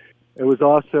Times. It was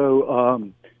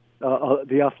also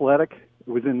the Athletic.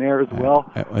 It was in there as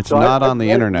well. It's so not on the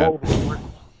internet.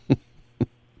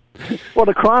 Well,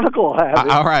 the Chronicle has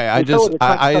it. All right,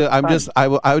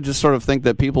 I would just sort of think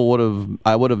that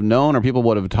I would have known, or people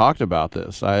would have talked about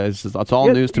this. It's all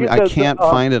news to me. I can't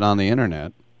find it on the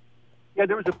internet. Yeah,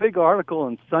 there was a big article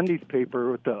in Sunday's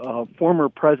paper with the former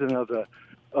president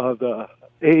of the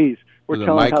A's. Was it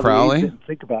Mike Crowley? The A's didn't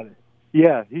think about it.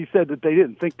 Yeah, he said that they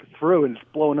didn't think through, and it's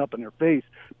blowing up in their face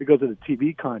because of the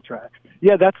TV contract.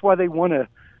 Yeah, that's why they want to.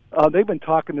 They've been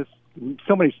talking this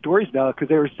so many stories now because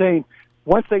they were saying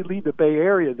once they leave the Bay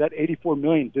Area, that $84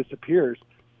 million disappears.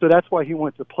 So that's why he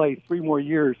wants to play 3 more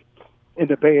years in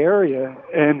the Bay Area.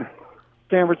 And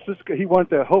San Francisco, he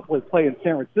wanted to hopefully play in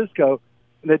San Francisco,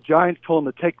 and the Giants told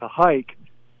him to take the hike.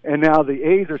 And now the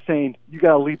A's are saying you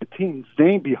got to leave the team's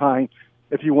name behind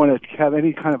if you want to have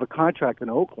any kind of a contract in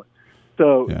Oakland.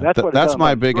 So that's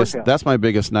my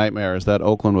biggest nightmare is that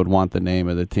Oakland would want the name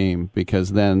of the team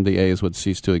because then the A's would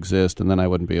cease to exist, and then I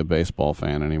wouldn't be a baseball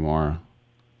fan anymore.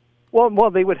 Well,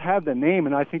 they would have the name,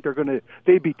 and I think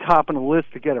they'd be top on the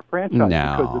list to get a franchise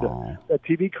because of the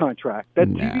TV contract.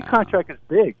 TV contract is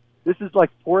big. This is like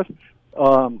 4th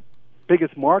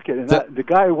biggest market, and the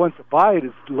guy who wants to buy it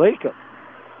is Lacob.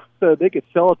 So they could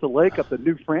sell it to Lacob, the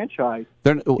new franchise.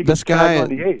 This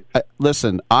guy,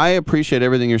 listen, I appreciate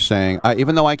everything you're saying.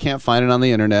 Even though I can't find it on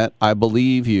the internet, I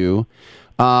believe you.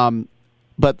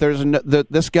 But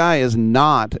this guy is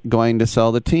not going to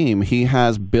sell the team. He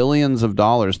has billions of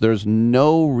dollars. There's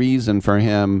no reason for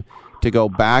him to go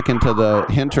back into the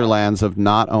hinterlands of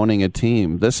not owning a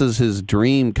team. This is his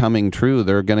dream coming true.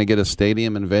 They're going to get a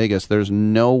stadium in Vegas. There's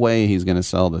no way he's going to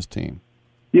sell this team.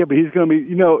 Yeah, but he's going to be.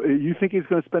 You think he's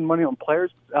going to spend money on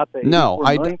players out there? No,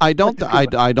 I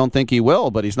don't think he will.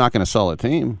 But he's not going to sell a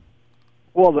team.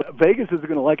 Well, Vegas is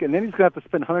going to like it, and then he's going to have to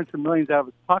spend hundreds of millions out of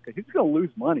his pocket. He's going to lose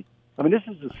money. I mean, this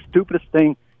is the stupidest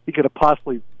thing he could have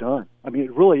possibly done. I mean,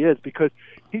 it really is because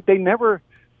they never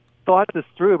thought this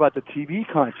through about the TV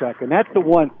contract, and that's the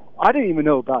one I didn't even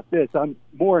know about this. I'm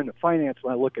more into finance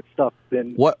when I look at stuff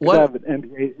than I have an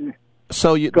NBA.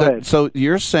 So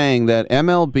you're saying that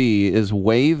MLB is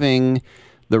waiving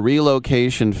the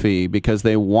relocation fee because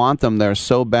they want them there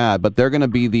so bad, but they're going to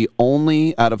be the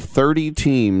only out of 30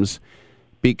 teams,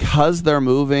 because they're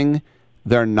moving,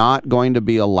 they're not going to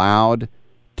be allowed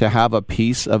to have a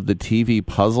piece of the TV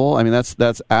puzzle. I mean,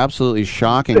 that's absolutely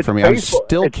shocking for me. Baseball. I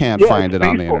still can't find it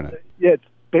on the internet. Yeah,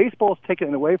 baseball's taking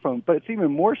it away from them, but it's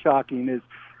even more shocking is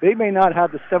they may not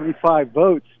have the 75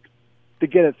 votes to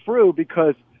get it through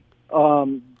because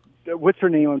what's her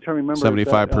name? I'm trying to remember.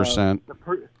 75%.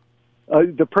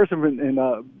 The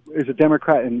person is a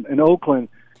Democrat in Oakland.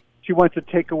 She wants to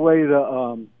take away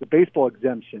the baseball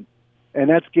exemption, and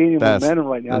that's gaining momentum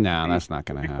right now. No, that's not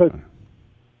going to happen.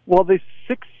 Well, the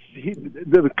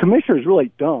commissioner is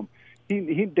really dumb.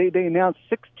 They announced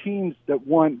 6 teams that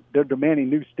won. They're demanding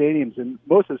new stadiums, and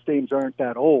most of the stadiums aren't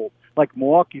that old. Like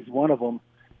Milwaukee's one of them.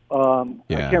 I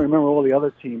can't remember all the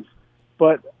other teams,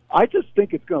 but I just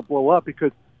think it's going to blow up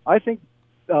because I think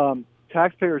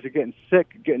taxpayers are getting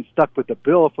sick, getting stuck with the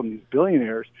bill from these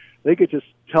billionaires. They could just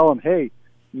tell them, hey,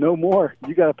 no more.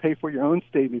 You got to pay for your own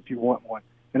stadium if you want one.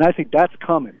 And I think that's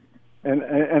coming. And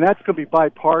that's going to be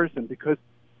bipartisan because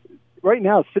right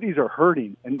now cities are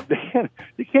hurting. And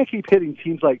they can't keep hitting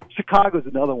teams like Chicago's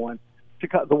another one,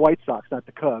 the White Sox, not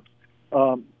the Cubs,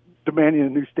 demanding a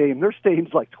new stadium. Their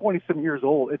stadium's like 20-some years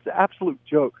old. It's an absolute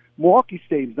joke. Milwaukee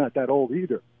Stadium's not that old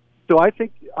either. So I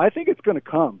think it's going to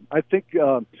come. I think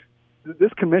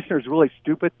this commissioner is really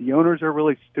stupid. The owners are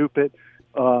really stupid.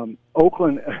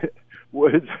 Oakland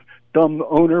was dumb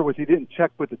owner he didn't check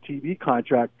with the TV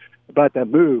contract about that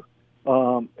move,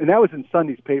 and that was in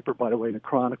Sunday's paper, by the way, in the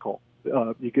Chronicle.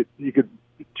 You could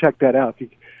check that out if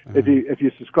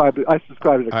you subscribe. I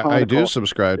subscribe to the Chronicle. I do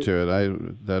subscribe to it.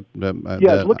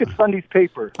 Look at Sunday's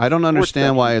paper. I don't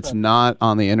understand why it's not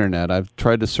on the internet. I've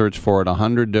tried to search for it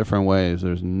 100 different ways.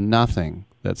 There's nothing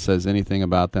that says anything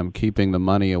about them keeping the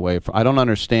money away from. I don't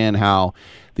understand how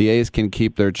the A's can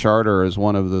keep their charter as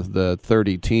one of the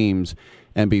 30 teams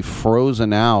and be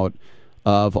frozen out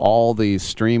of all the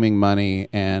streaming money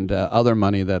and other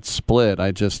money that's split.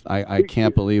 I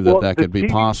can't believe that could be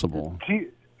possible.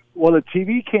 Well, the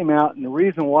TV came out, and the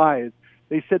reason why is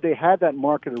they said they had that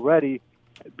market already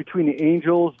between the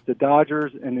Angels, the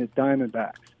Dodgers, and the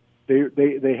Diamondbacks.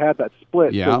 They had that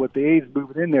split. Yeah. So with the A's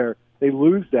moving in there, they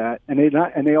lose that, and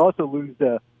they also lose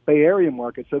the Bay Area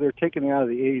market. So they're taking it out of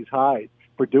the A's hide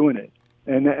for doing it,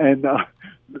 and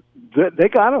they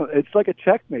got him. It's like a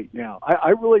checkmate now. I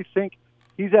really think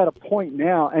he's at a point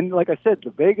now, and like I said, the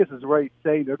Vegas is right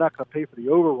saying they're not going to pay for the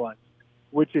overruns,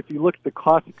 which if you look at the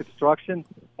cost of construction,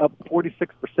 up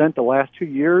 46% the last 2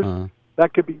 years,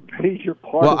 that could be a major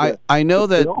part of it. I know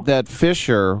that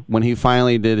Fisher, when he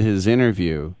finally did his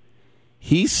interview,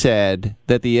 he said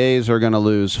that the A's are going to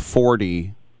lose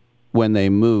 40 when they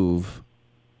move.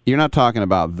 You're not talking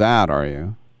about that, are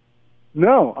you?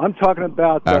 No, I'm talking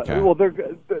about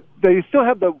they still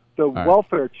have the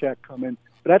welfare check coming,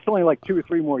 but that's only like 2 or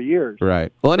 3 more years.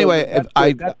 Right. Well, anyway,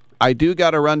 I do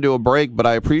got to run to a break, but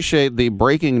I appreciate the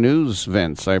breaking news,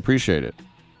 Vince. I appreciate it.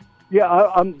 Yeah,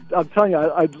 I'm telling you,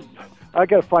 I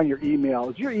got to find your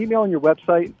email. Is your email on your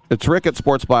website? It's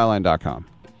rick@sportsbyline.com.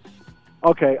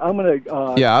 Okay, I'm gonna.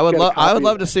 I would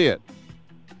love to see it.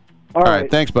 All right,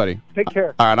 thanks, buddy. Take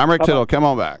care. All right, I'm Rick Tittle. Come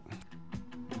on back.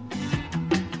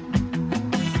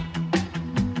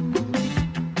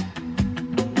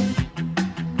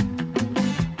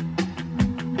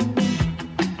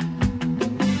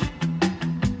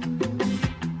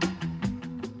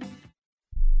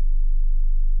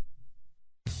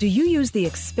 Do you use the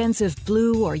expensive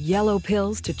blue or yellow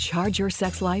pills to charge your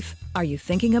sex life? Are you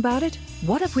thinking about it?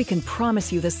 What if we can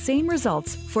promise you the same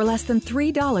results for less than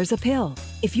 $3 a pill?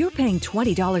 If you're paying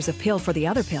 $20 a pill for the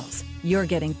other pills, you're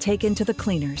getting taken to the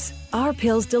cleaners. Our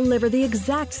pills deliver the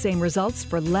exact same results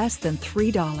for less than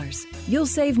 $3. You'll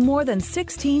save more than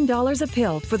 $16 a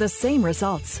pill for the same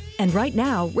results. And right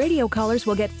now, radio callers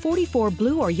will get 44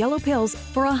 blue or yellow pills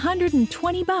for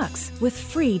 $120 with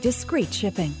free discreet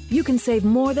shipping. You can save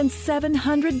more than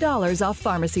 $700 off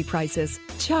pharmacy prices.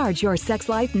 Charge your sex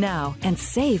life now and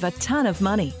save a ton of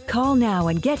money. Call now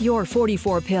and get your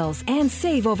 44 pills and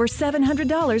save over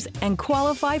 $700 and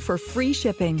qualify for free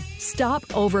shipping. Stop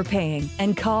overpaying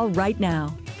and call right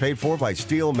now. Paid for by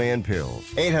Steelman Pills.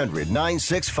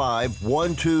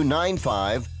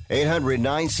 800-965-1295.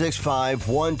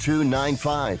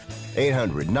 800-965-1295.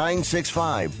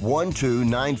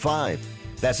 800-965-1295.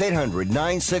 That's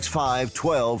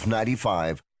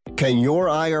 800-965-1295. Can your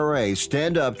IRA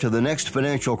stand up to the next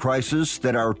financial crisis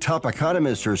that our top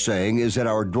economists are saying is at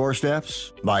our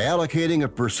doorsteps? By allocating a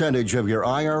percentage of your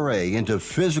IRA into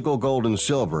physical gold and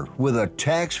silver with a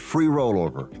tax-free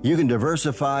rollover, you can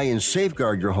diversify and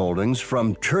safeguard your holdings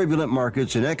from turbulent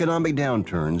markets and economic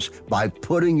downturns by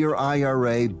putting your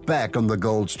IRA back on the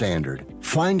gold standard.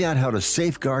 Find out how to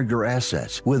safeguard your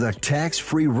assets with a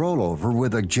tax-free rollover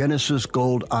with a Genesis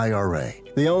Gold IRA,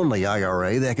 the only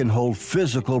IRA that can hold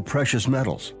physical precious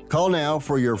metals. Call now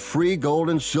for your free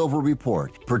gold and silver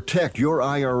report. Protect your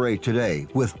IRA today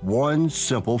with one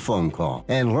simple phone call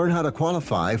and learn how to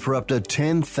qualify for up to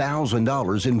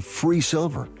 $10,000 in free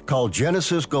silver. Call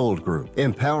Genesis Gold Group,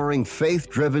 empowering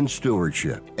faith-driven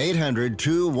stewardship.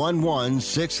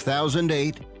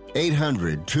 800-211-6008.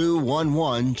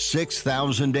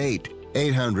 800-211-6008.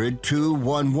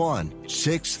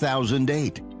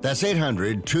 800-211-6008. That's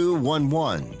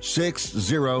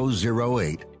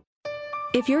 800-211-6008.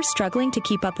 If you're struggling to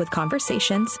keep up with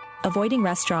conversations, avoiding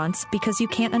restaurants because you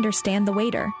can't understand the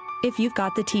waiter, if you've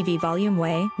got the TV volume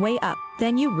way up,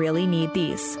 then you really need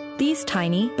these. These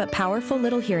tiny but powerful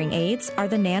little hearing aids are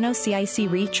the Nano CIC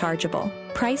Rechargeable,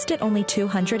 priced at only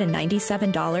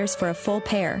 $297 for a full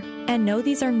pair. And no,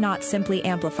 these are not simply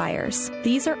amplifiers.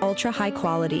 These are ultra high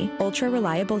quality, ultra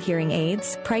reliable hearing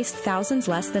aids, priced thousands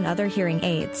less than other hearing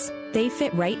aids. They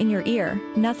fit right in your ear.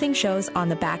 Nothing shows on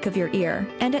the back of your ear.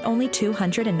 And at only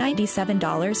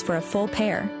 $297 for a full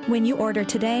pair. When you order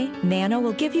today, Nano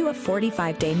will give you a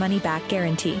 45-day money-back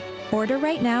guarantee. Order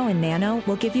right now and Nano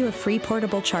will give you a free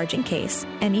portable charging case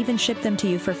and even ship them to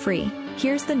you for free.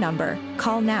 Here's the number.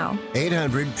 Call now.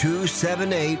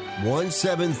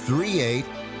 800-278-1738.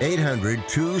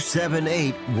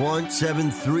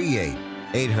 800-278-1738.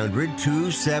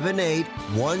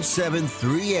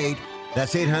 800-278-1738.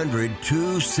 That's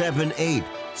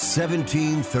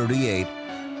 800-278-1738.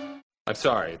 I'm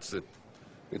sorry, it's the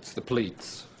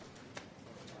pleats.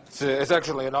 It's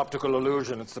actually an optical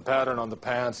illusion. It's the pattern on the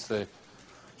pants.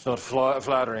 It's not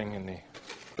flattering in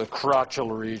the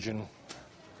crotchal region.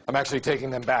 I'm actually taking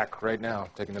them back right now,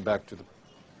 taking them back to the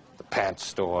pants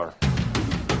store.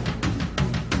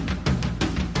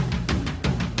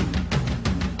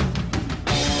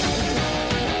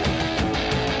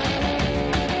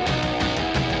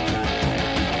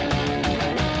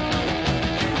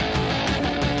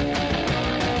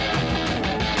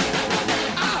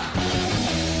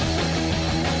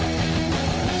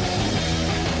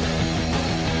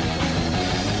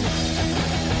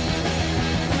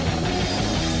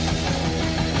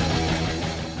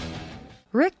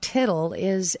 Rick Tittle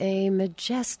is a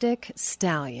majestic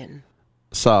stallion.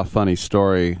 Saw a funny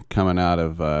story coming out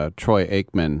of Troy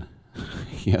Aikman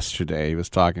yesterday. He was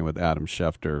talking with Adam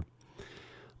Schefter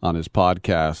on his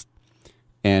podcast,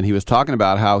 and he was talking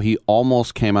about how he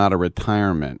almost came out of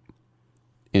retirement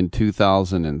in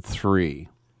 2003,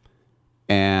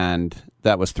 and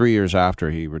that was 3 years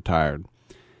after he retired.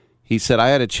 He said, I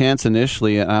had a chance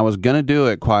initially, and I was going to do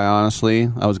it, quite honestly.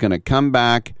 I was going to come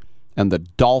back, and the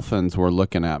Dolphins were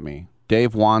looking at me.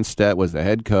 Dave Wanstedt was the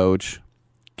head coach,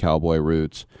 Cowboy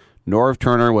roots. Norv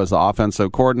Turner was the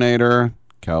offensive coordinator,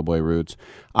 Cowboy roots.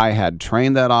 I had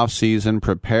trained that offseason,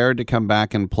 prepared to come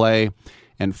back and play,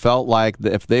 and felt like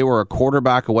if they were a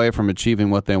quarterback away from achieving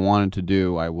what they wanted to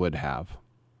do, I would have.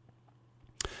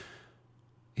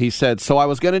 He said, so I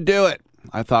was going to do it.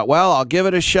 I thought, well, I'll give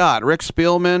it a shot. Rick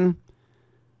Spielman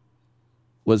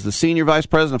was the senior vice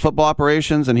president of football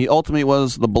operations, and he ultimately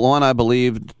was the one, I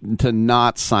believe, to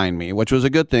not sign me, which was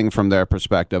a good thing from their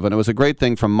perspective. And it was a great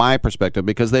thing from my perspective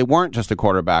because they weren't just a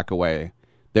quarterback away.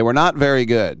 They were not very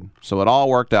good, so it all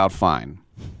worked out fine.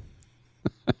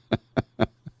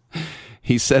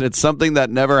 He said, it's something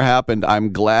that never happened.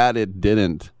 I'm glad it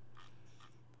didn't.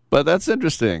 But that's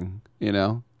interesting,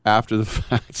 after the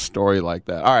fact story like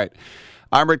that. All right.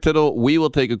 I'm Rick Tittle. We will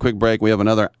take a quick break. We have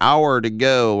another hour to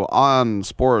go on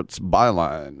Sports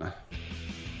Byline.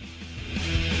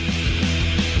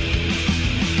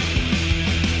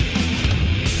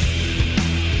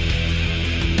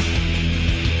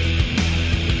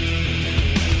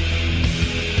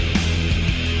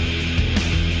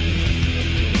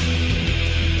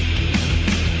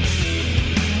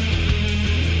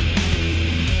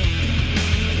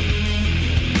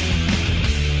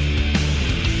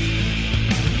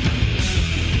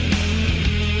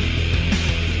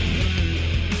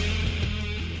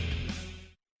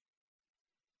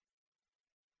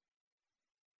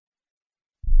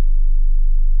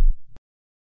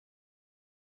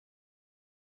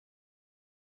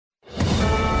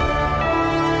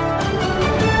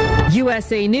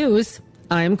 USA News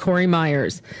I'm Corey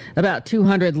Myers. About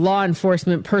 200 law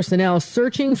enforcement personnel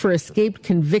searching for escaped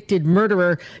convicted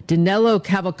murderer Danilo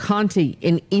Cavalcanti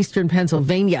in eastern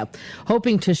Pennsylvania,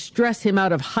 hoping to stress him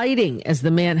out of hiding as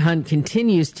the manhunt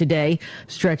continues today,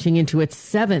 stretching into its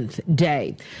 7th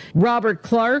day. Robert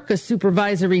Clark, a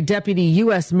supervisory deputy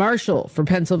U.S. Marshal for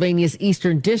Pennsylvania's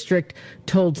Eastern District,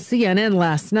 told CNN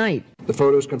last night. The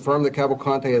photos confirm that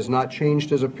Cavalcanti has not changed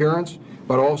his appearance,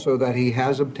 but also that he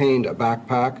has obtained a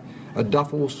backpack, a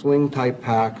duffel sling-type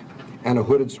pack, and a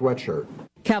hooded sweatshirt.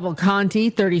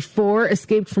 Cavalcanti, 34,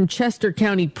 escaped from Chester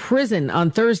County Prison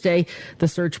on Thursday. The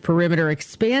search perimeter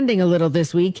expanding a little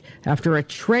this week after a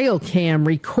trail cam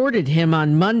recorded him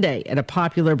on Monday at a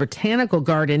popular botanical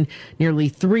garden nearly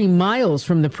 3 miles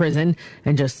from the prison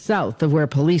and just south of where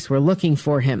police were looking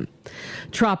for him.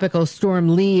 Tropical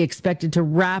Storm Lee expected to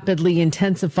rapidly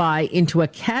intensify into a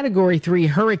Category 3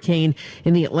 hurricane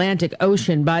in the Atlantic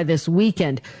Ocean by this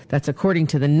weekend. That's according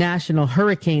to the National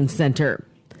Hurricane Center.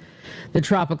 The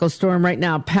tropical storm right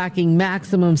now packing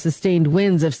maximum sustained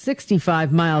winds of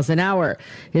 65 miles an hour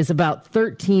is about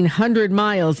 1,300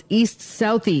 miles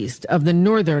east-southeast of the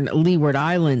northern Leeward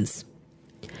Islands.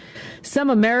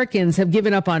 Some Americans have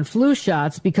given up on flu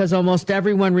shots because almost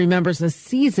everyone remembers a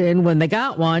season when they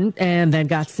got one and then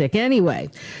got sick anyway.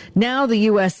 Now the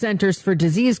U.S. Centers for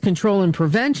Disease Control and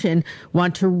Prevention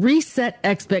want to reset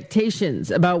expectations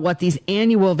about what these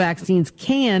annual vaccines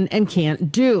can and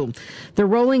can't do. They're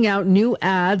rolling out new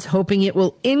ads hoping it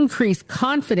will increase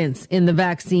confidence in the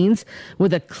vaccines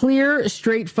with a clear,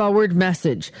 straightforward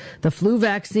message. The flu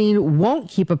vaccine won't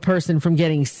keep a person from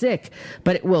getting sick,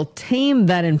 but it will tame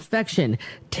that infection,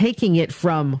 taking it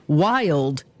from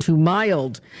wild to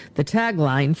mild. The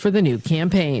tagline for the new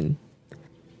campaign.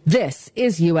 This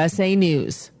is USA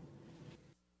News.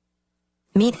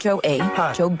 Meet Joe A,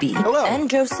 Hi. Joe B, Hello. And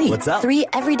Joe C. What's up? 3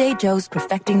 everyday Joes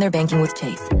perfecting their banking with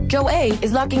Chase. Joe A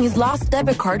is locking his lost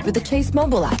debit card with the Chase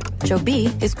mobile app. Joe B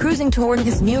is cruising toward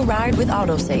his new ride with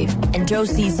autosave. And Joe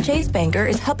C's Chase banker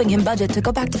is helping him budget to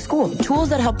go back to school. Tools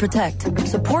that help protect.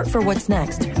 Support for what's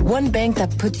next. One bank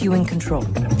that puts you in control.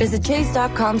 Visit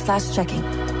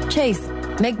chase.com/checking. Chase.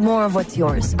 Make more of what's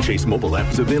yours. Chase mobile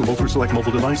app is available for select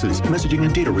mobile devices. Messaging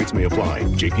and data rates may apply.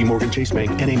 JP Morgan Chase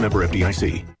Bank, N.A. member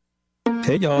FDIC.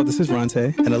 Hey y'all, this is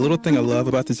Ronte, and a little thing I love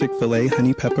about the Chick-fil-A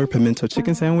honey pepper pimento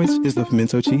chicken sandwich is the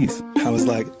pimento cheese. I was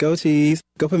like, go cheese,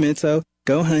 go pimento,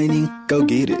 go honey, go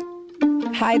get it.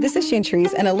 Hi, this is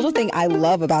Chantrice, and a little thing I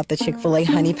love about the Chick-fil-A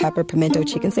honey pepper pimento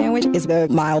chicken sandwich is the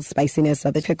mild spiciness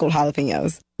of the pickled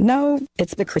jalapenos. No,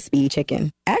 it's the crispy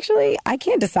chicken. Actually, I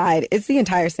can't decide. It's the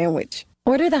entire sandwich.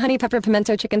 Order the honey pepper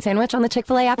pimento chicken sandwich on the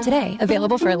Chick-fil-A app today.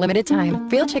 Available for a limited time.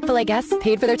 Real Chick-fil-A guests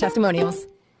paid for their testimonials.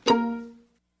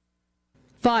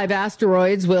 5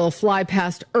 asteroids will fly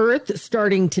past Earth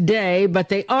starting today, but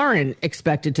they aren't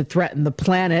expected to threaten the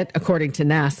planet, according to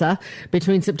NASA.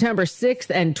 Between September 6th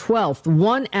and 12th,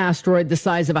 1 asteroid the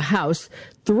size of a house,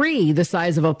 3 the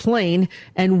size of a plane,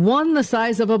 and 1 the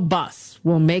size of a bus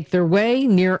will make their way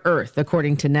near Earth,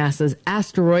 according to NASA's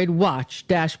Asteroid Watch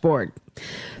dashboard.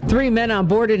 3 men on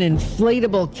board an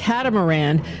inflatable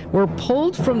catamaran were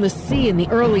pulled from the sea in the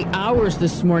early hours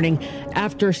this morning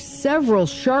after several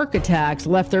shark attacks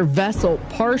left their vessel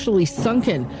partially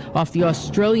sunken off the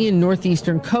Australian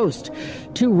northeastern coast.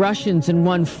 2 Russians and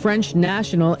 1 French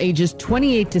national, ages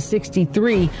 28 to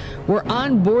 63, were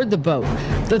on board the boat.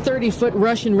 The 30-foot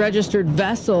Russian-registered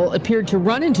vessel appeared to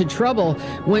run into trouble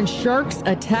when sharks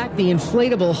attacked the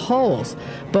inflatable hulls.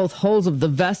 Both hulls of the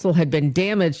vessel had been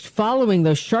damaged following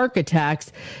those shark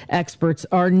attacks. Experts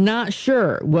are not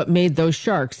sure what made those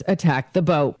sharks attack the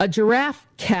boat. A giraffe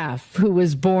calf who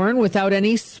was born without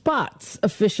any spots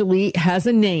officially has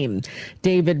a name.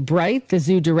 David Bright, the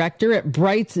zoo director at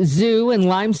Bright's Zoo in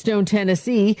Limestone,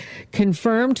 Tennessee,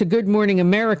 confirmed to Good Morning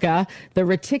America the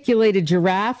reticulated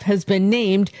giraffe has been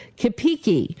named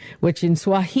Kipiki, which in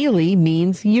Swahili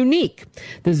means unique.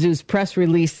 The zoo's press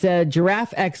release said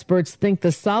giraffe experts think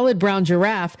the solid brown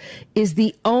giraffe is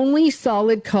the only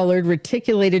solid-colored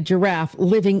reticulated giraffe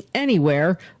living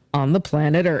anywhere on the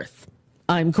planet Earth.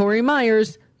 I'm Corey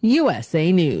Myers,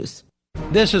 USA News.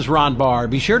 This is Ron Barr.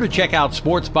 Be sure to check out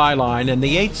Sports Byline and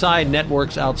the 8 Side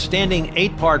Network's outstanding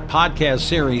 8-part podcast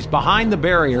series, Behind the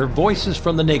Barrier, Voices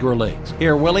from the Negro Leagues.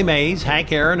 Hear Willie Mays,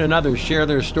 Hank Aaron, and others share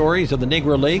their stories of the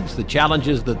Negro Leagues, the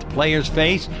challenges that the players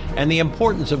face, and the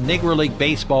importance of Negro League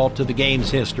baseball to the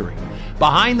game's history.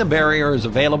 Behind the Barrier is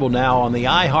available now on the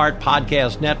iHeart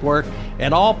Podcast Network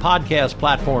and all podcast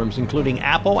platforms, including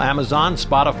Apple, Amazon,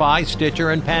 Spotify, Stitcher,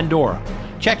 and Pandora.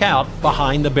 Check out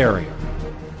Behind the Barrier.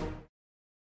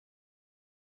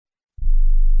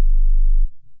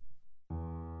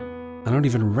 I don't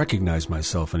even recognize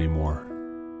myself anymore.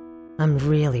 I'm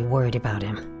really worried about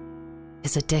him.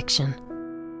 His addiction.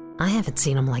 I haven't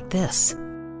seen him like this.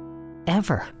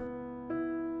 Ever.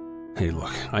 Hey,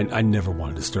 look, I never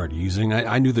wanted to start using.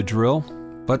 I knew the drill,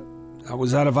 but I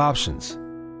was out of options.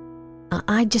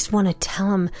 I just want to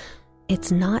tell him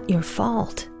it's not your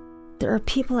fault. There are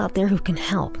people out there who can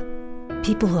help.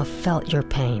 People who have felt your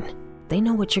pain. They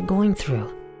know what you're going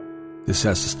through. This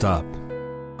has to stop.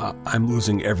 I'm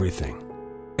losing everything.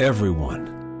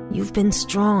 Everyone. You've been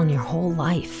strong your whole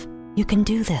life. You can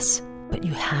do this, but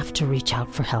you have to reach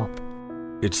out for help.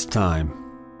 It's time.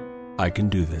 I can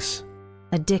do this.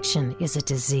 Addiction is a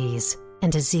disease,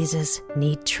 and diseases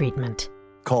need treatment.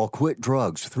 Call Quit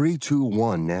Drugs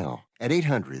 321 now at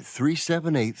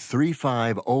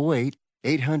 800-378-3508,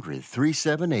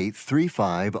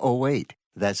 800-378-3508.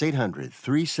 That's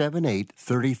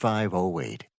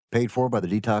 800-378-3508. Paid for by the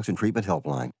Detox and Treatment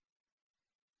Helpline.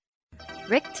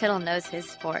 Rick Tittle knows his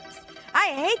sports. I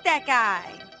hate that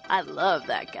guy. I love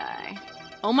that guy.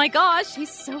 Oh my gosh, he's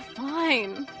so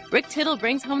fine. Rick Tittle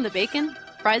brings home the bacon,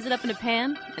 fries it up in a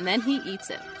pan, and then he eats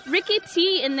it. Ricky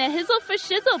T in the hizzle for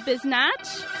shizzle,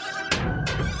 biznatch.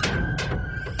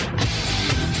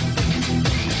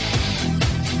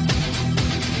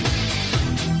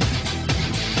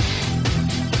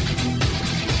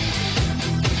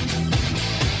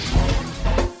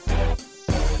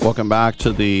 Welcome back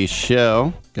to the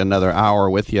show. Got another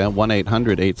hour with you.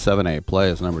 1-800-878-PLAY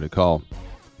is the number to call.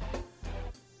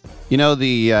 You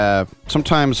know,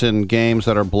 sometimes in games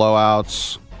that are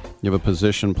blowouts, you have a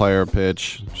position player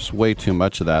pitch. Just way too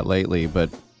much of that lately.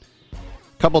 But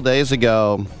a couple days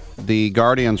ago, the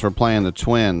Guardians were playing the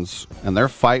Twins, and they're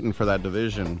fighting for that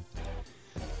division.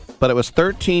 But it was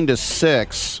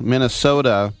 13-6,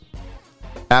 Minnesota,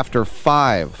 after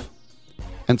 5.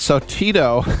 And so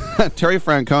Tito, Terry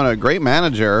Francona, a great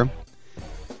manager,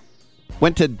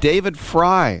 went to David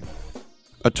Fry,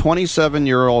 a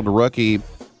 27-year-old rookie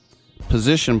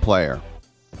position player.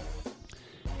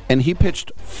 And he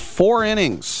pitched 4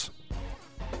 innings.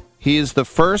 He is the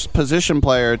first position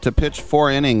player to pitch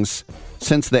 4 innings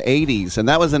since the 80s, and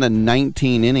that was in a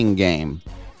 19-inning game.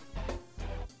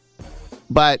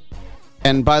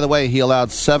 And by the way, he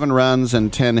allowed 7 runs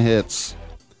and 10 hits.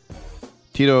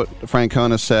 Tito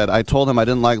Francona said, I told him I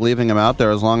didn't like leaving him out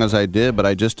there as long as I did, but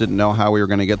I just didn't know how we were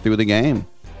going to get through the game.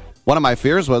 One of my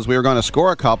fears was we were going to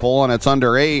score a couple, and it's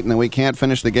under 8, and then we can't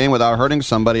finish the game without hurting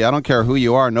somebody. I don't care who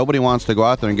you are. Nobody wants to go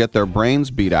out there and get their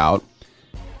brains beat out.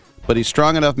 But he's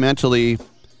strong enough mentally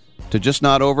to just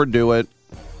not overdo it,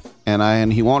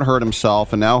 and he won't hurt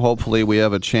himself. And now hopefully we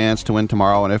have a chance to win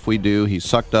tomorrow, and if we do, he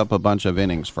sucked up a bunch of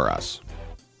innings for us.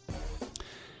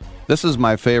 This is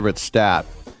my favorite stat.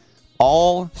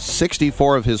 All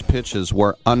 64 of his pitches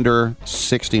were under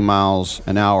 60 miles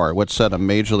an hour, which set a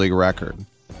major league record.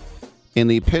 In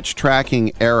the pitch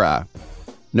tracking era,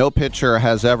 no pitcher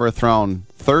has ever thrown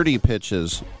 30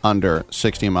 pitches under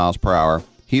 60 miles per hour.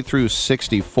 He threw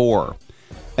 64.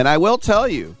 And I will tell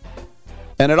you,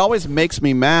 and it always makes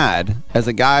me mad as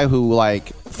a guy who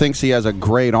thinks he has a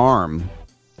great arm.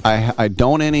 I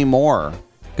don't anymore.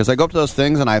 Because I go up to those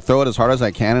things and I throw it as hard as I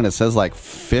can and it says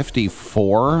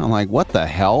 54. I'm like, what the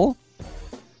hell?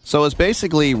 So it's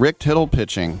basically Rick Tittle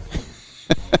pitching.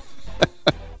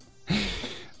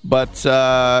 But,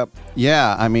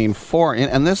 yeah, I mean, 4.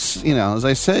 And this, as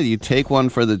I said, you take one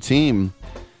for the team.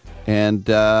 And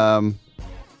I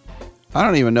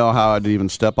don't even know how I'd even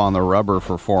step on the rubber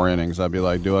for 4 innings. I'd be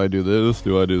like, do I do this?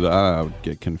 Do I do that? I would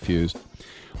get confused.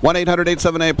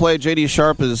 1-800-878-PLAY. J.D.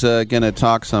 Sharp is going to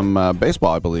talk some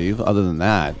baseball, I believe. Other than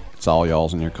that, it's all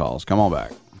y'all's and your calls. Come on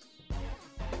back.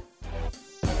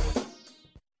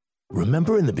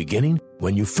 Remember in the beginning,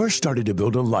 when you first started to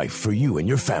build a life for you and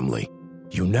your family,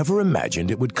 you never imagined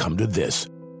it would come to this.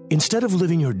 Instead of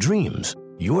living your dreams,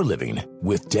 you're living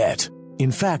with debt.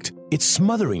 In fact, it's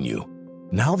smothering you.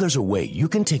 Now there's a way you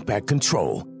can take back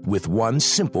control with one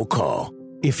simple call.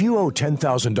 If you owe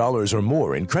 $10,000 or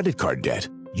more in credit card debt,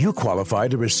 you qualify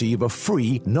to receive a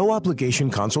free, no-obligation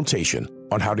consultation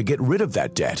on how to get rid of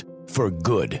that debt for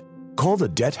good. Call the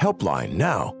Debt Helpline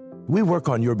now. We work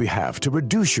on your behalf to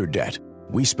reduce your debt.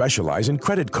 We specialize in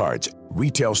credit cards,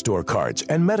 retail store cards,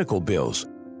 and medical bills.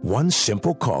 One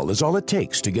simple call is all it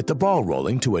takes to get the ball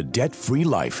rolling to a debt-free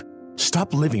life.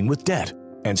 Stop living with debt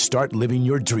and start living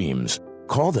your dreams.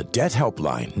 Call the Debt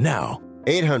Helpline now.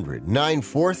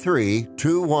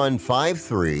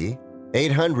 800-943-2153.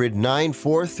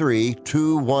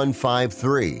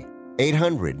 800-943-2153.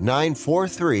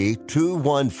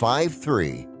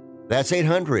 800-943-2153. That's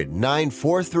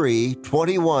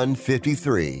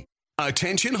 800-943-2153.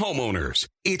 Attention homeowners.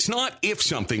 It's not if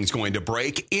something's going to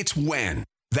break, it's when.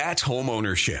 That's home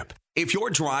ownership. If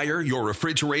your dryer, your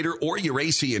refrigerator, or your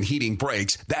AC and heating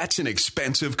breaks, that's an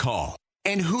expensive call.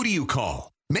 And who do you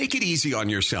call? Make it easy on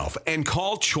yourself and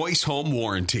call Choice Home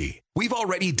Warranty. We've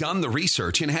already done the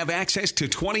research and have access to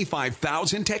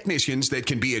 25,000 technicians that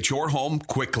can be at your home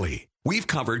quickly. We've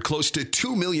covered close to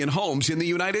 2 million homes in the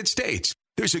United States.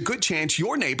 There's a good chance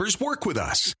your neighbors work with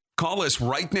us. Call us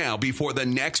right now before the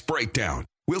next breakdown.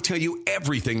 We'll tell you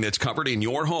everything that's covered in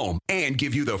your home and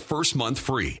give you the first month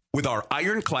free with our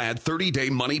ironclad 30-day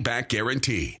money-back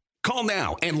guarantee. Call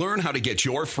now and learn how to get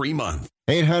your free month.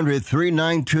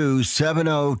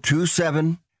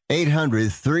 800-392-7027.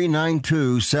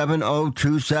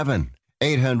 800-392-7027.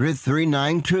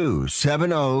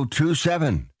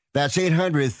 800-392-7027. That's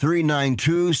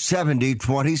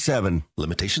 800-392-7027.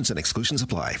 Limitations and exclusions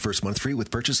apply. First month free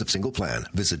with purchase of single plan.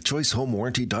 Visit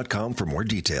choicehomewarranty.com for more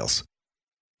details.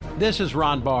 This is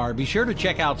Ron Barr. Be sure to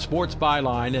check out Sports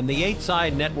Byline and the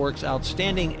 8-Side Network's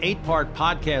outstanding 8-part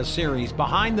podcast series,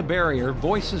 Behind the Barrier,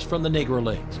 Voices from the Negro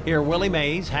Leagues. Hear Willie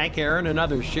Mays, Hank Aaron, and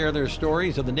others share their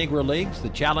stories of the Negro Leagues, the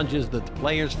challenges that the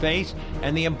players face,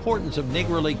 and the importance of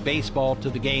Negro League baseball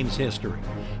to the game's history.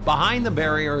 Behind the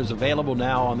Barrier is available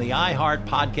now on the iHeart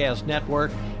Podcast Network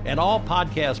and all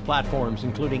podcast platforms,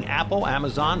 including Apple,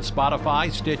 Amazon,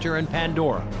 Spotify, Stitcher, and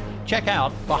Pandora. Check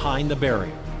out Behind the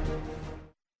Barrier.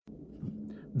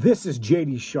 This is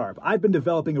JD Sharp. I've been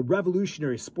developing a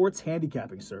revolutionary sports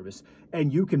handicapping service,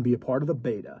 and you can be a part of the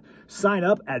beta. Sign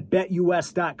up at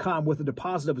betus.com with a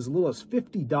deposit of as little as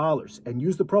 $50 and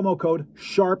use the promo code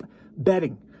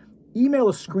SHARPBetting. Email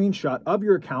a screenshot of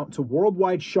your account to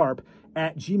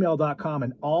worldwidesharp@gmail.com,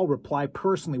 and I'll reply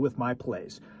personally with my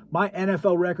plays. My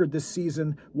NFL record this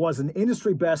season was an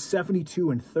industry best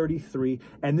 72-33,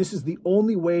 and this is the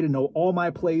only way to know all my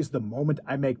plays the moment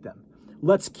I make them.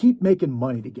 Let's keep making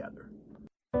money together.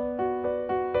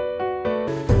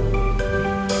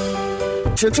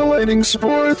 Titillating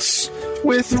Sports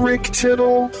with Rick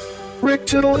Tittle. Rick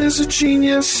Tittle is a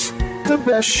genius, the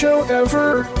best show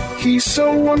ever. He's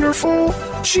so wonderful,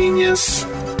 genius,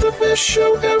 the best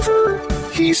show ever.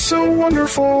 He's so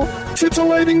wonderful.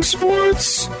 Titillating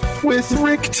Sports with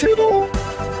Rick Tittle.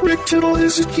 Rick Tittle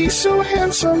he's so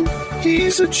handsome,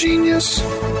 he's a genius.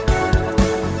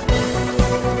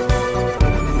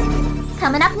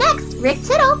 Coming up next, Rick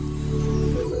Tittle.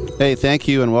 Hey, thank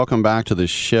you, and welcome back to the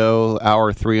show.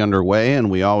 Hour 3 underway, and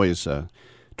we always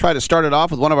try to start it off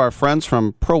with one of our friends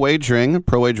from Pro Wagering,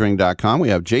 prowagering.com. We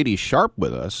have JD Sharp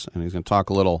with us, and he's going to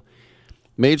talk a little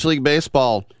Major League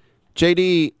Baseball.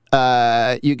 JD,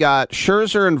 you got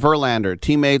Scherzer and Verlander,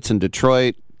 teammates in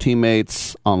Detroit,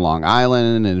 teammates on Long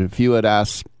Island, and if you had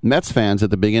asked Mets fans at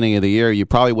the beginning of the year, you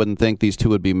probably wouldn't think these two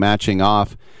would be matching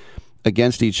off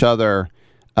against each other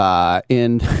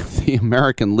in the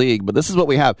American League, but this is what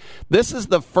we have. This is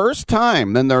the first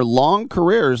time in their long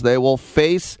careers they will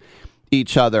face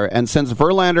each other, and since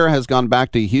Verlander has gone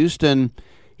back to Houston,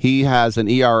 he has an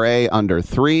ERA under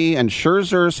 3, and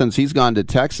Scherzer, since he's gone to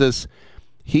Texas,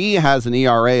 he has an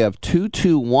ERA of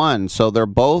 2.21, so they're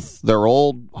both their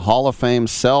old Hall of Fame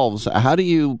selves. How do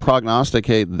you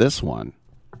prognosticate this one?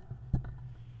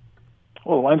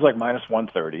 Well, the line's like minus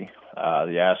 130.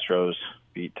 The Astros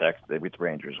beat Texas. They beat the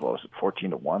Rangers. What was it,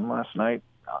 14-1 last night?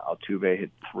 Altuve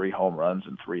hit 3 home runs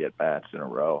and 3 at-bats in a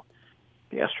row.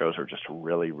 The Astros are just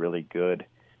really, really good.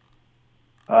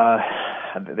 They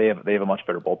have a much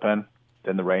better bullpen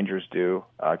than the Rangers do.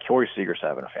 Corey Seager's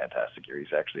having a fantastic year.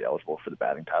 He's actually eligible for the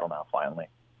batting title now, finally.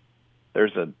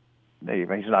 He's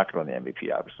not going to win the MVP,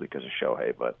 obviously, because of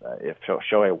Shohei, but if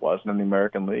Shohei wasn't in the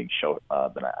American League,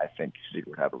 then I think Seager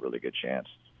would have a really good chance.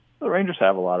 The Rangers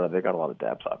have they've got a lot of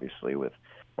depth, obviously, with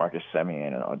Marcus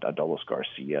Semien and Adolis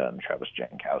Garcia and Travis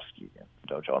Jankowski. And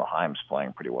Jonah Heim's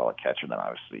playing pretty well at catcher. Then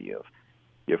obviously you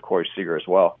have Corey Seager as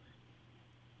well.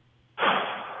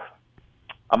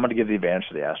 I'm going to give the advantage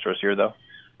to the Astros here, though.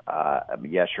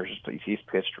 Sure, he's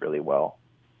pitched really well.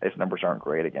 His numbers aren't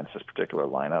great against this particular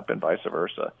lineup, and vice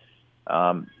versa.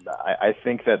 I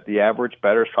think that the average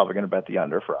bettor is probably going to bet the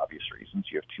under for obvious reasons.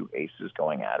 You have 2 aces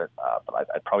going at it, but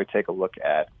I'd probably take a look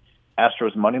at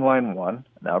Astros money line 1.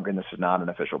 Now, again, this is not an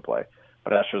official play,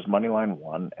 but Astros money line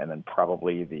 1, and then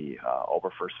probably the over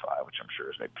first 5, which I'm sure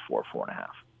is maybe 4.5.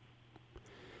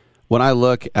 When I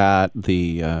look at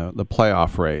the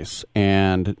playoff race,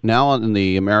 and now in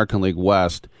the American League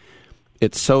West,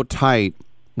 it's so tight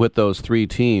with those 3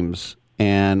 teams,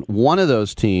 and one of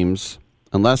those teams,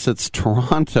 unless it's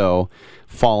Toronto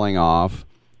falling off,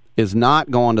 is not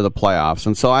going to the playoffs.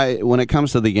 And so when it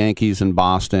comes to the Yankees and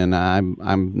Boston,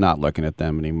 I'm not looking at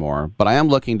them anymore. But I am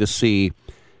looking to see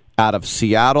out of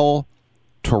Seattle,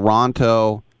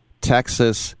 Toronto,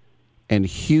 Texas, and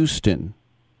Houston,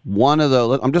 one of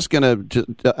those, I'm just going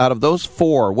to, out of those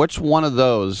four, which one of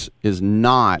those is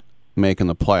not making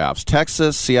the playoffs?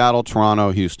 Texas, Seattle,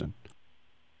 Toronto, Houston.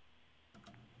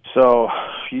 So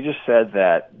you just said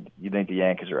that you think the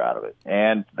Yankees are out of it,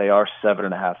 and they are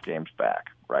 7.5 games back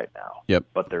right now. Yep.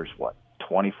 But there's,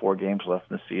 24 games left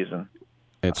in the season.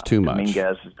 It's too much.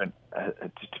 Dominguez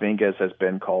has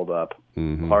been called up.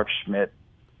 Mm-hmm. Clark Schmidt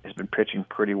has been pitching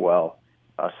pretty well.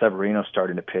 Severino's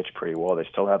starting to pitch pretty well. They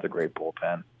still have the great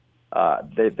bullpen.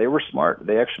 They were smart.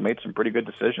 They actually made some pretty good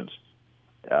decisions.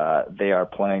 They are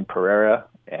playing Pereira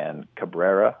and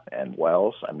Cabrera and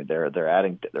Wells. I mean, they're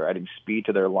adding speed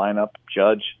to their lineup.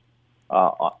 Judge,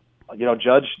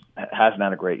 Judge hasn't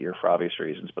had a great year for obvious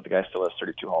reasons, but the guy still has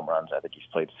 32 home runs. I think he's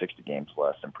played 60 games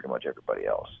less than pretty much everybody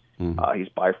else. Mm-hmm. He's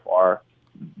by far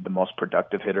the most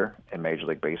productive hitter in Major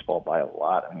League Baseball by a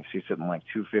lot. I mean, he's sitting like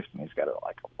 250, and he's got a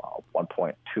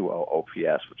 1.20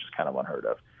 OPS, which is kind of unheard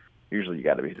of. Usually, you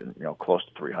got to be close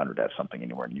to 300 to have something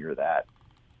anywhere near that.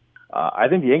 I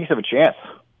think the Yankees have a chance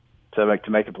to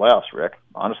make the playoffs, Rick.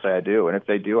 Honestly, I do. And if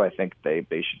they do, I think they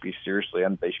should be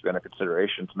they should be under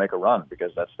consideration to make a run,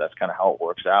 because that's kind of how it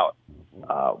works out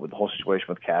with the whole situation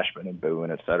with Cashman and Boone,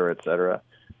 et cetera, et cetera.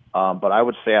 But I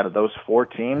would say out of those four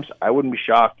teams, I wouldn't be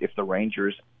shocked if the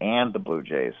Rangers and the Blue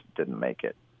Jays didn't make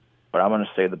it. But I'm going to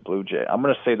say I'm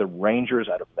going to say the Rangers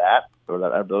out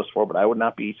of those four. But I would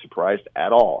not be surprised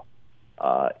at all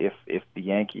if the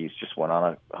Yankees just went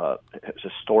on a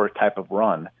historic type of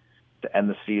run to end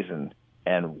the season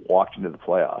and walked into the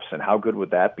playoffs. And how good would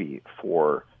that be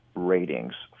for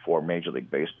ratings for Major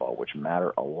League Baseball, which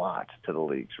matter a lot to the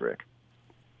leagues, Rick?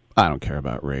 I don't care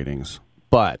about ratings,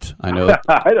 but I know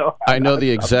I know the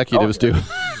executives do.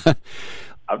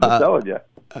 I'm just telling you.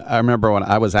 I remember when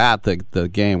I was at the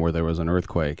game where there was an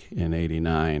earthquake in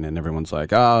 '89, and everyone's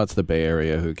like, "Oh, it's the Bay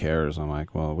Area. Who cares?" I'm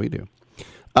like, "Well, we do."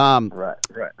 Right.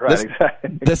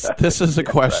 Exactly. This is a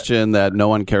question that no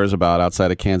one cares about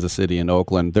outside of Kansas City and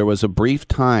Oakland. There was a brief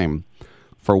time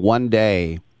for one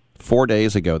day, 4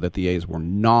 days ago, that the A's were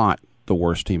not the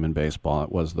worst team in baseball.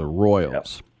 It was the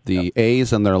Royals. Yep. The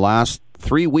A's in their last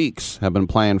 3 weeks have been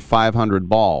playing .500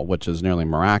 ball, which is nearly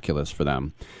miraculous for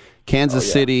them.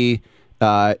 Kansas City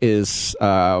is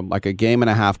like a game and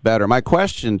a half better. My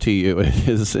question to you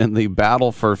is, in the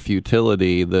battle for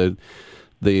futility, the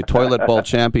toilet bowl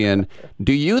champion,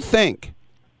 do you think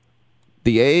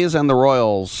the A's and the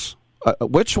Royals,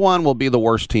 which one will be the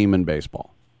worst team in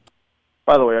baseball?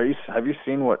 By the way, have you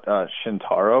seen what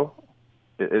Shintaro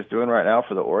is doing right now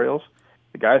for the Orioles?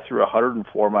 The guy threw a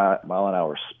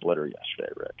 104-mile-an-hour splitter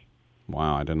yesterday, Rick.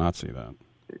 Wow, I did not see that.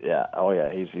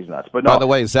 Yeah, he's nuts. But no, by the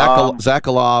way,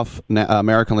 Zakaloff,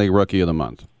 American League Rookie of the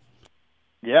Month.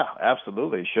 Yeah,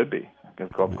 absolutely, he should be.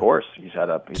 Of course, he's had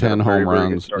 10 home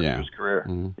runs. To his career.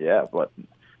 Mm-hmm. Yeah, but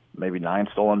maybe 9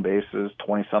 stolen bases,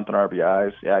 20-something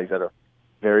RBIs. Yeah, he's had a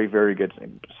very, very good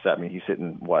set. I mean, he's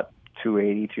hitting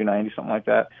 280, 290, something like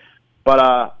that. But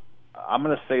I'm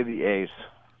going to say the A's.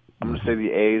 I'm going to say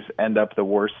the A's end up the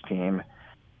worst team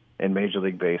in Major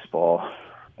League Baseball,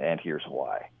 and here's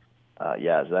why.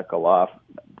 Zach Goloff,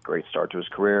 great start to his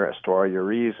career. Astori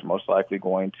Uriz most likely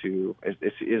going to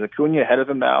is Acuna ahead of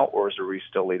him now, or is Uriz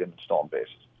still leading in stolen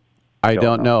bases? I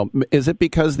don't know. Is it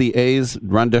because the A's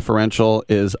run differential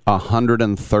is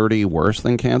 130 worse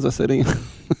than Kansas City?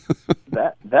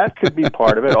 that could be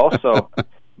part of it. Also,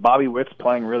 Bobby Witt's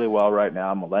playing really well right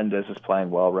now. Melendez is playing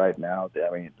well right now.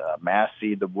 I mean,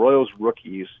 Massey, the Royals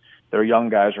rookies, their young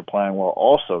guys are playing well.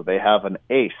 Also, they have an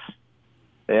ace.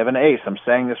 I'm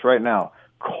saying this right now.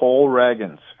 Cole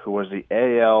Reagans, who was the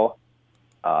AL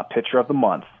pitcher of the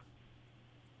month.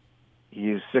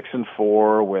 He's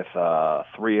 6-4 with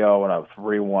 3.0 and a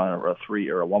 3.1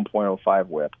 or a 1.05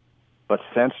 WHIP. But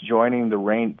since joining the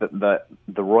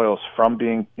Royals from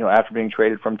being after being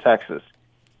traded from Texas,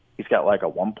 he's got like a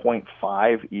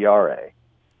 1.5 ERA.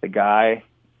 The guy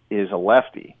is a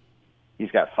lefty.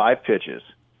 He's got 5 pitches.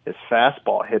 His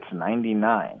fastball hits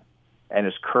 99. And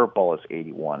his curveball is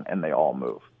 81, and they all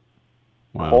move.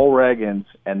 Wow. Cole Reagans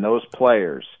and those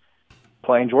players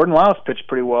playing. Jordan Lyles pitched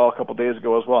pretty well a couple days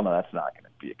ago as well. Now, that's not going to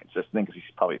be a consistent thing because he's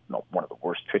probably one of the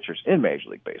worst pitchers in Major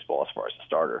League Baseball as far as a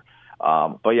starter.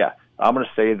 But, yeah, I'm going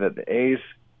to say that the A's,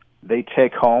 they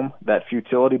take home that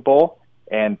futility bowl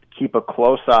and keep a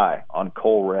close eye on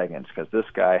Cole Reagans because this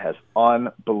guy has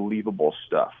unbelievable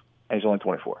stuff, and he's only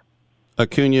 24.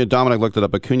 Acuna, Dominic looked it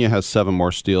up. Acuna has 7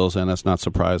 more steals, and that's not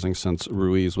surprising since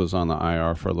Ruiz was on the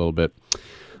IR for a little bit.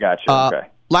 Gotcha. Okay.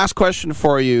 last question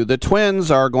for you. The Twins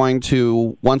are going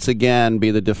to once again be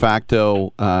the de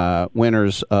facto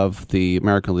winners of the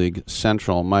American League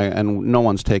Central. And no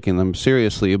one's taking them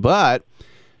seriously. But,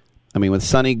 I mean, with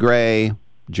Sonny Gray,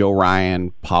 Joe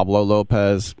Ryan, Pablo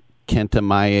Lopez, Kenta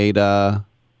Maeda,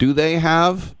 do they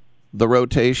have the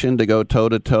rotation to go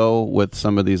toe-to-toe with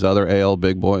some of these other AL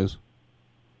big boys?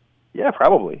 Yeah,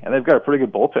 probably. And they've got a pretty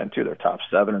good bullpen, too. They're top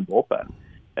 7 in bullpen.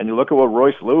 And you look at what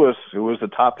Royce Lewis, who was the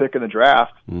top pick in the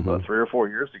draft 3 or 4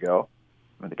 years ago,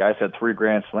 I mean, the guy's had 3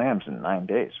 Grand Slams in 9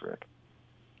 days, Rick.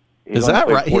 Is that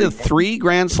right? He had 3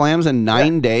 Grand Slams in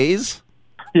 9 days?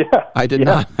 Yeah. I did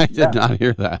not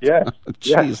hear that. Yeah.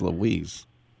 Jeez Louise.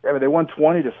 Yeah, but they won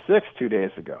 20-6 2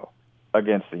 days ago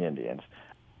against the Indians.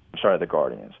 I'm sorry, the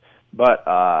Guardians. But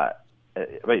I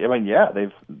mean, yeah,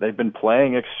 they've been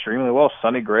playing extremely well.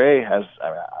 Sonny Gray has.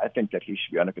 I think that he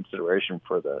should be under consideration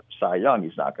for the Cy Young.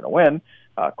 He's not going to win.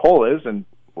 Cole is, and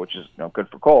which is good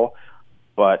for Cole.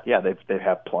 But yeah, they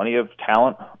have plenty of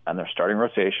talent on their starting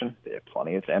rotation. They have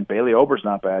plenty of, and Bailey Ober's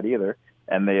not bad either.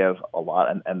 And they have a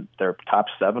lot, and they're top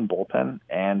 7 bullpen,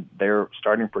 and they're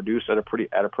starting to produce at a pretty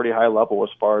high level as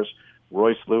far as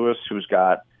Royce Lewis, who's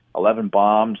got 11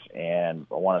 bombs and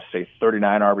I want to say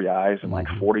 39 RBIs in like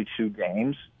 42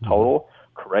 games total.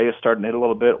 Correa is starting to hit a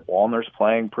little bit. Wallner's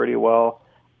playing pretty well.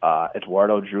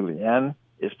 Eduardo Julien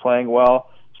is playing well.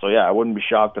 So yeah, I wouldn't be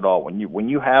shocked at all when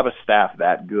you have a staff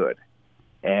that good.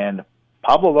 And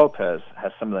Pablo Lopez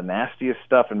has some of the nastiest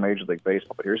stuff in Major League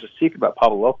Baseball. But here's the secret about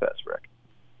Pablo Lopez, Rick.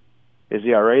 His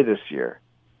ERA this year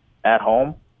at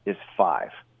home is 5.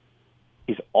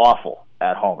 He's awful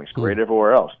at home. He's great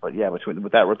everywhere else. But yeah,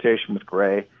 with that rotation with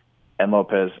Gray and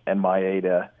Lopez and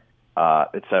Maeda,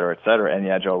 et cetera, and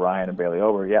yeah, Joe Ryan and Bailey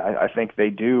Ober, yeah, I think they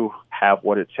do have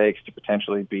what it takes to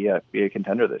potentially be a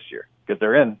contender this year because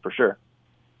they're in for sure.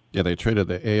 Yeah, they traded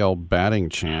the AL batting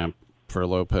champ for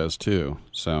Lopez too,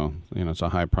 so it's a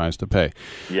high price to pay.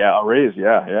 Yeah, a raise.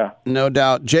 Yeah. No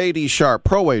doubt. J.D. Sharp,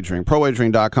 Pro Wagering,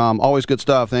 ProWagering.com. Always good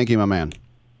stuff. Thank you, my man.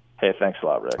 Hey, thanks a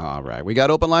lot, Rick. All right. We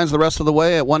got open lines the rest of the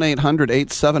way at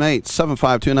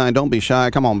 1-800-878-7529. Don't be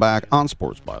shy. Come on back on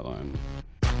Sports Byline.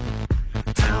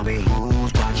 Tell me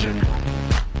who's watching.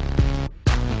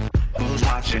 Who's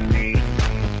watching me?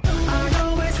 I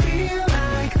always feel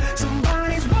like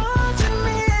somebody's watching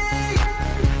me,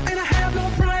 and I have no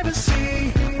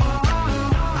privacy.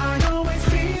 I always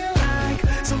feel like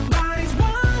somebody's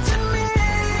watching me.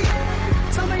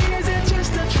 Tell me, is it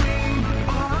just a dream?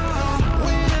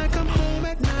 When I come home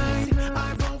at night,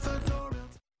 I bolt the door.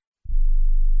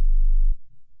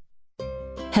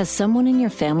 Has someone in your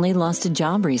family lost a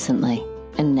job recently,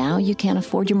 and now you can't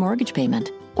afford your mortgage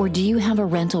payment? Or do you have a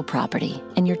rental property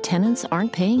and your tenants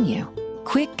aren't paying you?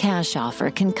 Quick Cash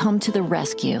Offer can come to the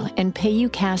rescue and pay you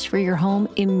cash for your home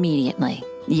immediately.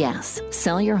 Yes,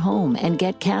 sell your home and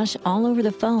get cash all over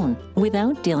the phone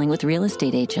without dealing with real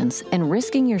estate agents and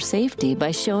risking your safety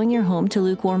by showing your home to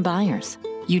lukewarm buyers.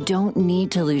 You don't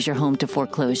need to lose your home to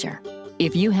foreclosure.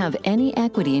 If you have any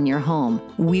equity in your home,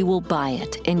 we will buy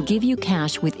it and give you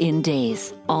cash within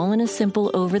days, all in a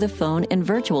simple over-the-phone and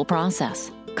virtual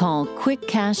process. Call Quick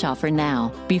Cash Offer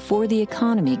now before the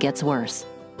economy gets worse.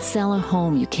 Sell a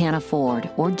home you can't afford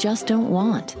or just don't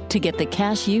want to get the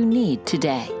cash you need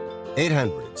today.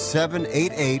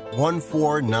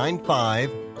 800-788-1495.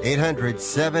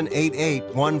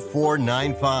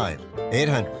 800-788-1495.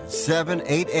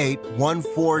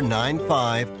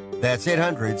 800-788-1495. That's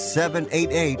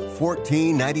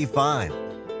 800-788-1495.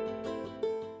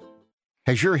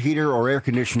 Has your heater or air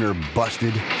conditioner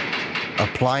busted?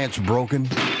 Appliance broken?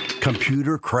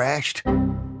 Computer crashed?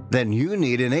 Then you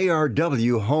need an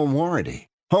ARW home warranty.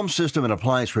 Home system and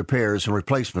appliance repairs and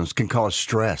replacements can cause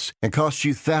stress and cost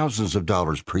you thousands of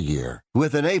dollars per year.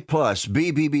 With an A-plus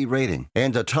BBB rating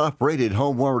and a top-rated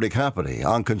home warranty company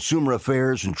on Consumer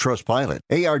Affairs and Trustpilot,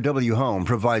 ARW Home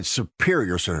provides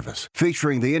superior service,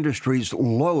 featuring the industry's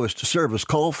lowest service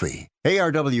call fee.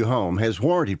 ARW Home has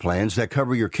warranty plans that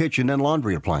cover your kitchen and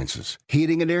laundry appliances,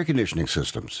 heating and air conditioning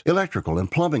systems, electrical and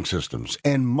plumbing systems,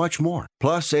 and much more.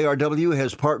 Plus, ARW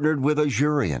has partnered with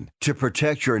Azurian to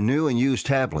protect your new and used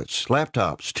tablets,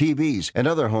 laptops, TVs, and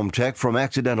other home tech from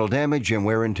accidental damage and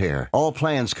wear and tear. All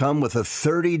plans come with a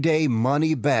 30-day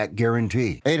money-back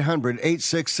guarantee.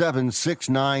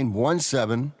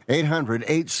 800-867-6917.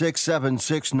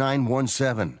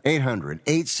 800-867-6917.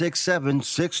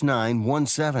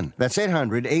 800-867-6917. That's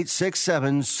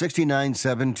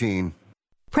 800-867-6917.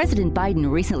 President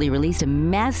Biden recently released a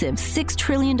massive $6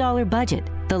 trillion budget,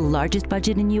 the largest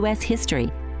budget in U.S. history.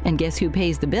 And guess who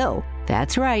pays the bill?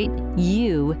 That's right,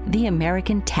 you, the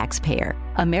American taxpayer.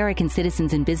 American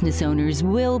citizens and business owners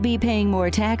will be paying more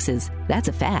taxes. That's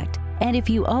a fact. And if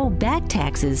you owe back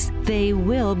taxes, they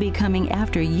will be coming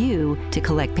after you to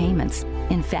collect payments.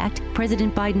 In fact,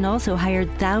 President Biden also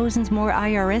hired thousands more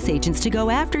IRS agents to go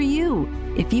after you.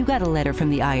 If you got a letter from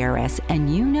the IRS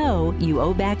and you know you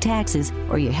owe back taxes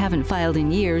or you haven't filed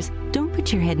in years, don't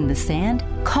put your head in the sand.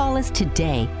 Call us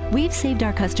today. We've saved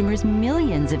our customers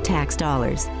millions of tax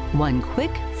dollars. One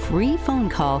quick, free phone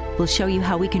call will show you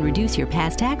how we can reduce your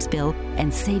past tax bill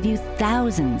and save you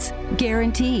thousands.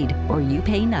 Guaranteed, or you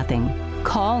pay nothing.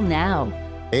 Call now.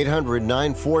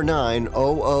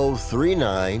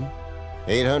 800-949-0039.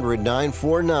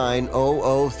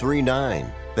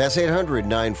 800-949-0039. That's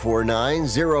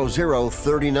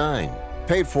 800-949-0039.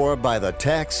 Paid for by the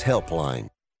Tax Helpline.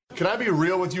 Can I be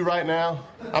real with you right now?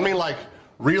 I mean, like,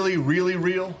 really, really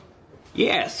real?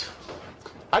 Yes.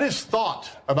 I just thought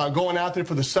about going out there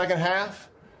for the second half,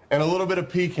 and a little bit of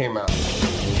pee came out.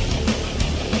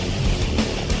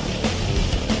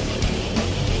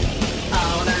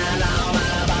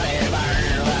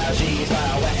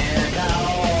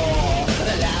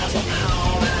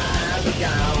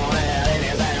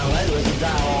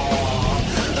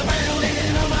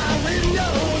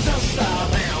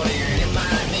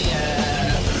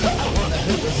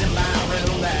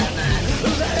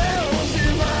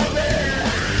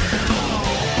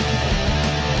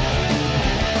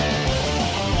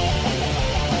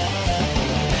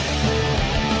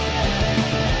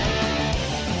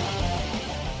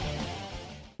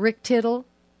 Rick Tittle,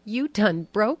 you done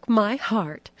broke my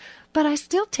heart, but I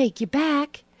still take you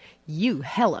back. You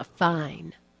hella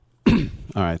fine. All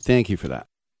right, thank you for that.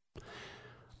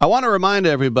 I want to remind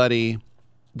everybody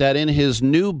that in his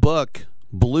new book,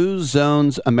 Blue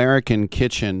Zone's American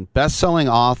Kitchen, best-selling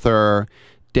author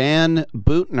Dan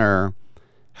Buettner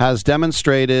has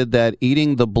demonstrated that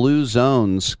eating the blue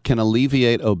zones can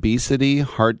alleviate obesity,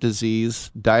 heart disease,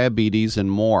 diabetes,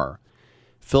 and more.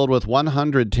 Filled with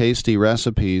 100 tasty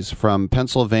recipes from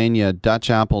Pennsylvania Dutch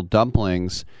apple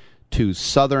dumplings to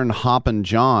Southern Hoppin'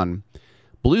 John,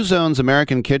 Blue Zone's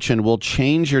American Kitchen will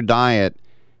change your diet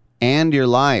and your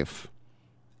life.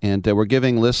 And we're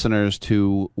giving listeners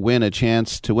to win a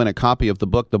chance to win a copy of the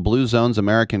book, The Blue Zone's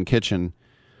American Kitchen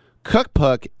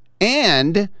Cookbook,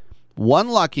 and one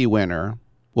lucky winner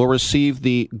will receive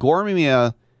the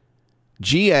Gourmet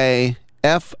GA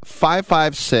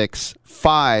F556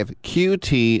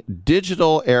 5QT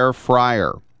digital air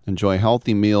fryer. Enjoy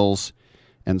healthy meals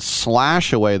and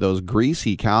slash away those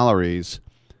greasy calories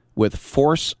with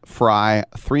Force Fry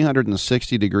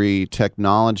 360-degree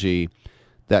technology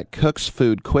that cooks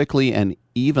food quickly and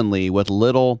evenly with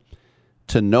little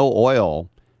to no oil,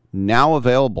 now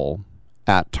available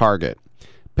at Target.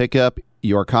 Pick up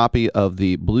your copy of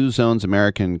the Blue Zone's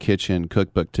American Kitchen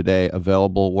Cookbook today,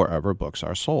 available wherever books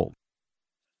are sold.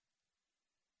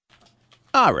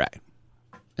 All right.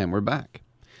 And we're back.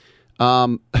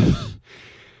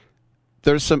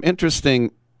 There's some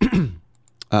interesting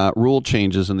rule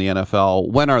changes in the NFL.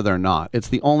 When are there not? It's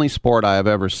the only sport I have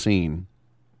ever seen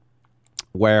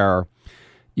where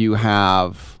you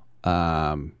have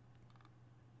the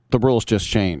rules just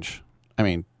change. I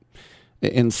mean,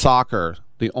 in soccer,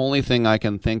 the only thing I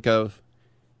can think of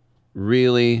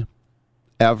really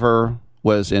ever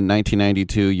was in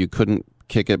 1992, you couldn't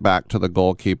kick it back to the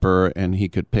goalkeeper and he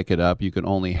could pick it up. You could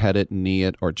only head it, knee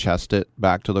it, or chest it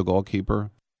back to the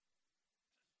goalkeeper,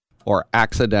 or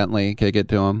accidentally kick it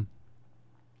to him.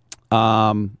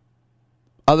 Other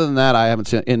than that, I haven't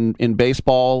seen. In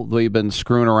baseball, we've been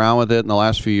screwing around with it in the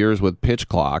last few years with pitch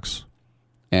clocks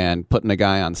and putting a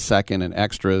guy on second and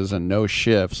extras and no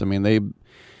shifts. I mean,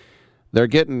 they're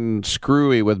getting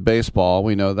screwy with baseball.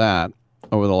 We know that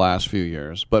over the last few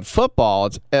years. But football,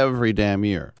 it's every damn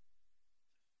year.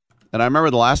 And I remember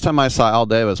the last time I saw Al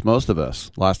Davis, most of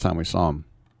us, last time we saw him,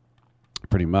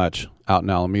 pretty much, out in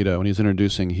Alameda, when he's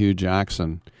introducing Hugh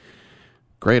Jackson.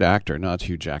 Great actor. No, it's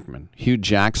Hugh Jackman. Hugh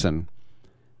Jackson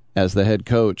as the head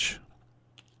coach.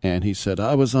 And he said,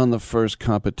 I was on the first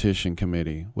competition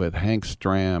committee with Hank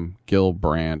Stram, Gil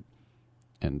Brandt,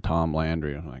 and Tom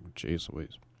Landry. I'm like, geez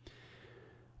Louise.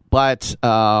 But,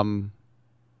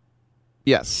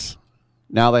 yes,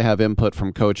 now they have input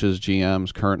from coaches,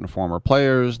 GMs, current and former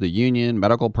players, the union,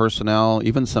 medical personnel,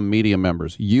 even some media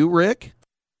members. You, Rick?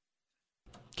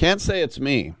 Can't say it's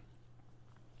me.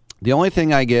 The only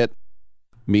thing I get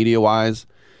media-wise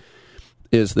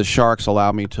is the Sharks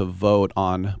allow me to vote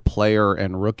on player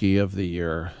and rookie of the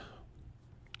year.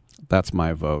 That's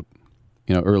my vote.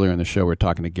 You know, earlier in the show we were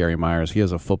talking to Gary Myers. He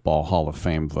has a football Hall of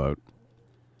Fame vote.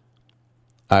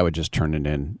 I would just turn it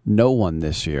in. No one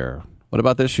this year What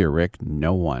about this year, Rick?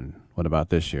 No one. What about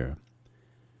this year?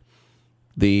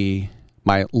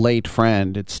 My late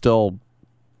friend, it's still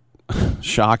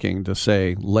shocking to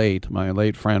say late, my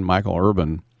late friend Michael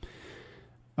Urban,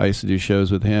 I used to do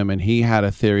shows with him, and he had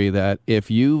a theory that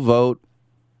if you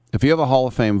have a Hall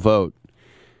of Fame vote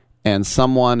and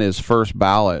someone is first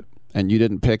ballot and you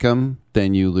didn't pick them,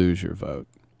 then you lose your vote.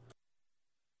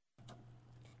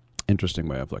 Interesting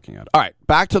way of looking at it. All right,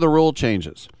 back to the rule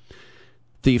changes.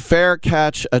 The fair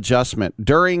catch adjustment.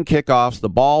 During kickoffs, the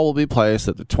ball will be placed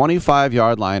at the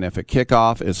 25-yard line if a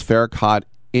kickoff is fair caught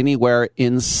anywhere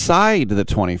inside the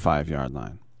 25-yard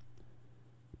line.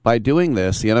 By doing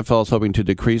this, the NFL is hoping to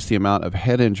decrease the amount of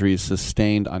head injuries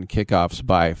sustained on kickoffs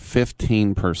by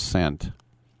 15%.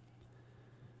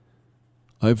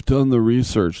 I've done the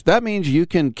research. That means you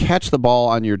can catch the ball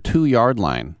on your 2-yard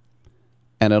line,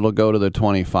 and it'll go to the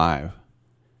 25.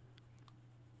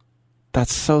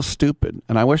 That's so stupid.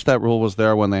 And I wish that rule was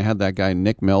there when they had that guy,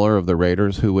 Nick Miller of the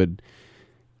Raiders, who would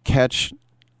catch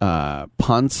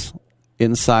punts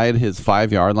inside his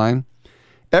 5-yard line.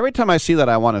 Every time I see that,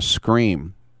 I want to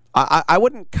scream. I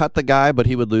wouldn't cut the guy, but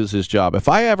he would lose his job. If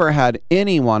I ever had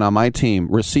anyone on my team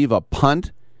receive a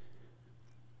punt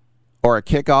or a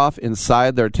kickoff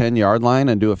inside their 10-yard line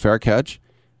and do a fair catch,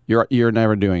 you're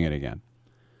never doing it again.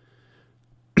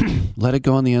 Let it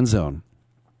go in the end zone.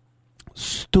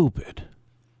 Stupid.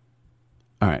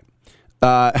 All right.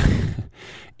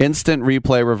 Instant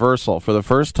replay reversal. For the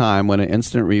first time, when an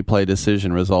instant replay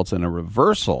decision results in a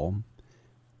reversal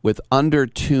with under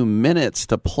 2 minutes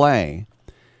to play,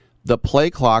 the play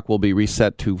clock will be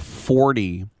reset to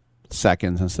 40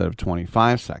 seconds instead of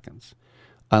 25 seconds,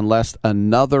 unless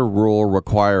another rule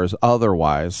requires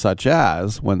otherwise, such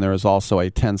as when there is also a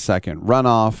 10-second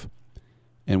runoff,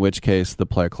 in which case the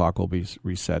play clock will be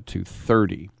reset to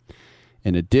 30.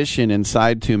 In addition,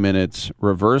 inside 2 minutes,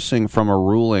 reversing from a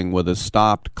ruling with a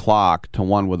stopped clock to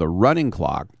one with a running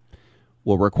clock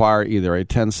will require either a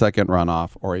 10-second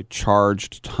runoff or a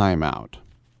charged timeout.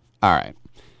 All right.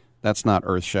 That's not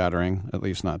earth-shattering, at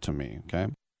least not to me, okay?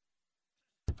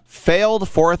 Failed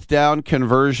fourth down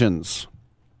conversions.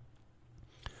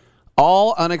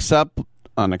 All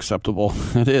unacceptable.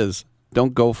 It is.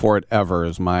 Don't go for it ever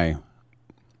is my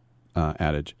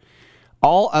adage.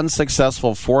 All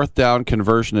unsuccessful fourth down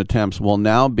conversion attempts will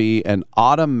now be an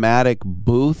automatic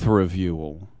booth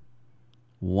review.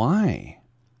 Why?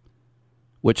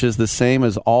 Which is the same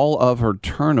as all of her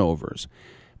turnovers.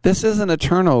 This isn't a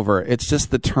turnover. It's just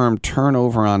the term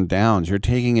turnover on downs. You're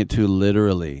taking it too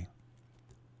literally.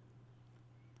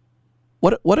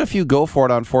 What if you go for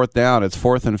it on fourth down, it's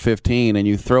 4th and 15, and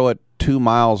you throw it 2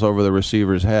 miles over the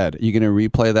receiver's head? Are you going to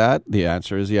replay that? The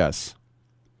answer is yes.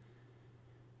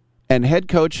 And head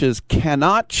coaches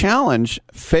cannot challenge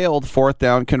failed fourth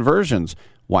down conversions.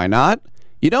 Why not?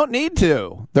 You don't need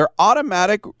to. They're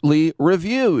automatically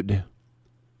reviewed.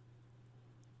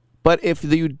 But if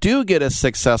you do get a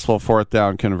successful fourth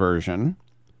down conversion,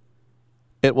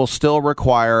 it will still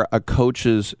require a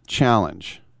coach's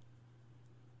challenge.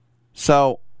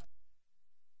 So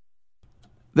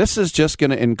this is just going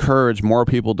to encourage more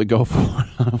people to go for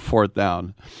a fourth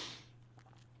down.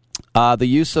 The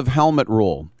use of helmet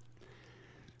rule.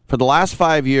 For the last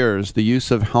 5 years, the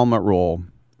use of helmet rule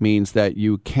means that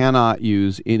you cannot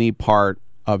use any part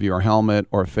of your helmet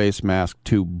or face mask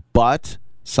to butt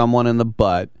someone in the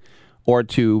butt or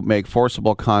to make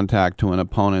forcible contact to an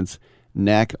opponent's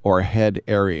neck or head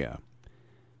area.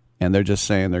 And they're just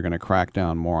saying they're going to crack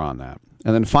down more on that.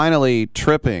 And then finally,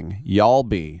 tripping,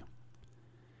 YALB.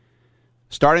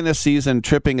 Starting this season,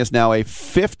 tripping is now a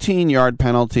 15-yard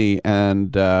penalty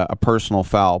and a personal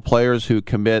foul. Players who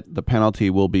commit the penalty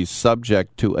will be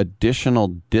subject to additional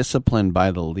discipline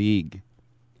by the league.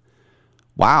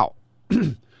 Wow.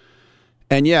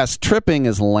 And yes, tripping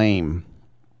is lame.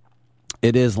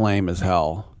 It is lame as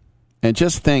hell. And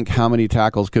just think how many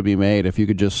tackles could be made if you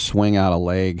could just swing out a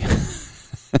leg.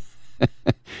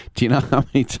 Do you know how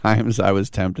many times I was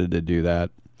tempted to do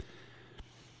that?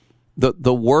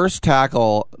 The worst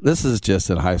tackle, this is just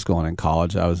in high school and in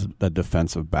college, I was a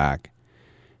defensive back.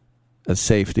 A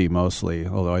safety mostly,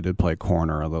 although I did play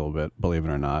corner a little bit, believe it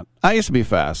or not. I used to be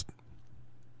fast.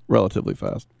 Relatively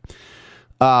fast.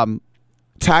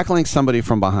 Tackling somebody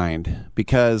from behind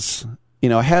because, you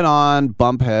know, head on,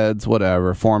 bump heads,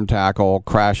 whatever, form tackle,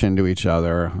 crash into each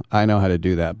other. I know how to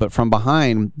do that. But from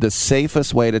behind, the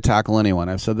safest way to tackle anyone,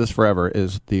 I've said this forever,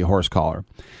 is the horse collar.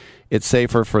 It's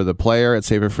safer for the player. It's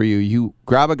safer for you. You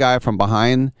grab a guy from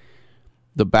behind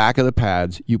the back of the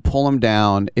pads. You pull him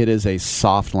down. It is a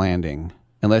soft landing.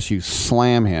 Unless you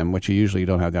slam him, which you usually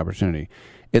don't have the opportunity.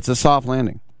 It's a soft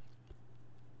landing.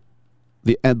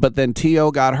 But then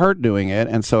T.O. got hurt doing it,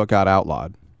 and so it got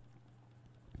outlawed.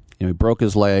 He broke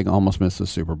his leg, almost missed the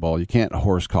Super Bowl. You can't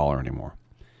horse collar anymore.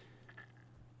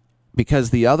 Because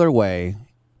the other way,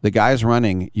 the guy's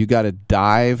running, you got to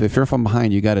dive. If you're from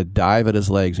behind, you got to dive at his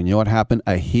legs. And you know what happened?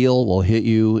 A heel will hit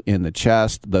you in the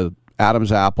chest, the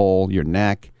Adam's apple, your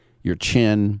neck, your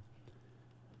chin.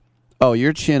 Oh,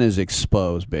 your chin is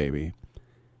exposed, baby.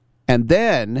 And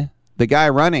then the guy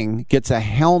running gets a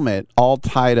helmet all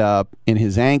tied up in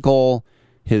his ankle,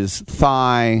 his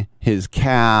thigh, his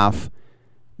calf,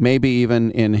 maybe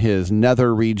even in his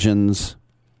nether regions.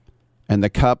 And the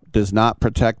cup does not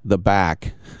protect the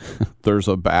back. There's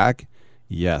a back?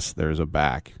 Yes, there's a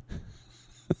back.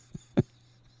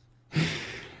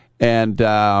 And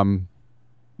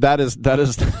that is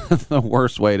the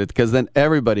worst way to, because then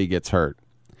everybody gets hurt.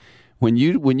 When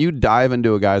you dive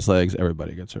into a guy's legs,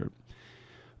 everybody gets hurt.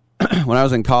 When I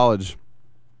was in college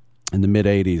in the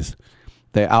mid-'80s,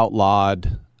 they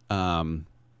outlawed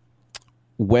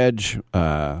wedge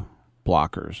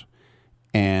blockers.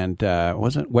 And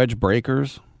wasn't wedge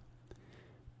breakers?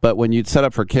 But when you'd set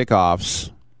up for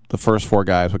kickoffs, the first four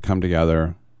guys would come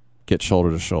together, get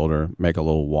shoulder to shoulder, make a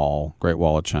little wall, Great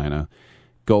Wall of China,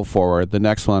 go forward. The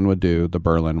next one would do the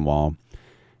Berlin Wall.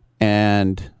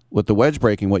 And with the wedge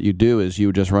breaking, what you do is you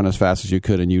would just run as fast as you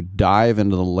could, and you dive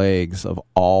into the legs of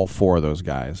all four of those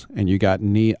guys. And you got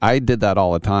knee. I did that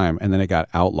all the time, and then it got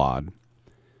outlawed.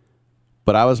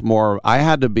 But I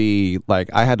had to play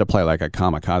like a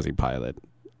kamikaze pilot,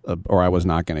 or I was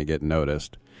not going to get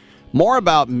noticed. More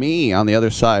about me on the other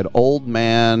side. Old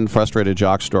man, frustrated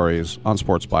jock stories on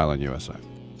Sports Byline USA.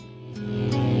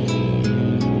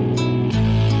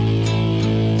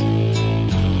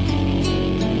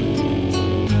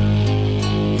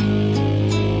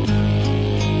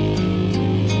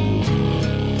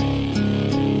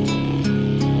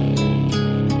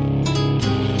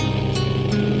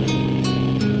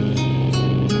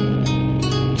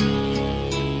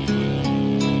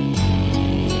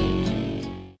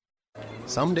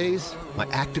 Some days, my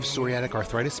active psoriatic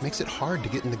arthritis makes it hard to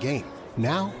get in the game.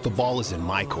 Now, the ball is in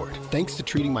my court, thanks to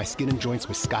treating my skin and joints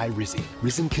with Skyrizi,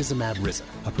 Risankizumab Rizin,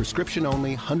 a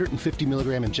prescription-only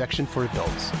 150-milligram injection for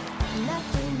adults.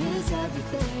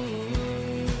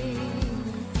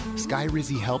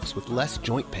 Skyrizi helps with less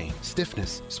joint pain,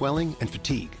 stiffness, swelling, and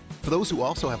fatigue. For those who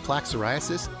also have plaque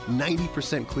psoriasis,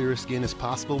 90% clearer skin is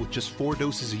possible with just 4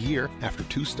 doses a year after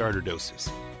 2 starter doses.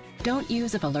 Don't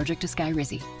use if allergic to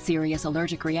Skyrizi. Serious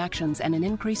allergic reactions and an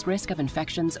increased risk of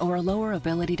infections or a lower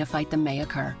ability to fight them may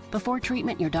occur. Before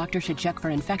treatment, your doctor should check for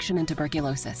infection and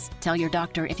tuberculosis. Tell your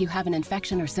doctor if you have an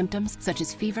infection or symptoms such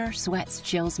as fever, sweats,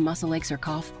 chills, muscle aches, or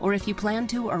cough, or if you plan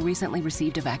to or recently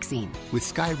received a vaccine. With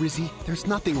Skyrizi, there's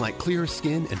nothing like clearer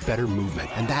skin and better movement,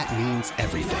 and that means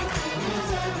everything.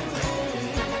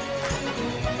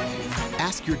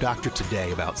 Ask your doctor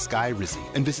today about Skyrizi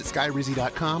and visit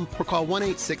Skyrizi.com or call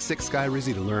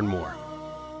 1-866-SKYRIZI to learn more.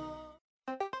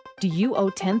 Do you owe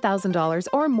 $10,000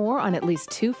 or more on at least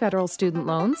 2 federal student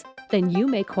loans? Then you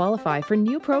may qualify for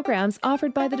new programs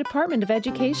offered by the Department of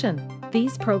Education.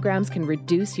 These programs can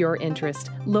reduce your interest,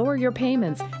 lower your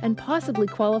payments, and possibly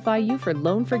qualify you for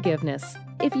loan forgiveness.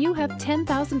 If you have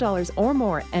 $10,000 or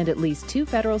more and at least 2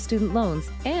 federal student loans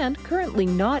and currently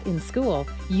not in school,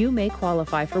 you may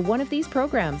qualify for one of these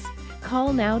programs.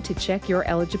 Call now to check your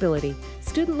eligibility.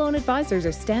 Student loan advisors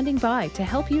are standing by to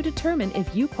help you determine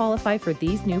if you qualify for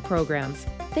these new programs.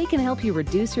 They can help you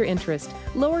reduce your interest,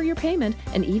 lower your payment,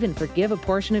 and even forgive a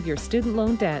portion of your student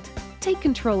loan debt. Take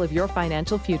control of your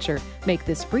financial future. Make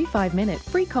this free 5-minute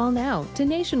free call now to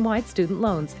Nationwide Student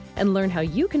Loans and learn how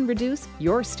you can reduce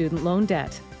your student loan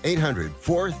debt.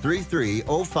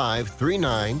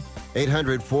 800-433-0539.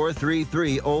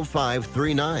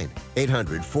 800-433-0539.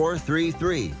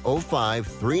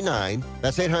 800-433-0539.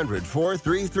 That's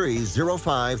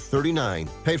 800-433-0539.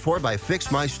 Paid for by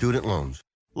Fix My Student Loans.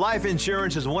 Life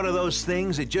insurance is one of those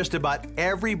things that just about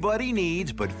everybody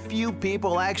needs, but few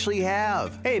people actually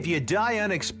have. Hey, if you die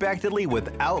unexpectedly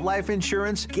without life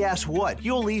insurance, guess what?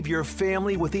 You'll leave your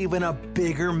family with even a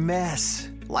bigger mess.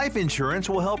 Life insurance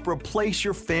will help replace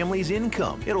your family's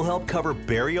income. It'll help cover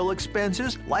burial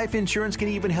expenses. Life insurance can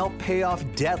even help pay off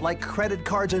debt like credit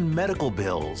cards and medical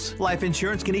bills. Life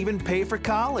insurance can even pay for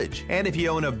college. And if you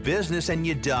own a business and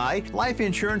you die, life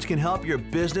insurance can help your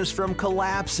business from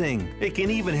collapsing. It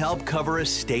can even help cover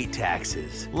estate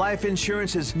taxes. Life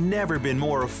insurance has never been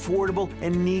more affordable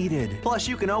and needed. Plus,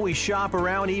 you can always shop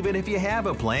around even if you have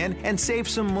a plan and save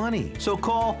some money. So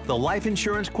call the Life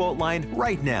Insurance Quote Line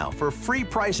right now for free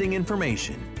pricing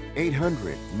information.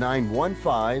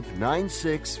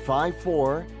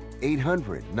 800-915-9654.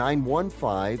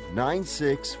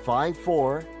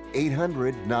 800-915-9654.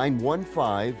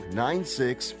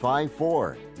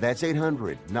 800-915-9654. That's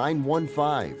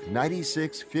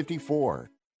 800-915-9654.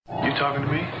 You talking to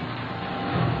me?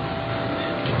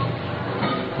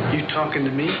 You talking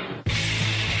to me?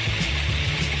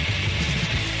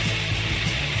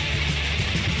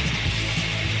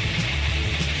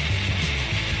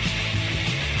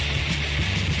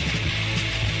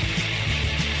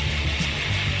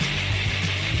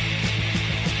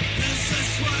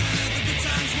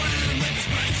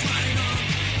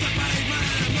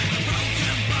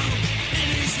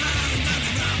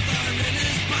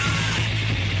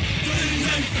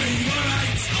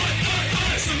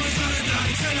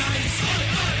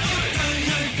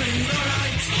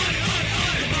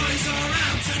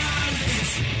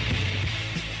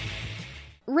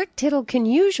 Rick Tittle can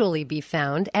usually be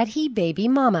found at He Baby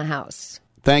Mama House.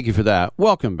 Thank you for that.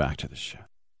 Welcome back to the show.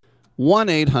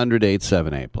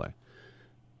 1-800-878-PLAY.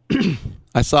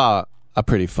 I saw a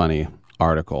pretty funny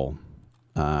article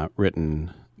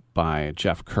written by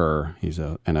Jeff Kerr. He's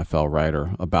an NFL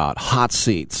writer about hot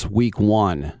seats, week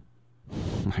one.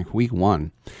 Like week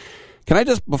one. Can I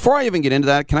just, before I even get into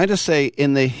that, can I just say,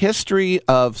 in the history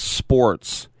of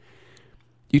sports,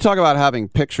 you talk about having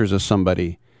pictures of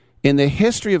somebody. In the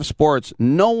history of sports,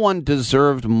 no one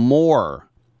deserved more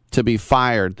to be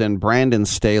fired than Brandon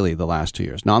Staley the last 2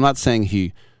 years. Now, I'm not saying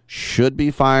he should be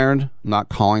fired. I'm not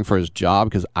calling for his job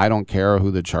because I don't care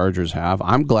who the Chargers have.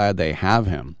 I'm glad they have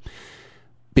him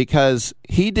because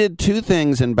he did two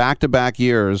things in back-to-back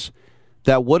years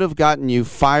that would have gotten you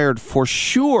fired for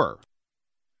sure.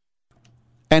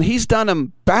 And he's done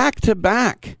them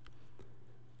back-to-back.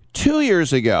 2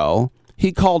 years ago,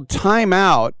 he called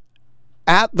timeout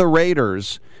at the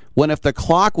Raiders when if the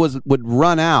clock would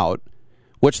run out,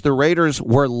 which the Raiders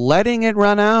were letting it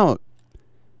run out,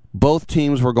 both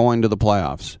teams were going to the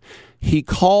playoffs. He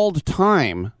called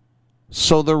time,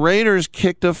 so the Raiders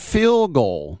kicked a field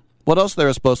goal. What else they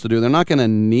were supposed to do? They're not going to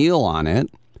kneel on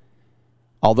it,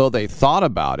 although they thought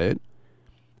about it.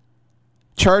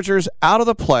 Chargers out of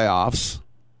the playoffs,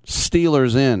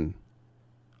 Steelers in.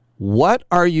 What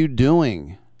are you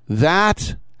doing?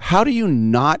 How do you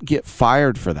not get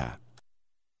fired for that?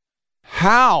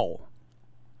 How?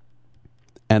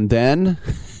 And then,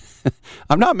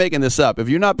 I'm not making this up. If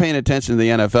you're not paying attention to the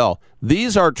NFL,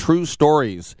 these are true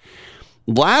stories.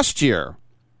 Last year,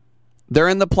 they're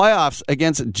in the playoffs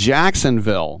against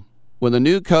Jacksonville with a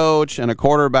new coach and a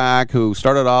quarterback who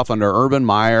started off under Urban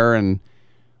Meyer. And,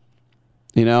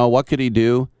 you know, what could he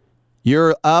do?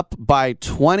 You're up by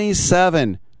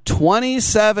 27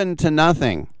 to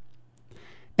nothing.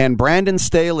 And Brandon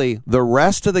Staley, the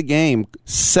rest of the game,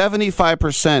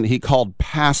 75% he called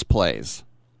pass plays.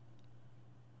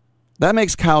 That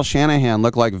makes Kyle Shanahan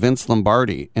look like Vince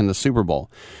Lombardi in the Super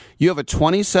Bowl. You have a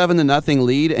 27-0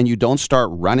 lead and you don't start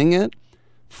running it?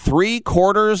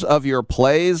 3/4 of your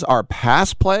plays are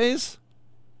pass plays?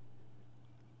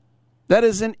 That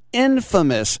is an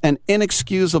infamous and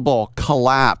inexcusable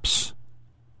collapse.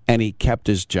 And he kept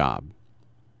his job.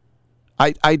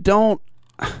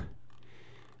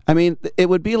 I mean, it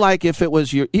would be like if it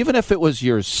was even if it was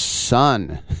your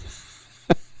son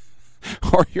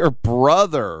or your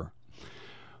brother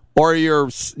or your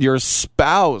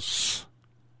spouse,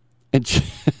 and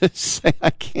just say,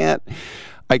 I can't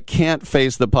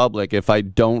face the public if I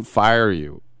don't fire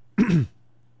you.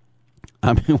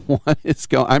 I mean, what is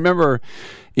going? I remember,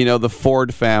 the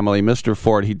Ford family, Mr.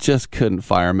 Ford, he just couldn't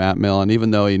fire Matt Millen, even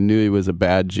though he knew he was a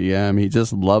bad GM. He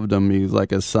just loved him. He was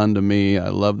like a son to me. I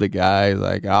love the guy. He's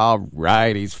like, all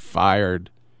right, he's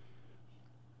fired.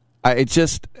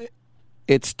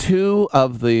 It's two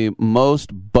of the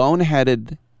most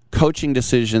boneheaded coaching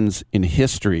decisions in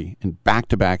history in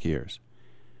back-to-back years.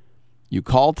 You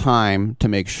call time to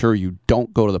make sure you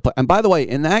don't go to the play. And by the way,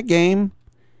 in that game,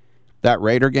 that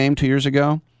Raider game 2 years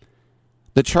ago,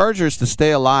 the Chargers, to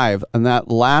stay alive, and the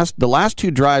last two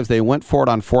drives, they went for it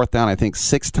on fourth down, I think,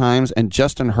 6 times, and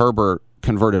Justin Herbert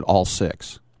converted all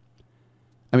 6.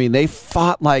 I mean, they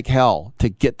fought like hell to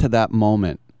get to that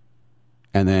moment,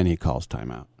 and then he calls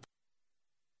timeout.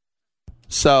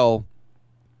 So,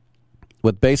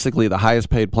 with basically the highest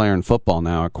paid player in football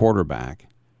now, a quarterback,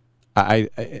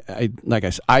 like I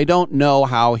said, I don't know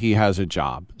how he has a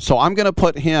job. So I'm going to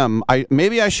put him,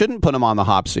 maybe I shouldn't put him on the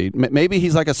hot seat. Maybe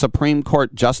he's like a Supreme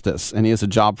Court justice and he has a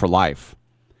job for life.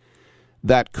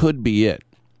 That could be it.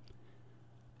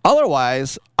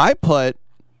 Otherwise, I put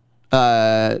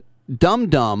Dum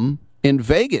Dum in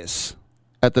Vegas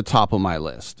at the top of my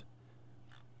list.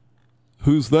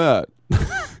 Who's that?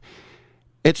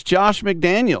 It's Josh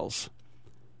McDaniels.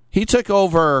 He took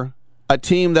over a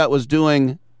team that was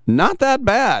doing not that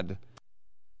bad,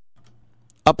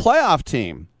 a playoff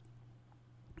team,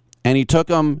 and he took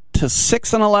them to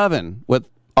 6-11 with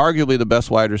arguably the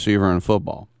best wide receiver in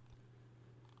football.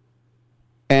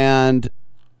 And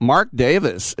Mark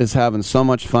Davis is having so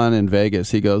much fun in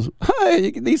Vegas. He goes,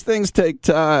 "Hey, these things take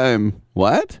time."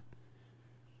 What?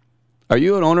 Are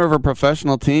you an owner of a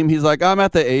professional team? He's like, "I'm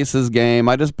at the Aces game.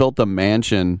 I just built a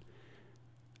mansion."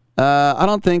 I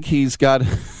don't think he's got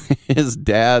his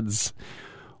dad's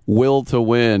will to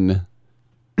win.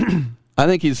 I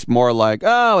think he's more like,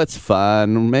 "Oh, it's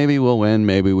fun. Maybe we'll win.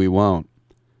 Maybe we won't."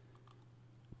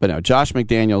 But no, Josh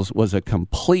McDaniels was a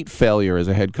complete failure as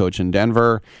a head coach in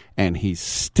Denver, and he's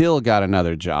still got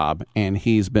another job, and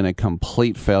he's been a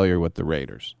complete failure with the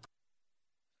Raiders.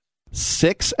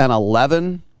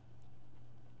 6-11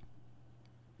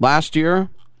 last year.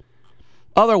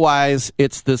 Otherwise,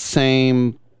 it's the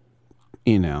same,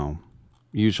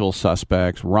 usual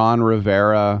suspects. Ron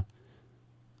Rivera,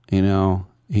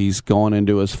 he's going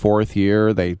into his fourth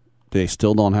year. They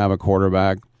still don't have a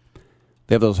quarterback.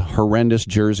 They have those horrendous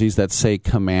jerseys that say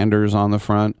Commanders on the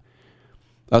front.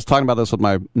 I was talking about this with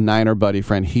my Niner buddy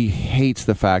friend. He hates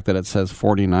the fact that it says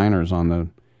 49ers on the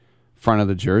front of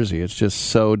the jersey. It's just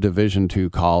so Division II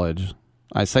college.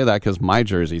 I say that because my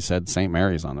jersey said St.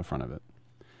 Mary's on the front of it.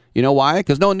 You know why?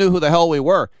 Because no one knew who the hell we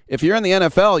were. If you're in the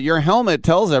NFL, your helmet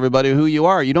tells everybody who you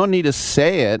are. You don't need to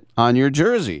say it on your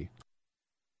jersey.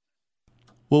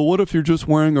 Well, what if you're just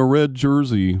wearing a red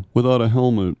jersey without a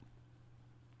helmet?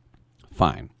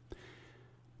 Fine.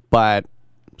 But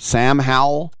Sam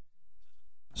Howell,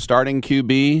 starting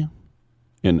QB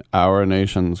in our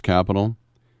nation's capital.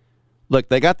 Look,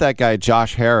 they got that guy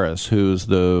Josh Harris, who's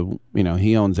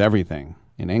he owns everything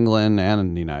in England and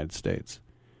in the United States.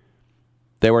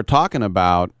 They were talking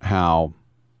about how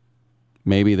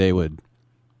maybe they would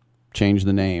change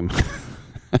the name.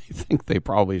 I think they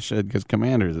probably should because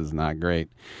Commanders is not great.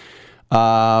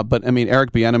 But,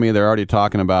 Eric Bieniemy, they're already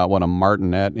talking about what a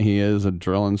martinet he is, a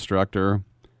drill instructor.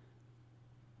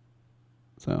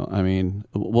 So,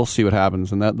 we'll see what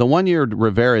happens. And the 1 year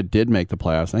Rivera did make the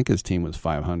playoffs, I think his team was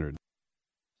 500.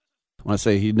 I want to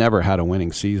say he never had a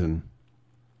winning season.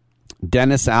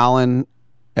 Dennis Allen,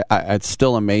 it's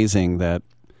still amazing that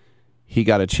he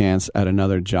got a chance at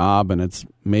another job, and it's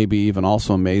maybe even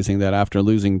also amazing that after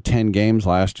losing 10 games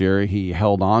last year, he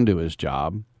held on to his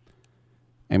job.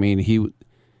 He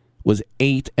was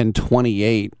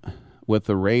 8-28 with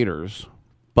the Raiders,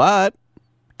 but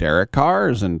Derek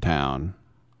Carr's in town.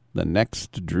 The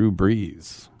next Drew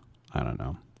Brees. I don't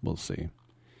know. We'll see.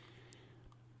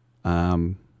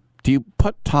 Do you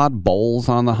put Todd Bowles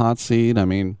on the hot seat?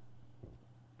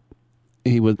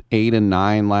 He was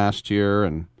 8-9 last year,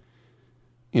 and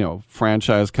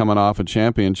franchise coming off a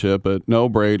championship, but no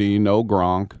Brady, no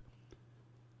Gronk.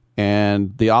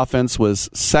 And the offense was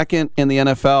second in the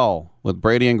NFL with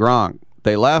Brady and Gronk.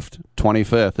 They left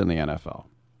 25th in the NFL.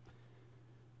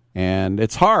 And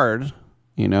it's hard,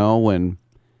 when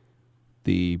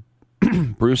the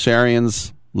Bruce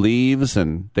Arians leaves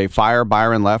and they fire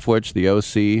Byron Leftwich, the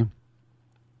OC.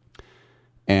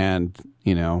 And,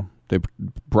 they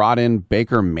brought in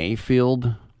Baker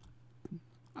Mayfield.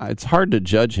 It's hard to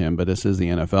judge him, but this is the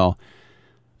NFL.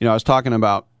 I was talking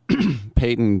about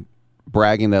Peyton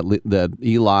bragging that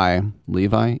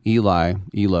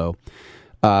Elo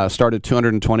started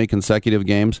 220 consecutive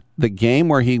games. The game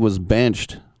where he was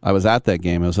benched, I was at that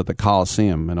game. It was at the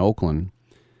Coliseum in Oakland.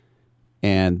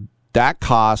 And that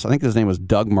cost, I think his name was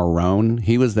Doug Marrone.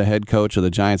 He was the head coach of the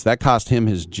Giants. That cost him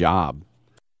his job.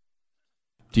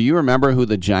 Do you remember who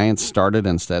the Giants started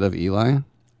instead of Eli?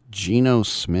 Geno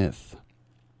Smith.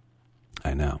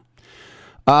 I know.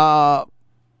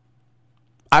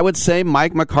 I would say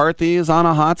Mike McCarthy is on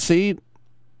a hot seat,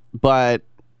 but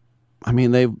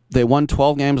they won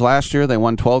 12 games last year. They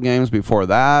won 12 games before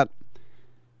that,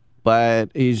 but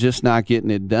he's just not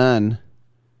getting it done.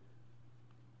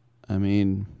 A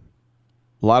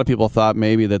lot of people thought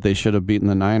maybe that they should have beaten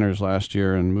the Niners last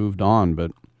year and moved on,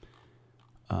 but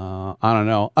I don't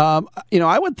know.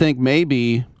 I would think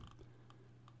maybe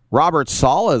Robert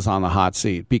Saleh is on the hot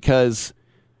seat because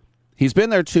he's been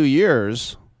there 2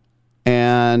 years.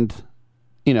 And,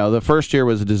 the first year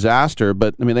was a disaster,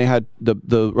 but, they had the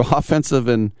offensive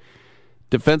and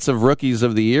defensive rookies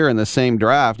of the year in the same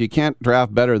draft. You can't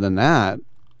draft better than that.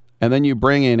 And then you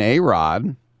bring in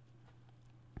A-Rod,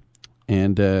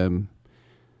 and,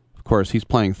 of course, he's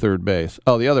playing third base.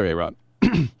 Oh, the other A-Rod.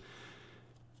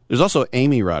 There's also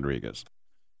Amy Rodriguez,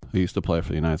 who used to play for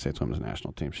the United States Women's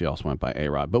National Team. She also went by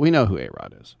A-Rod, but we know who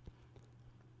A-Rod is.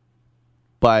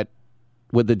 But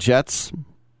with the Jets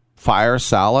fire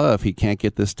Salah if he can't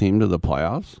get this team to the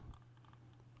playoffs?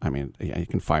 I mean, yeah, you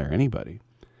can fire anybody.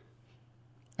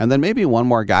 And then maybe one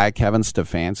more guy, Kevin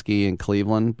Stefanski in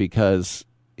Cleveland, because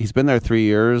he's been there 3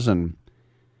 years. And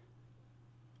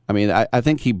I mean, I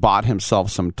think he bought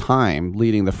himself some time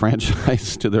leading the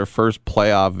franchise to their first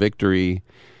playoff victory.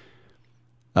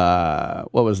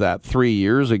 What was that, 3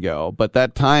 years ago? But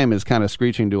that time is kind of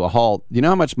screeching to a halt. You know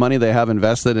how much money they have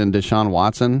invested in Deshaun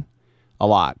Watson? A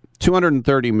lot.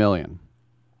 $230 million.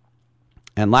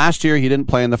 And last year he didn't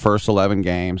play in the first 11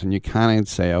 games, and you kind of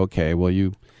say, okay, well,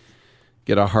 you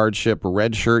get a hardship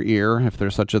redshirt year, if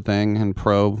there's such a thing in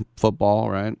pro football,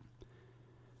 right?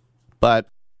 But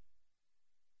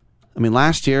I mean,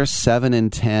 last year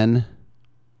 7-10.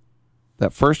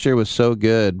 That first year was so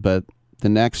good, but the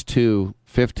next two,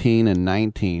 15 and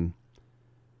 19.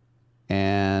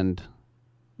 And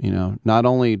you know, not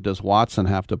only does Watson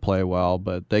have to play well,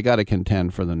 but they got to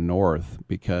contend for the North,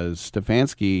 because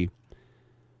Stefanski,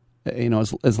 you know,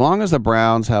 as long as the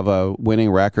Browns have a winning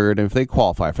record, and if they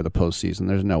qualify for the postseason,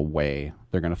 there's no way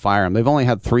they're going to fire him. They've only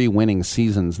had 3 winning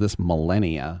seasons this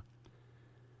millennia.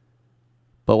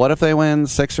 But what if they win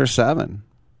 6 or 7?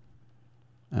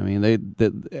 I mean,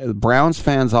 the Browns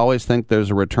fans always think there's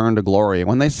a return to glory.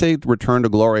 When they say return to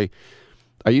glory,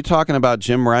 are you talking about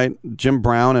Jim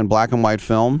Brown in black and white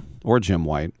film, or Jim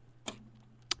White?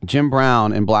 Jim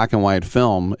Brown in black and white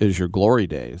film is your glory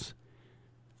days.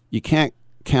 You can't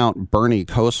count Bernie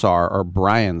Kosar or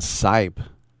Brian Sipe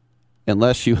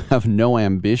unless you have no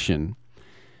ambition.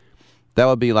 That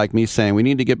would be like me saying, we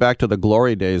need to get back to the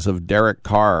glory days of Derek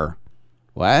Carr.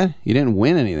 What? He didn't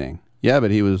win anything. Yeah, but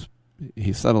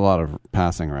he set a lot of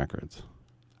passing records.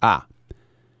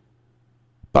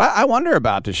 But I wonder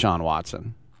about Deshaun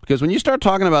Watson, because when you start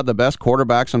talking about the best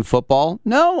quarterbacks in football,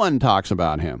 no one talks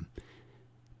about him.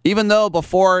 Even though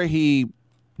before he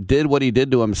did what he did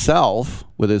to himself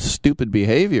with his stupid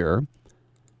behavior,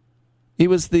 he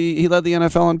led the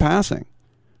NFL in passing.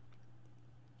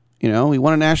 You know, he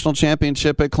won a national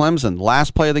championship at Clemson.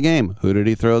 Last play of the game, who did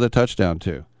he throw the touchdown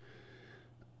to?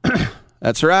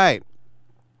 That's right.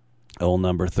 Old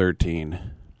number 13.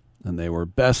 And they were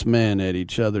best men at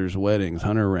each other's weddings.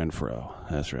 Hunter Renfrow.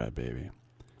 That's right, baby.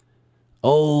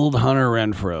 Old Hunter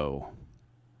Renfrow.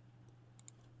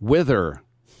 Wither.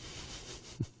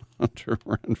 Hunter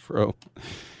Renfrow.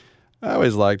 I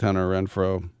always liked Hunter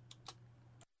Renfrow.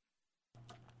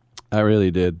 I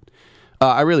really did.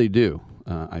 I really do,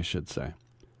 I should say.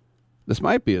 This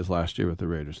might be his last year with the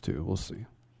Raiders, too. We'll see.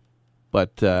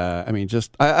 But, I mean,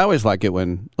 I always like it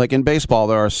when, like in baseball,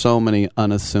 there are so many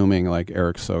unassuming, like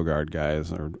Eric Sogard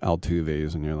guys or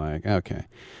Altuve's, and you're like, okay.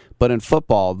 But in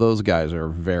football, those guys are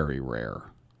very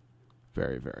rare.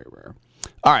 Very, very rare.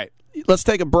 All right, let's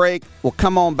take a break. We'll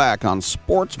come on back on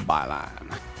Sports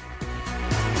Byline.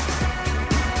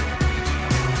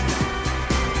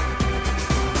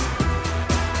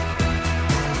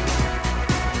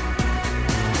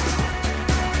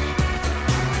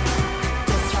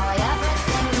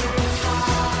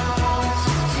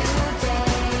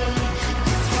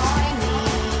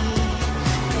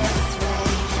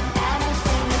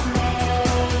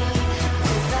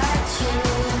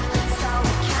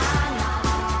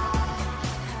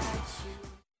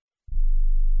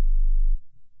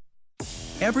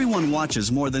 Everyone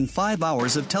watches more than 5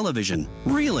 hours of television.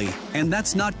 Really? And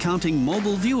that's not counting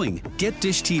mobile viewing. Get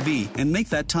Dish TV and make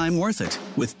that time worth it.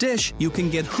 With Dish, you can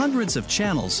get hundreds of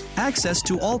channels, access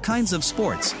to all kinds of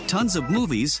sports, tons of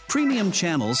movies, premium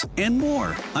channels, and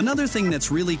more. Another thing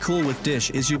that's really cool with Dish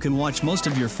is you can watch most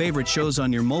of your favorite shows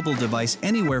on your mobile device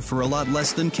anywhere for a lot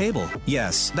less than cable.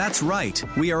 Yes, that's right.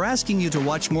 We are asking you to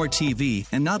watch more TV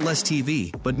and not less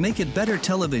TV, but make it better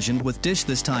television with Dish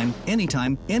this time,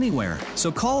 anytime, anywhere. So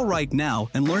call right now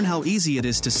and learn how easy it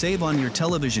is to save on your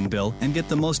television bill and get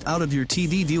the most out of your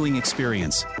TV viewing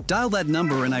experience. Dial that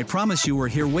number and I promise you we're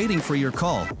here waiting for your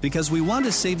call, because we want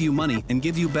to save you money and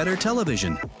give you better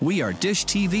television. We are Dish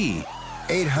TV.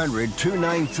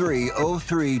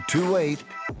 800-293-0328.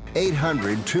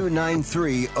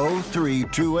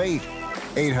 800-293-0328.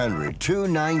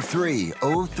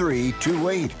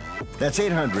 800-293-0328. That's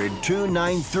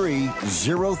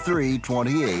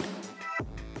 800-293-0328.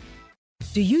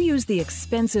 Do you use the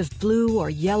expensive blue or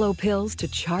yellow pills to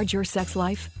charge your sex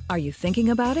life? Are you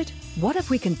thinking about it? What if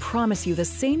we can promise you the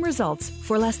same results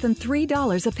for less than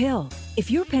 $3 a pill?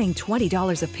 If you're paying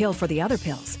 $20 a pill for the other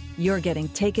pills, you're getting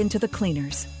taken to the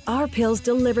cleaners. Our pills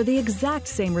deliver the exact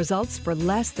same results for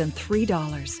less than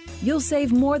 $3. You'll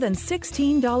save more than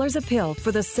 $16 a pill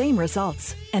for the same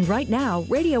results. And right now,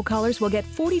 radio callers will get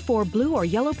 44 blue or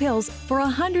yellow pills for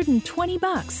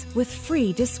 $120 with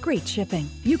free discreet shipping.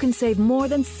 You can save more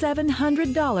than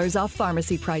 $700 off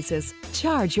pharmacy prices.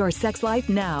 Charge your sex life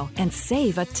now and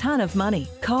save a ton of money.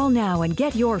 Call now and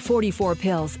get your 44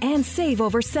 pills and save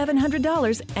over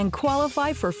 $700 and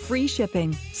qualify for free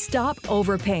shipping. Stop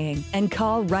overpaying and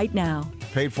call right now.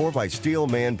 Paid for by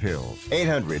Steelman Pills.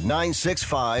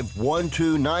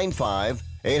 800-965-1295.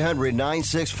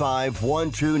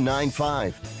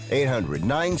 800-965-1295.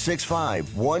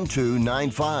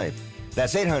 800-965-1295.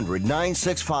 That's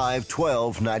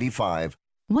 800-965-1295.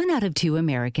 1 out of 2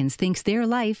 Americans thinks their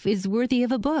life is worthy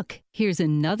of a book. Here's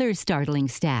another startling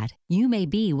stat. You may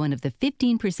be one of the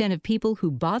 15% of people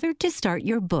who bothered to start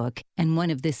your book and one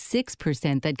of the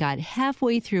 6% that got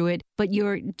halfway through it, but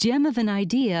your gem of an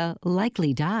idea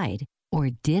likely died.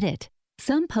 Or did it?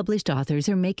 Some published authors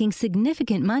are making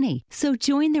significant money, so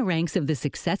join the ranks of the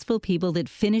successful people that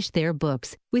finish their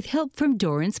books with help from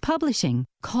Dorrance Publishing.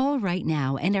 Call right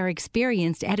now and our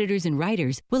experienced editors and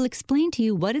writers will explain to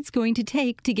you what it's going to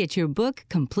take to get your book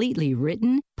completely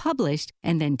written, published,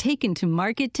 and then taken to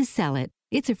market to sell it.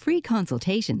 It's a free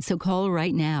consultation, so call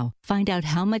right now. Find out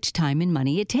how much time and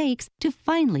money it takes to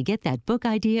finally get that book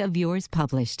idea of yours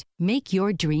published. Make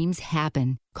your dreams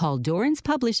happen. Call Dorrance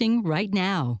Publishing right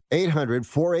now.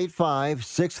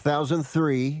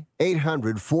 800-485-6003.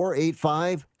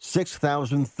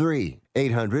 800-485-6003.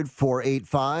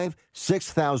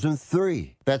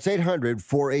 800-485-6003. That's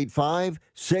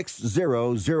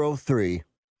 800-485-6003.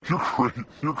 You're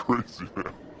crazy,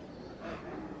 man.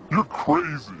 You're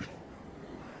crazy.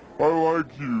 I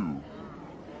like you,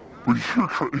 but you're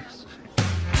crazy.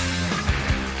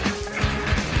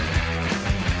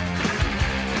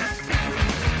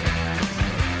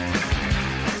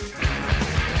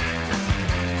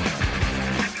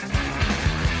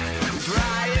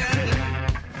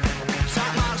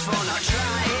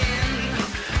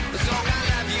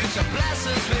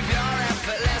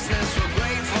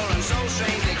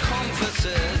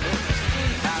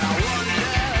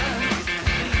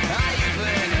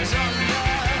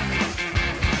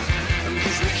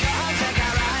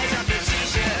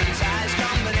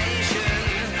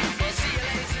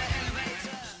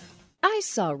 I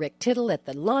saw Rick Tittle at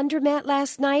the laundromat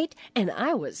last night, and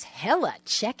I was hella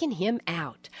checking him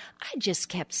out. I just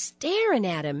kept staring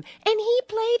at him, and he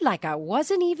played like I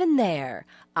wasn't even there.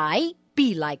 I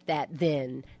be like that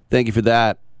then. Thank you for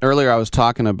that. Earlier I was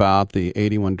talking about the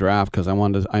 81 draft because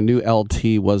I knew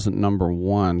LT wasn't number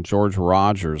 1. George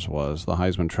Rogers was, the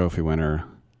Heisman Trophy winner,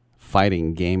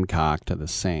 fighting Gamecock to the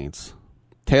Saints.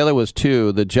 Taylor was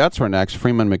 2. The Jets were next.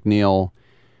 Freeman McNeil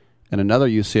and another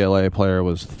UCLA player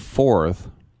was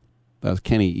 4th. That was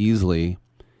Kenny Easley.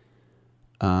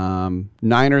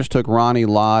 Niners took Ronnie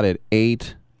Lott at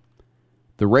 8.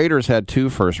 The Raiders had 2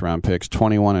 first-round picks,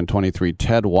 21 and 23.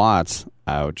 Ted Watts,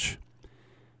 ouch.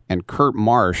 And Kurt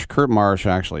Marsh. Kurt Marsh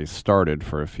actually started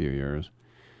for a few years.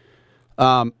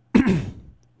 I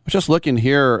was just looking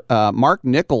here. Mark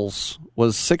Nichols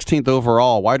was 16th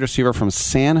overall, wide receiver from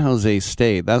San Jose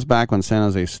State. That's back when San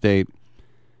Jose State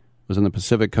was in the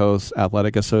Pacific Coast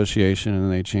Athletic Association, and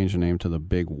then they changed the name to the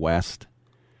Big West.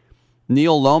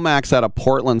 Neil Lomax out of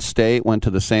Portland State went to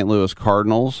the St. Louis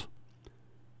Cardinals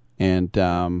and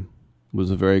was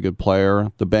a very good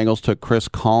player. The Bengals took Chris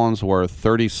Collinsworth,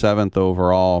 37th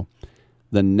overall.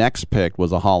 The next pick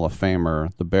was a Hall of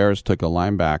Famer. The Bears took a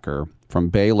linebacker from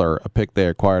Baylor, a pick they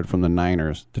acquired from the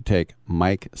Niners, to take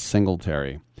Mike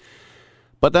Singletary.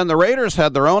 But then the Raiders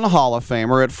had their own Hall of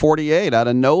Famer at 48 out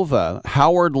of Nova,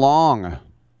 Howard Long.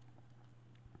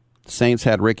 Saints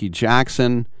had Ricky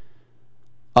Jackson.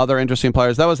 Other interesting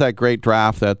players. That was that great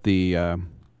draft that the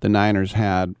Niners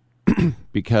had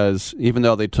because even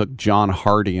though they took John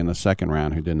Hardy in the second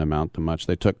round, who didn't amount to much,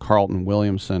 they took Carlton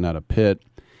Williamson out of Pitt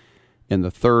in the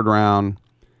third round.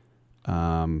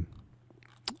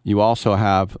 You also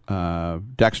have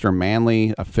Dexter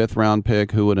Manley, a fifth-round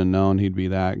pick. Who would have known he'd be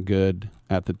that good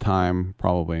at the time?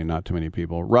 Probably not too many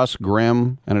people. Russ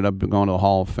Grimm ended up going to the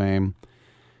Hall of Fame,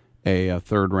 a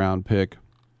third-round pick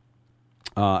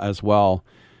as well.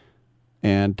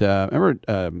 And remember,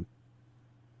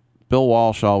 Bill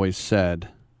Walsh always said,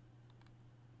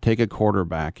 take a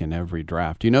quarterback in every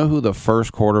draft. Do you know who the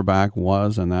first quarterback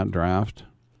was in that draft?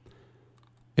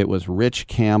 It was Rich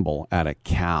Campbell out of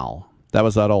Cal. That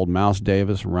was that old Mouse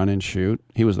Davis run and shoot.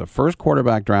 He was the first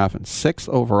quarterback drafted 6th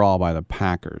overall by the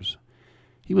Packers.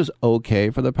 He was okay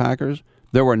for the Packers.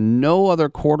 There were no other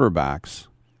quarterbacks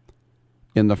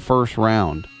in the first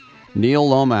round. Neil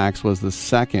Lomax was the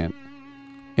second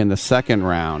in the second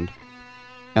round.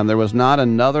 And there was not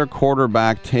another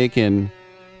quarterback taken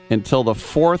until the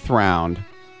fourth round.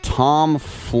 Tom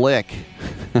Flick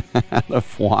out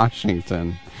of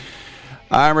Washington.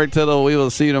 I'm Rick Tittle. We will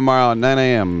see you tomorrow at 9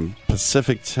 a.m.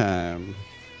 Pacific time.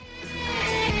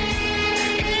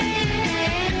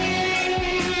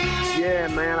 Yeah,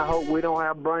 man, I hope we don't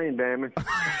have brain damage.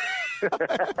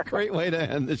 Great way to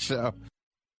end the show.